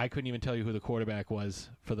couldn't even tell you who the quarterback was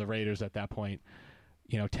for the Raiders at that point.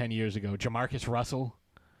 10 years ago, Jamarcus Russell.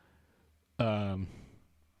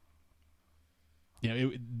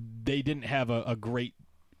 They didn't have a great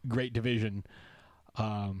division.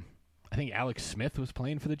 I think Alex Smith was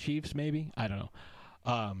playing for the Chiefs, maybe. I don't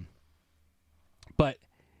know. But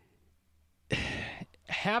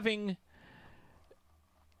having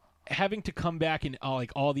to come back in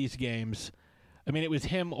all these games, I mean, it was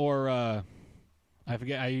him or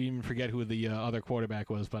I even forget who the other quarterback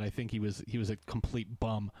was, but I think he was a complete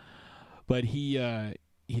bum. But he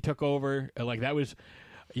took over that was,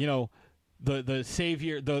 the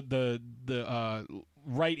savior, the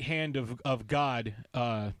right hand of God,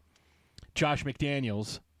 Josh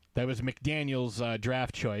McDaniels. That was McDaniels'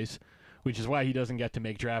 draft choice, which is why he doesn't get to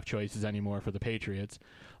make draft choices anymore for the Patriots.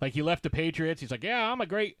 He left the Patriots. He's like, yeah, I'm a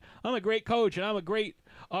great coach, and I'm a great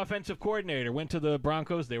offensive coordinator. Went to the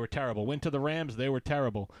Broncos, they were terrible. Went to the Rams, they were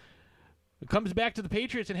terrible. Comes back to the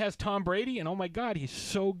Patriots and has Tom Brady, and oh my God, he's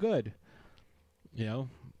so good.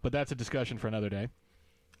 But that's a discussion for another day.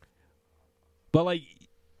 But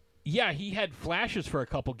yeah, he had flashes for a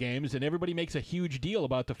couple games, and everybody makes a huge deal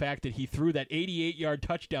about the fact that he threw that 88-yard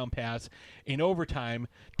touchdown pass in overtime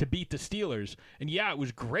to beat the Steelers. And yeah, it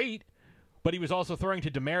was great, but he was also throwing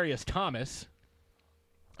to Demaryius Thomas,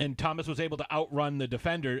 and Thomas was able to outrun the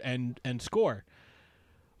defender and score.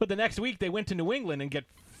 But the next week, they went to New England and get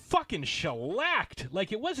fucking shellacked.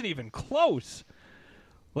 It wasn't even close.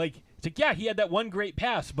 Yeah, he had that one great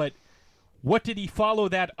pass, but what did he follow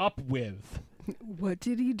that up with? What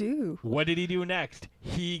did he do? What did he do next?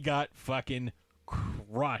 He got fucking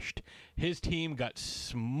crushed. His team got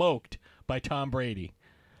smoked by Tom Brady.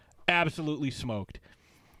 Absolutely smoked.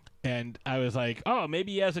 And I was like, oh,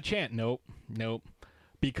 maybe he has a chance. Nope.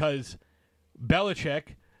 Because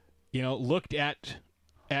Belichick, looked at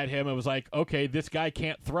him and was like, okay, this guy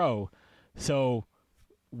can't throw, so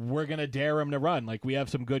we're going to dare him to run. We have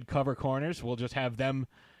some good cover corners. We'll just have them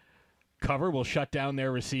cover. We'll shut down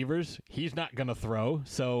their receivers. He's not going to throw,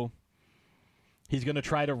 so he's going to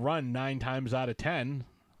try to run 9 times out of 10.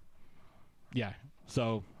 Yeah,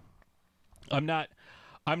 so I'm not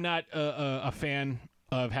a fan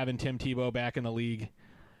of having Tim Tebow back in the league.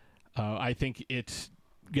 I think it's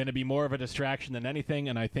going to be more of a distraction than anything,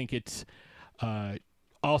 and I think it's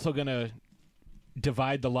also going to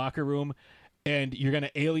divide the locker room, and you're going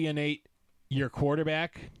to alienate your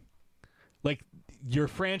quarterback. Your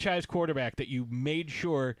franchise quarterback that you made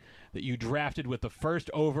sure that you drafted with the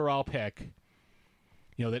first overall pick,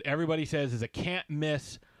 that everybody says is a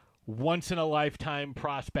can't-miss, once-in-a-lifetime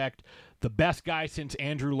prospect, the best guy since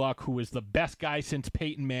Andrew Luck, who was the best guy since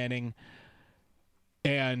Peyton Manning,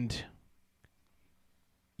 and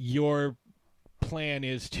your plan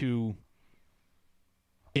is to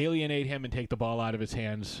alienate him and take the ball out of his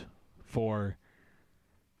hands for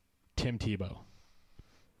Tim Tebow.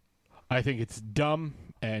 I think it's dumb,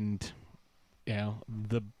 and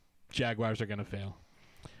the Jaguars are going to fail.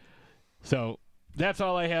 So that's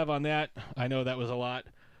all I have on that. I know that was a lot,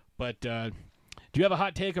 but do you have a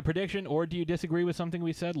hot take, a prediction, or do you disagree with something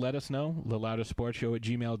we said? Let us know.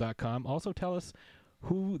 theloudestsportshow@gmail.com. Also tell us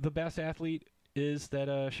who the best athlete is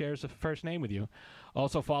that shares a first name with you.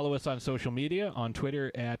 Also follow us on social media, on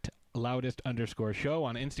Twitter at loudest_show,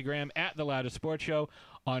 on Instagram at The Loudest Sports Show,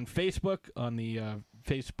 on Facebook, on the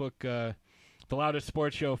Facebook, The Loudest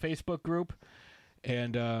Sports Show Facebook group.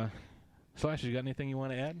 And Slash, you got anything you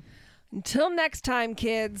want to add? Until next time,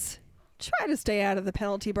 kids, try to stay out of the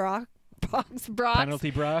penalty box. Penalty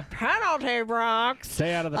bra? Penalty box.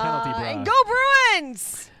 Stay out of the penalty bra. And go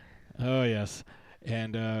Bruins! Oh, yes.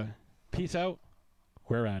 And peace out.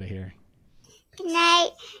 We're out of here. Good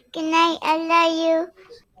night. Good night. I love you.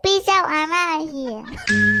 Peace out. I'm out of here.